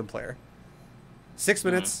a GM player. 6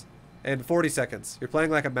 minutes and 40 seconds, you're playing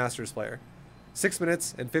like a Masters player. 6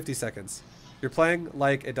 minutes and 50 seconds, you're playing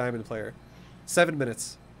like a Diamond player. 7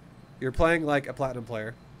 minutes, you're playing like a Platinum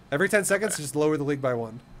player. Every 10 seconds, just lower the league by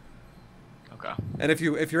 1. Okay. And if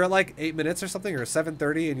you're at like 8 minutes or something, or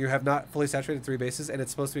 7:30, and you have not fully saturated 3 bases, and it's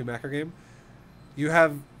supposed to be a macro game, you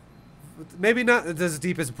have maybe not as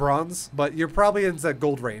deep as bronze, but you're probably in the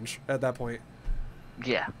gold range at that point.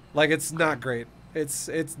 Yeah. Like it's not great.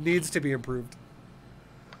 It needs to be improved.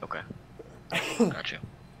 Okay. Gotcha.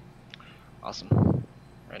 Awesome.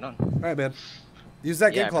 Right on. All right, man. Use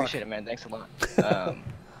that Yeah, game I clock. appreciate it, man. Thanks a lot.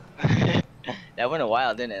 That went a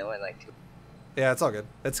while, didn't it? It went like 2. Yeah, it's all good.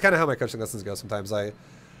 It's kind of how my coaching lessons go sometimes.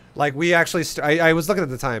 We actually I was looking at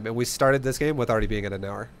the time, and we started this game with already being at an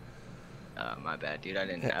hour. My bad, dude. I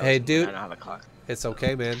didn't. Hey, dude. I don't have a clock. It's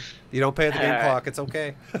okay, man. You don't pay at the game Alright. clock. It's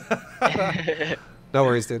okay. No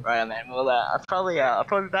worries, dude. Right on, man. Well, I'll probably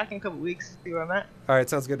be back in a couple weeks. See where I'm at. All right,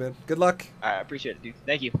 sounds good, man. Good luck. All right, I appreciate it, dude.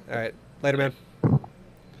 Thank you. All right, later, man.